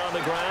start out on the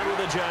ground with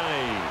a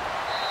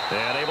jive.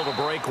 And able to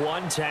break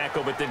one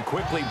tackle, but then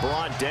quickly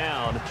brought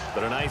down.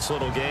 But a nice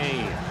little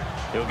gain.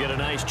 He'll get a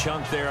nice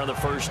chunk there on the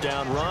first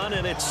down run,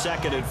 and it's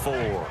 2nd and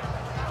 4.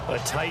 A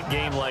tight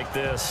game like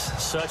this,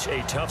 such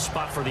a tough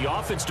spot for the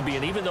offense to be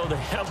in. Even though they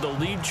have the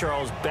lead,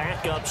 Charles,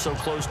 back up so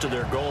close to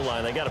their goal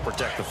line, they got to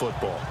protect the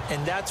football.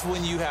 And that's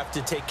when you have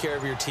to take care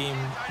of your team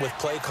with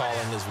play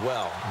calling as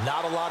well.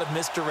 Not a lot of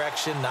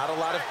misdirection, not a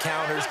lot of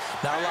counters,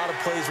 not a lot of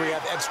plays where you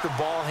have extra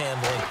ball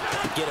handling.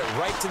 Get it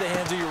right to the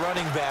hands of your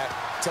running back.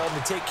 Tell him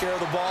to take care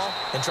of the ball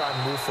and try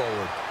and move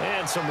forward.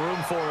 And some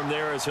room for him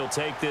there as he'll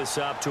take this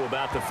up to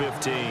about the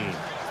 15.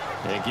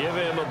 They give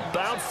him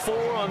about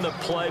 4 on the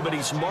play, but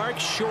he's marked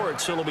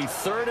short, so it'll be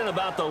 3rd and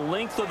about the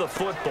length of the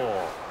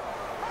football.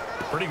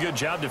 Pretty good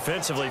job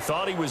defensively.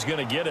 Thought he was going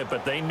to get it,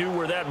 but they knew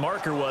where that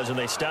marker was, and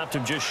they stopped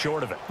him just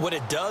short of it. What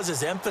it does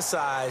is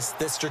emphasize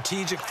that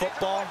strategic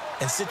football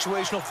and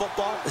situational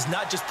football is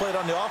not just played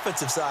on the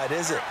offensive side,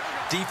 is it?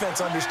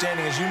 Defense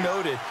understanding, as you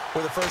noted,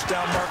 where the first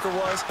down marker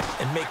was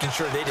and making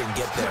sure they didn't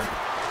get there.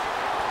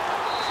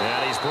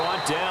 And he's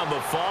brought down,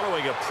 but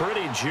following a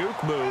pretty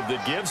juke move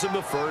that gives him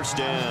the first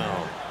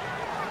down.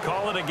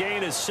 Call it a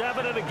gain of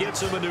 7, and it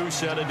gets him a new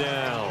set of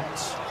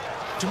downs.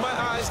 Do my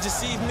eyes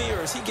deceive me,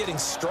 or is he getting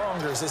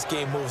stronger as this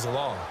game moves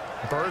along?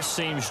 Burst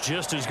seems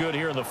just as good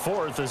here in the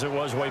 4th as it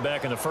was way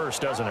back in the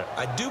 1st, doesn't it?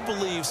 I do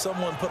believe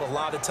someone put a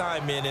lot of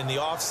time in the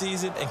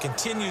offseason and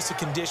continues to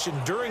condition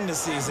during the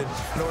season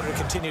in order to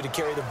continue to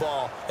carry the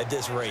ball at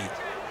this rate.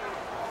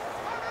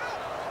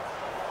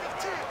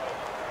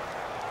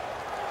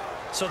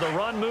 So the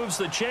run moves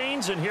the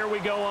chains, and here we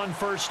go on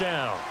first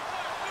down.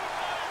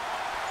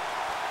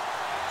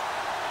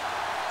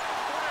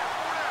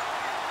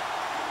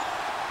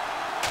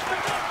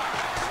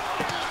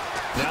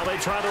 Now they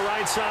try the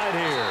right side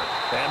here.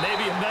 And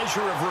maybe a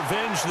measure of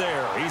revenge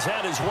there. He's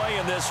had his way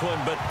in this one,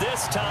 but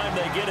this time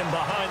they get him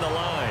behind the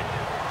line.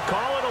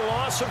 Call it a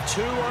loss of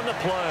 2 on the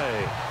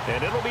play.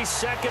 And it'll be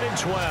 2nd and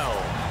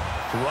 12.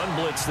 Run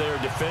blitz there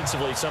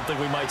defensively, something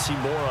we might see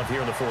more of here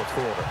in the fourth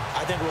quarter.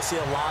 I think we'll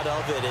see a lot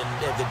of it, and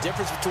the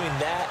difference between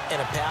that and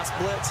a pass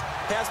blitz,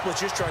 you're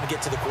just trying to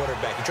get to the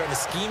quarterback. You're trying to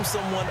scheme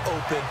someone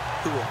open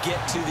who will get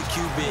to the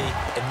QB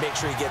and make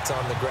sure he gets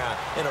on the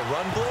ground. In a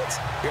run blitz,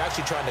 you're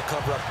actually trying to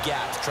cover up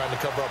gaps, trying to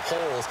cover up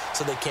holes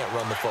so they can't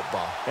run the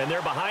football. And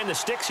they're behind the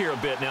sticks here a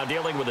bit now,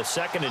 dealing with a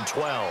 2nd and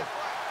 12.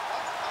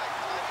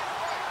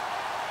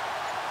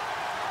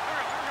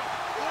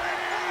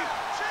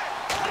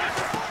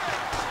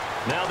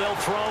 Now they'll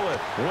throw it.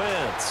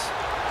 Wentz.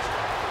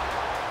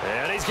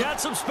 And he's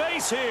got some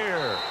space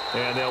here.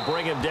 And they'll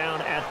bring him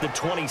down at the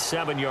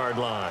 27-yard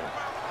line.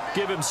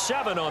 Give him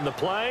 7 on the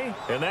play,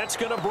 and that's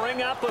going to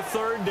bring up a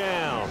 3rd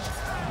down.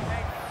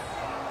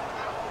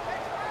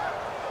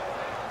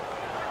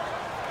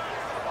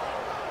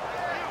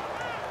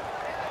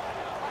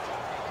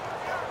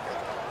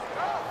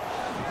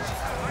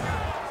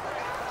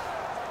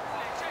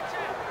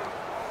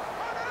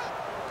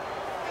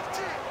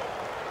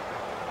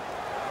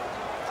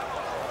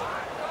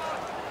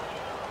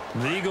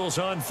 The Eagles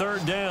on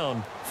 3rd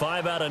down.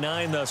 5 out of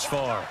 9 thus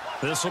far.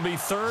 This will be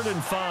 3rd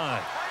and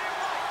 5.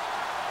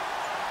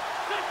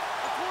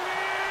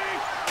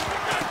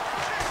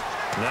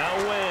 Now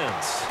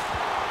Wentz.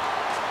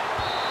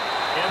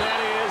 And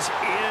that is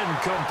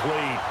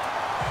incomplete.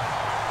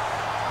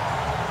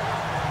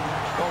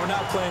 Well, we're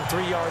not playing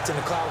 3 yards in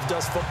a cloud of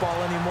dust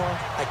football anymore.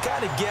 I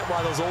kind of get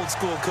why those old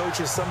school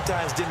coaches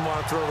sometimes didn't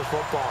want to throw the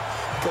football.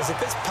 Because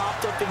if it's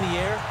popped up in the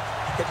air,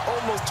 it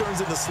almost turns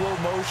into slow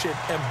motion,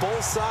 and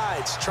both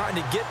sides trying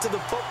to get to the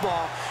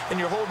football, and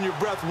you're holding your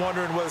breath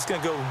wondering whether it's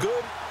going to go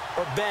good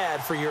or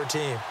bad for your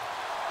team.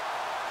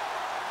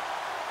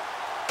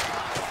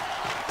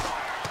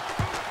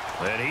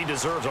 And he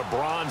deserves a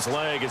bronze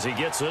leg as he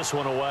gets this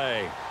one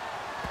away.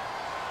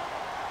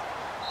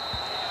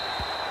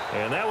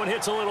 And that one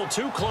hits a little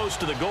too close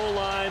to the goal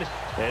line,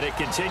 and it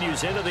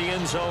continues into the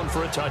end zone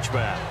for a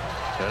touchback.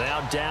 And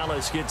now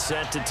Dallas gets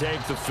set to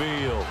take the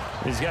field.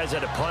 These guys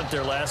had to punt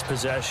their last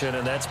possession,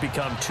 and that's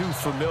become too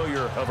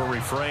familiar of a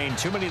refrain.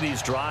 Too many of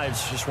these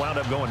drives just wound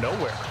up going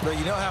nowhere. But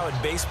you know how in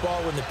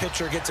baseball, when the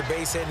pitcher gets a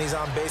base hit and he's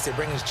on base, they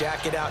bring his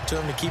jacket out to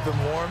him to keep him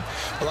warm?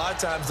 A lot of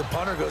times the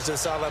punter goes to the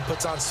sideline,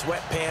 puts on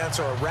sweatpants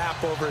or a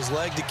wrap over his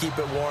leg to keep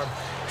it warm.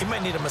 He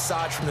might need a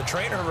massage from the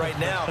trainer right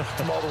now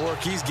from all the work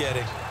he's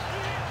getting.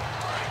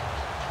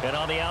 And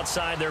on the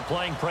outside, they're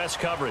playing press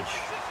coverage.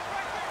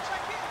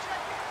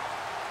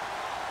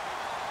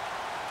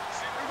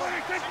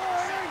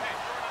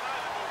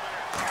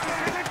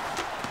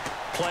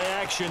 Play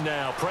action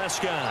now.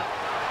 Prescott.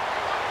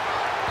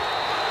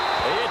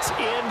 It's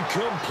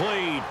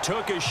incomplete.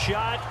 Took a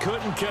shot,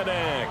 couldn't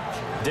connect.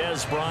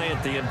 Des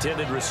Bryant, the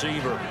intended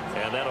receiver.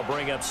 And that'll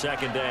bring up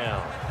 2nd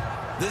down.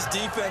 This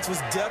defense was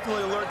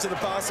definitely alert to the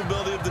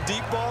possibility of the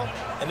deep ball,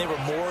 and they were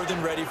more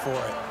than ready for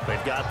it.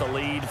 They've got the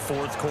lead,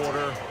 4th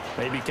quarter.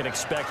 Maybe can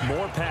expect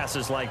more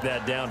passes like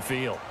that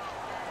downfield.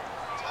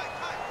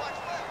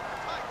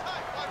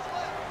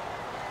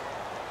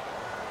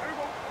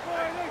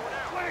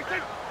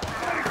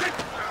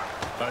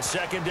 A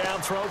 2nd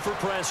down throw for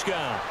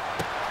Prescott.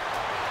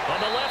 On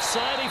the left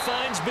side, he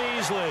finds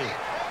Beasley.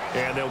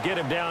 And they'll get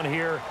him down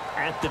here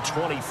at the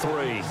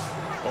 23.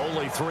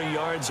 Only 3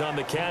 yards on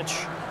the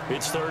catch.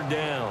 It's 3rd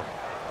down.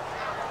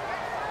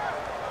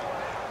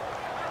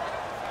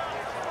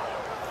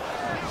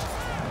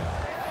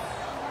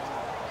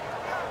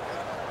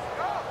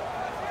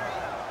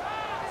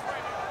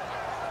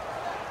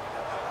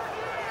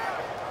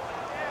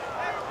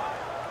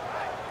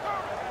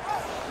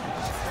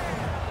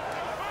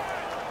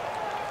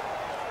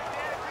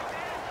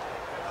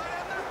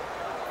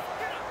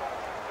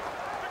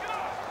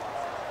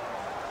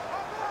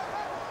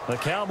 The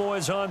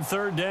Cowboys on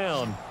 3rd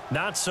down.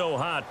 Not so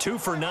hot. 2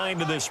 for 9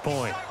 to this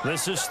point.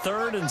 This is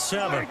 3rd and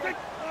 7.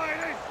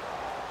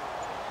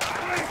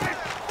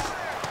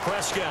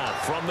 Prescott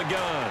from the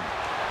gun.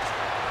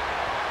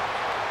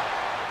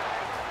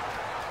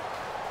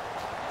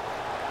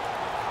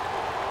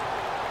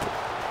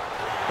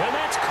 And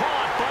that's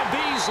caught by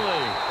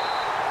Beasley.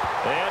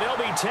 And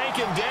he'll be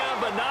taken down,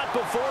 but not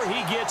before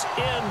he gets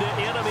into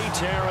enemy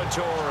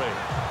territory.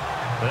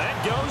 That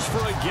goes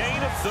for a gain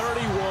of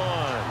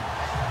 31.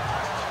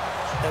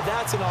 Now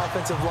that's an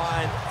offensive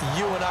line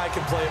you and I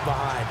can play it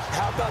behind.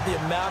 How about the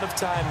amount of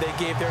time they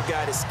gave their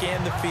guy to scan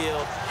the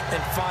field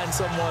and find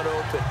someone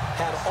open?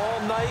 Had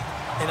all night,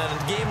 and in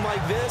a game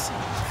like this,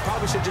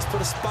 probably should just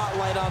put a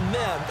spotlight on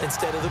them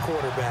instead of the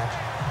quarterback.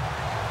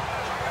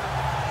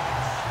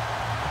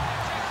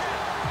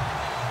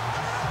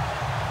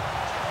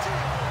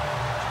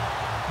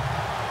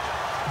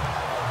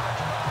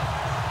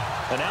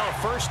 And now a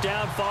 1st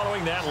down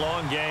following that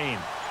long gain.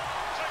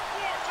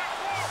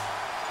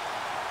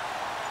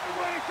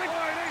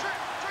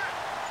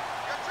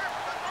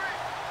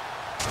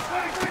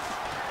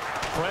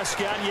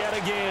 Prescott yet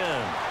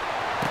again.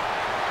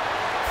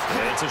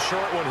 And it's a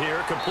short one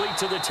here, complete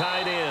to the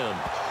tight end.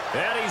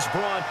 And he's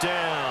brought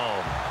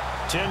down.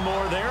 10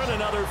 more there and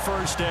another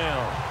first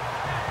down.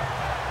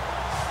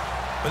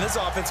 When this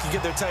offense can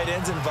get their tight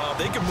ends involved,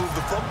 they can move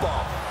the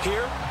football.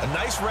 Here, a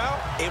nice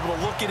route, able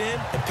to look it in,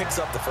 and picks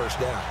up the first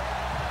down.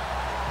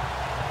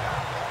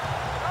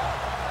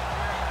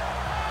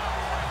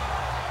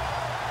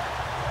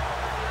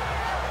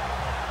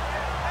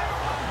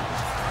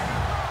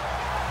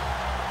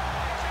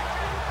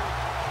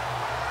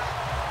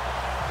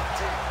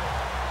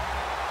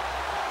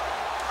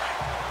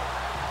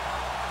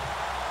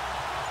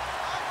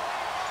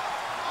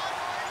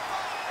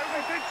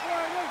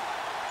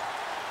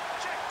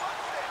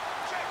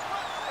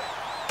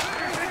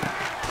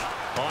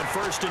 On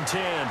 1st and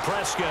 10,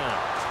 Prescott.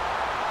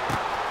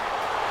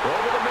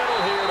 Over the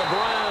middle here to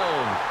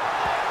Brown.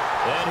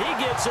 And he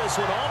gets this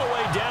one all the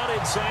way down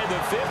inside the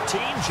 15,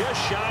 just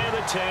shy of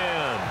the 10.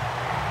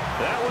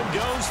 That one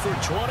goes for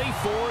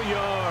 24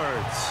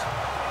 yards.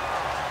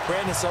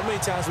 Brandon, so many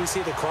times we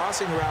see the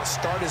crossing route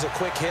start as a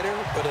quick hitter,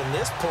 but in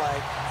this play,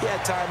 he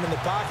had time in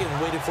the pocket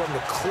and waited for him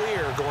to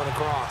clear going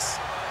across.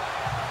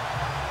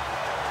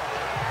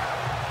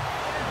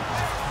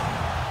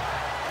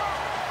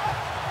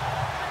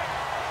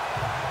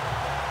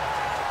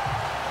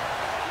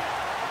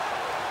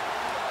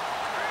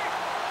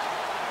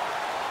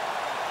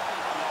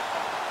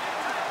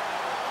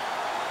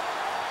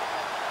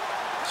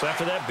 So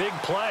after that big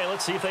play,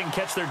 let's see if they can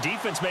catch their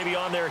defense maybe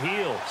on their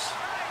heels.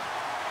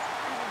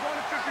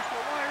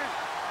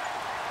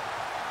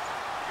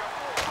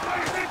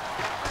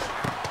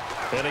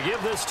 And a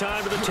give this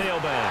time to the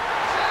tailback.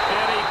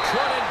 And he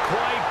couldn't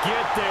quite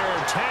get there.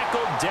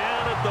 Tackled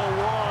down at the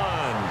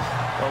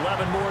 1.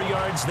 11 more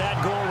yards that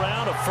go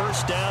around. A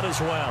first down as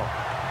well.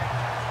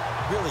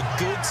 Really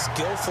good,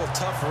 skillful,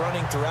 tough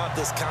running throughout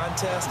this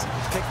contest.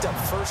 Picked up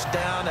first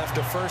down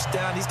after first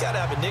down. He's got to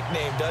have a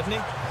nickname, doesn't he?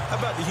 How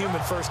about the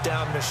human first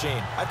down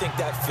machine? I think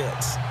that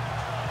fits.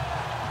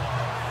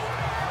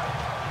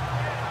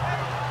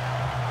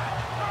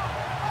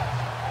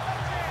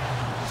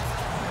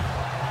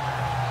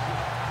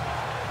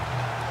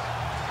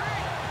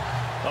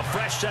 A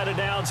fresh set of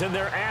downs, and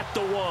they're at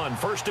the 1.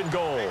 1st and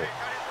goal.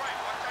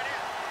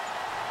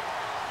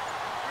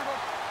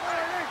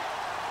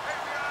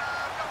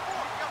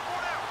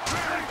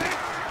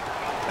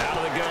 Out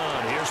of the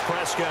gun. Here's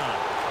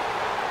Prescott.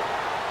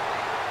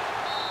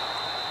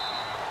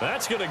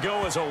 That's going to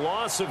go as a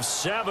loss of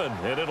 7,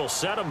 and it'll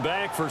set him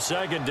back for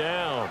 2nd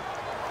down.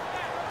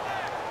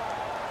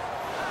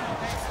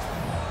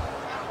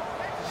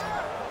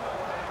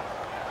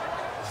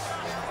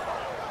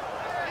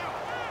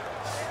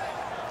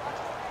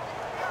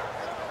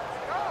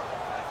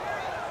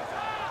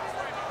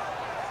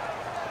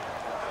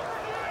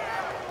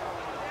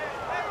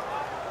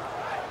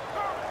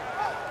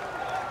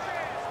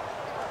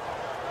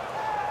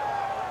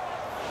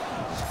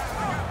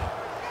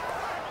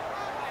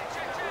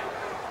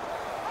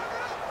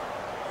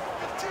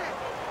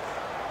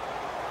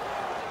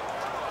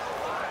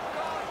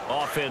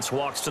 Offense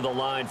walks to the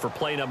line for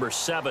play number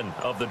 7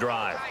 of the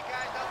drive.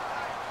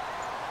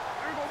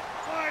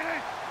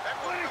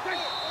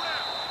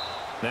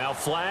 Now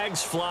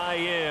flags fly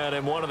in,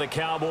 and one of the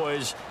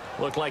Cowboys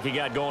looked like he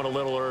got going a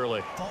little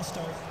early. False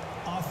start,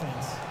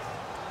 offense.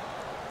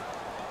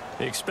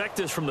 They expect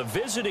this from the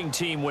visiting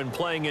team when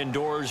playing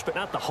indoors, but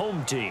not the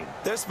home team.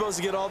 They're supposed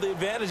to get all the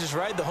advantages,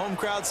 right? The home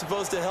crowd's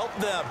supposed to help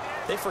them.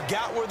 They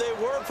forgot where they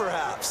were,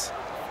 perhaps.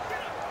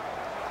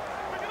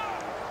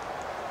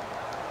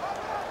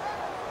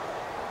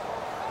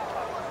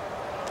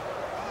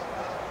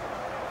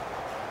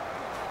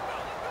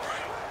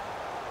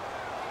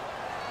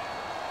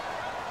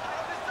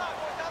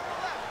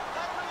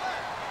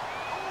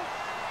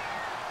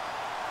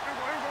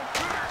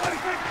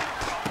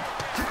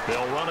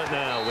 They'll run it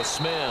now with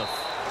Smith.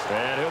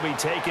 And he'll be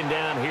taken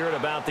down here at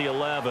about the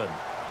 11.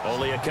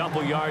 Only a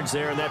couple yards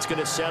there, and that's going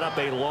to set up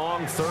a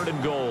long 3rd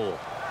and goal.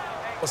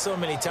 Well, so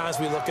many times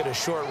we look at a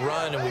short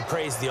run and we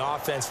praise the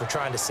offense for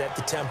trying to set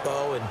the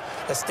tempo and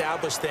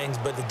establish things,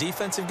 but the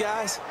defensive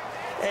guys,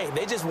 hey,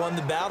 they just won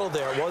the battle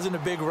there. It wasn't a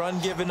big run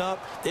given up.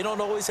 They don't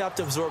always have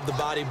to absorb the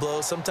body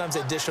blows. Sometimes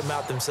they dish them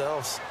out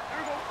themselves.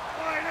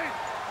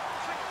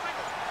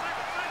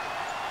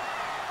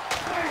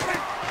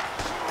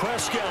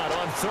 Prescott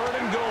on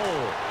 3rd and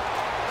goal.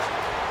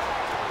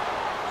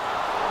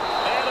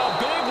 And a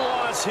big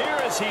loss here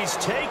as he's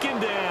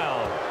taken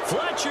down.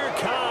 Fletcher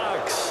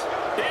Cox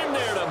in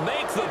there to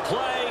make the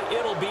play.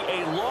 It'll be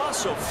a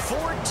loss of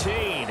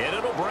 14, and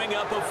it'll bring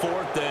up a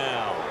 4th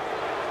down.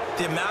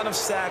 The amount of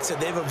sacks that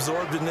they've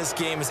absorbed in this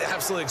game is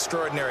absolutely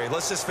extraordinary.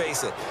 Let's just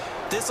face it.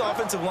 This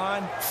offensive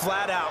line,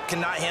 flat out,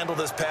 cannot handle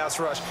this pass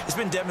rush. It's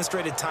been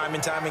demonstrated time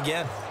and time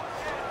again.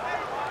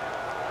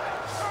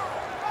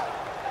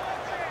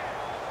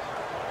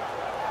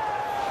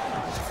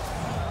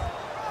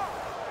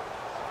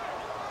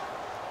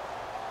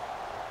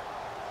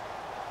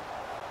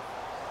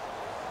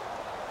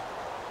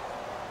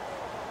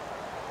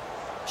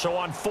 So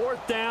on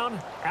 4th down,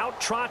 out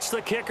trots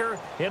the kicker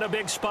in a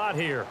big spot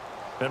here.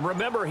 And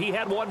remember, he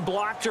had one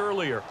blocked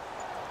earlier.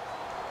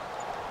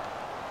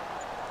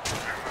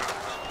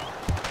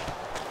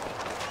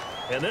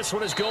 And this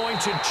one is going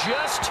to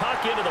just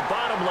tuck into the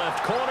bottom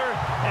left corner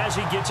as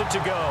he gets it to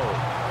go.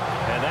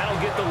 And that'll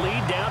get the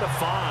lead down to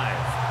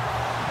 5.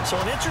 So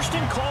an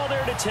interesting call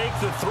there to take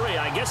the 3.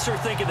 I guess they're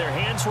thinking their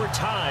hands were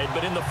tied,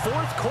 but in the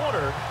 4th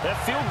quarter, that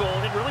field goal,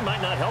 it really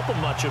might not help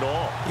them much at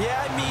all. Yeah,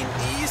 I mean,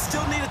 you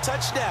still need a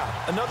touchdown.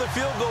 Another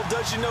field goal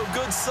does you no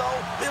good, so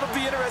it'll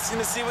be interesting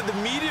to see what the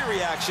media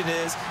reaction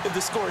is if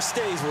the score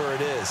stays where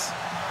it is.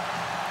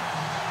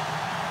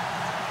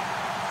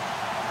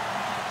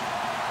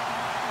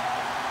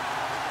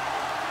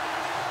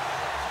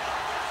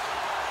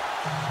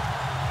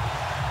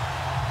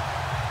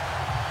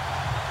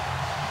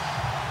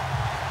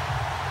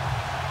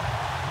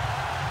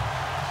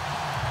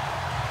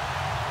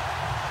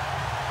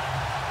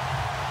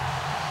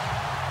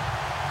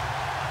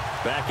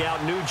 Back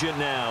out Nugent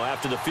now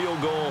after the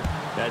field goal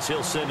as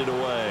he'll send it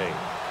away.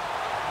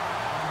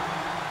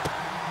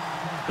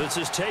 This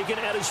is taken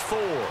at his 4.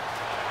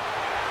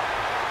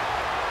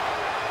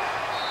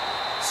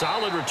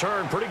 Solid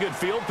return, pretty good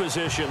field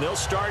position. They'll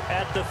start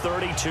at the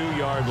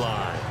 32-yard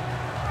line.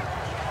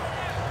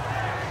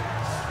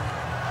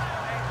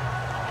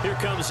 Here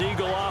comes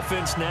Eagle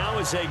offense now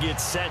as they get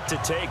set to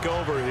take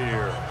over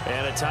here.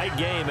 And a tight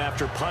game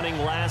after punting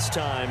last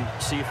time.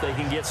 See if they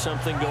can get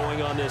something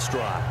going on this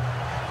drive.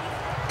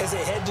 As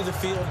they head to the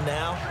field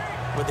now,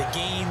 with the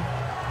game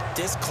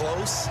this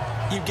close,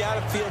 you've got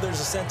to feel there's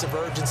a sense of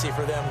urgency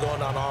for them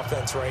going on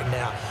offense right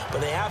now. But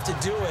they have to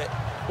do it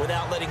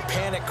without letting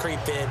panic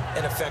creep in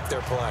and affect their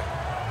play.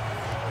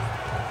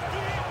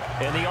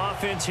 And the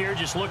offense here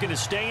just looking to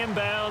stay in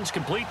bounds,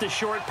 complete the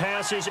short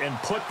passes, and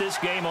put this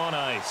game on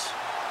ice.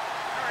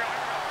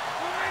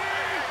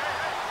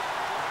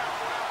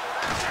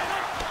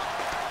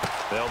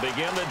 They'll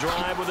begin the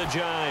drive with a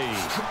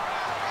jive.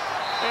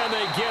 And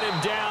they get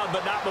him down,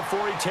 but not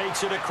before he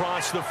takes it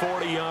across the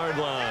 40-yard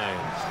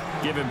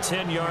line. Give him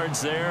 10 yards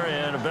there,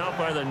 and about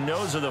by the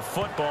nose of the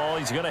football,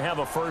 he's going to have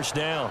a first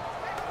down.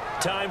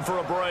 Time for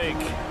a break.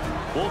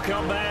 We'll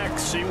come back,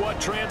 see what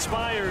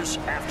transpires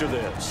after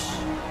this.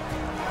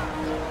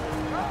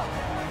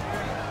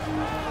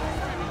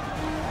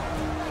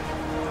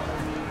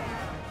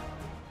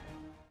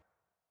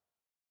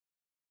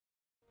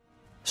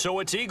 So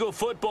it's Eagle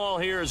football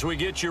here as we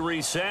get you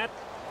reset.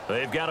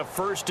 They've got a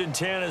 1st and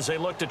 10 as they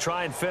look to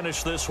try and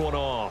finish this one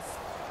off.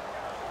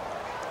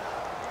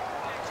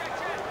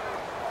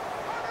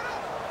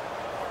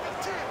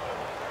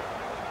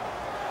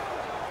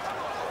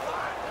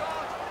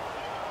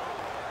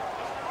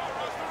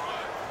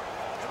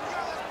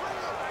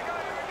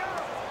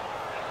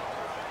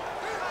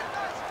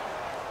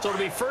 So it'll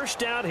be first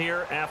down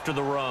here after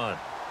the run.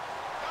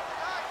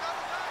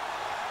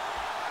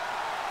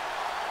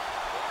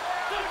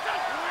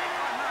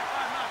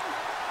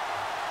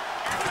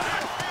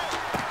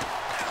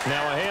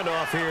 Now a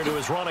handoff here to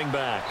his running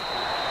back.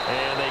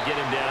 And they get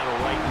him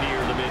down right near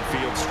the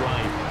midfield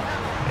stripe.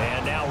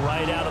 And now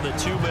right out of the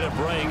 2-minute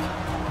break,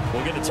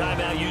 we'll get a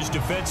timeout used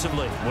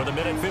defensively with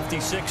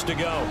 1:56 to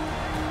go.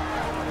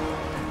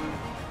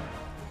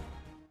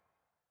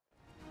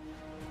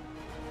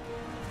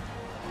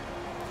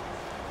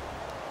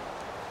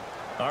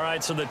 All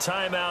right, so the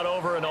timeout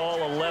over and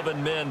all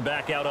 11 men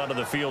back out onto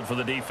the field for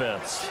the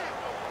defense.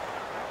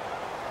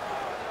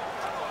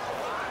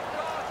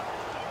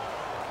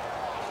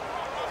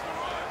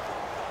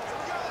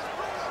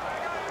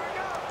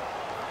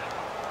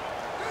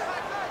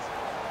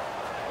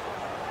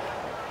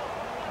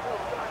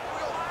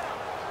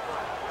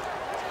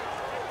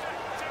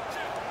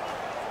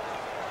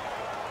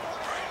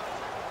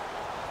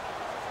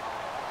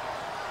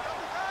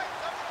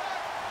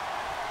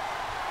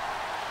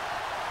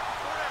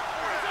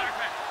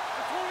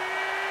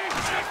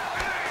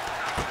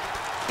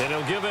 And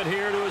he'll give it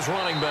here to his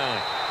running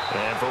back.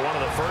 And for one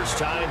of the first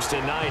times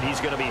tonight, he's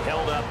going to be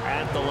held up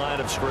at the line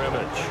of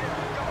scrimmage.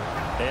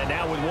 And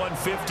now with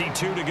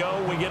 1:52 to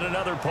go, we get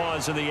another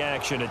pause in the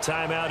action. A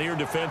timeout here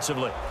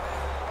defensively.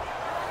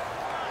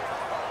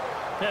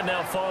 And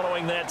now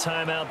following that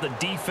timeout, the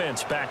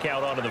defense back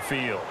out onto the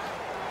field.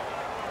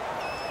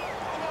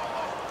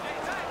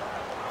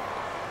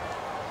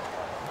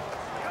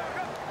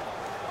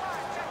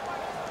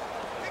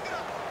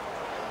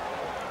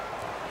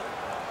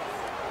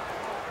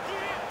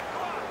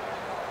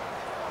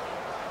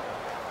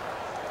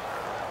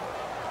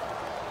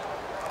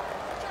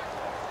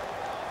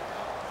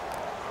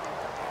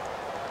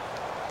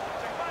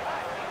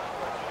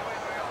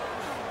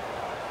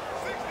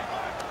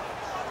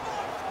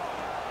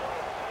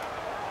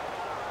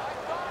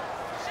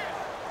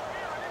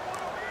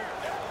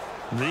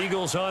 The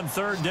Eagles on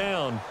 3rd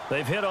down.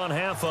 They've hit on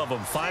half of them,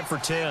 5 for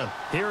 10.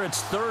 Here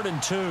it's 3rd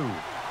and 2.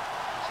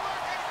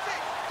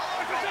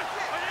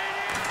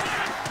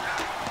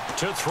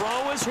 To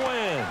throw is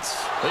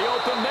Wentz. The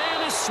open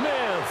man is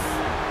Smith.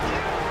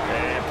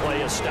 And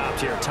play is stopped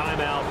here.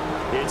 Timeout.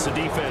 It's the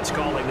defense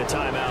calling the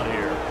timeout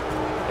here.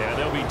 And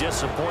they'll be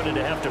disappointed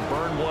to have to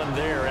burn one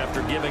there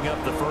after giving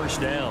up the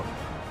first down.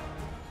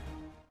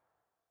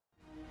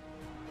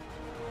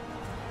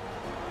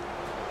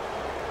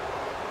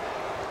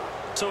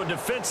 So a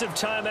defensive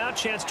timeout,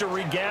 chance to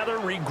regather,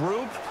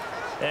 regroup,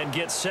 and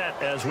get set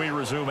as we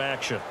resume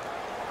action.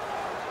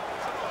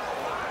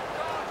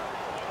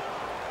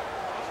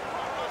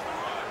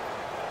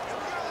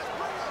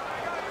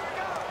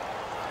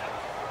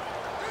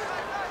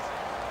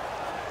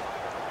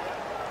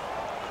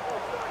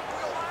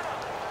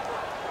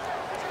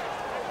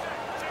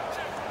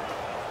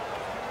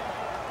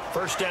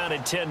 First down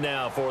and 10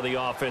 now for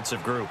the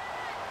offensive group.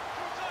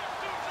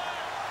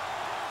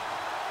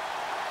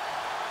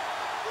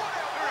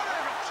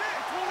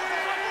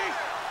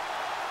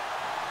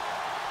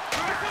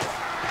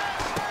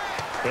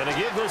 Going to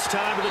give this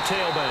time to the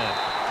tailback.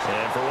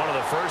 And for one of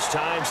the first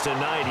times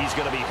tonight, he's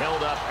going to be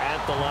held up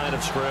at the line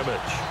of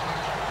scrimmage.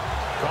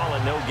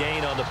 Calling no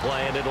gain on the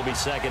play, and it'll be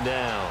second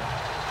down.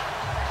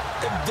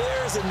 And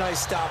there's a nice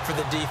stop for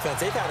the defense.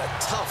 They've had a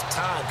tough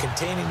time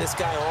containing this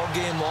guy all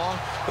game long,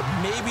 but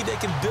maybe they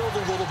can build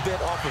a little bit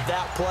off of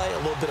that play,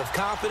 a little bit of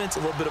confidence, a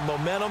little bit of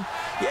momentum.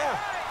 Yeah,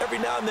 every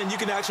now and then you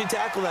can actually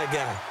tackle that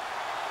guy.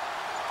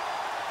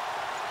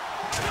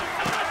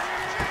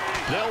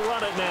 They'll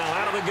run it now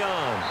out of the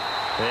gun.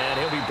 And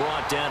he'll be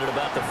brought down at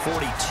about the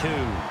 42.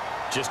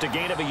 Just a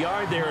gain of a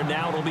yard there, and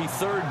now it'll be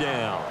third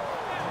down.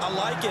 I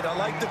like it. I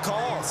like the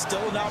call.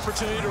 Still an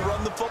opportunity to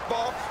run the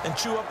football and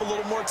chew up a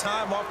little more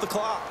time off the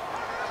clock.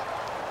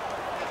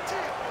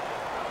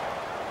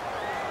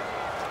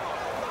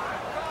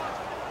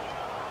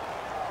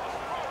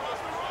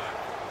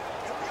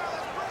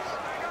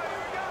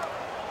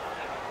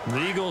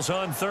 The Eagles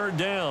on third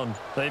down.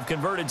 They've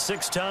converted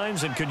 6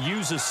 times and could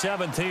use a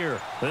 7th here.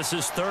 This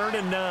is 3rd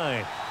and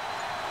 9.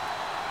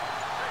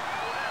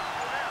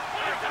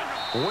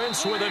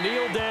 Wentz with a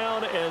kneel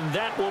down, and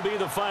that will be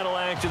the final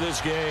act of this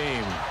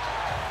game.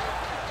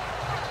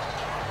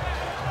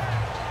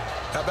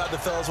 How about the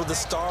fellas with the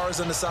stars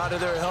on the side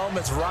of their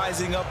helmets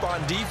rising up on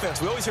defense?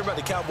 We always hear about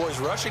the Cowboys'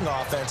 rushing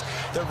offense.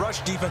 Their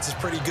rush defense is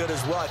pretty good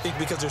as well, I think,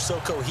 because they're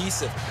so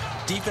cohesive.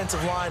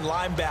 Defensive line,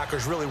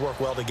 linebackers really work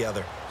well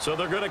together. So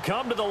they're going to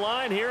come to the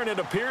line here, and it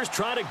appears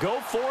trying to go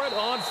for it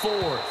on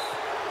 4th.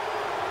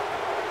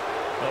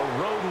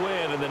 A road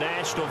win in the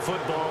National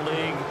Football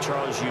League.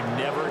 Charles, you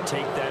never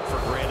take that for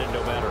granted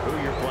no matter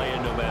who you're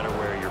playing, no matter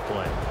where you're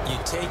playing. You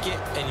take it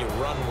and you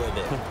run with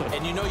it.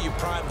 And you know you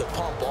primed the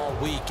pump all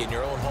week in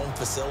your own home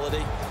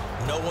facility.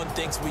 No one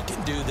thinks we can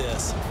do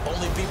this.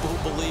 Only people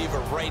who believe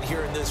are right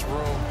here in this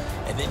room.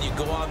 And then you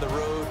go on the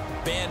road,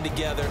 band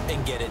together,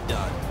 and get it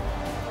done.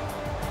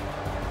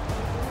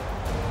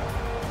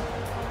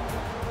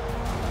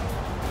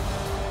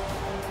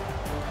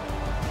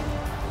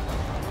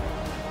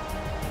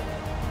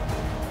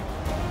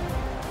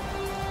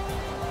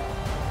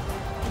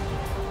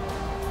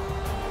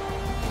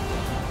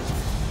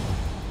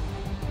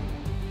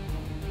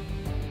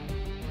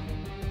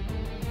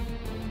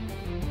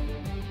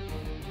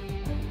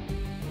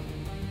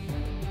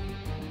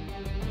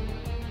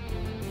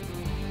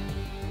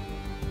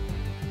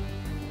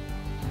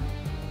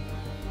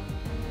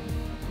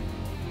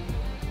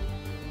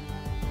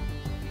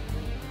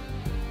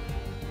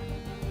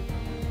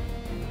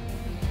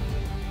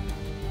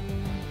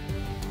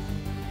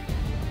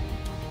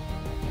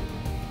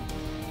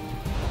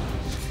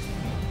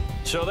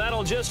 So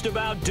that'll just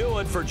about do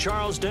it for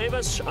Charles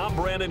Davis. I'm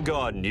Brandon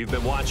Gaudin. You've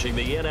been watching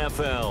the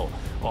NFL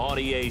on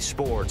EA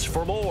Sports.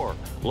 For more,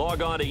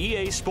 log on to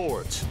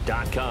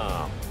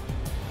easports.com.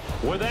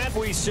 With that,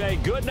 we say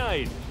good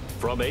night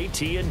from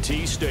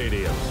AT&T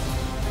Stadium.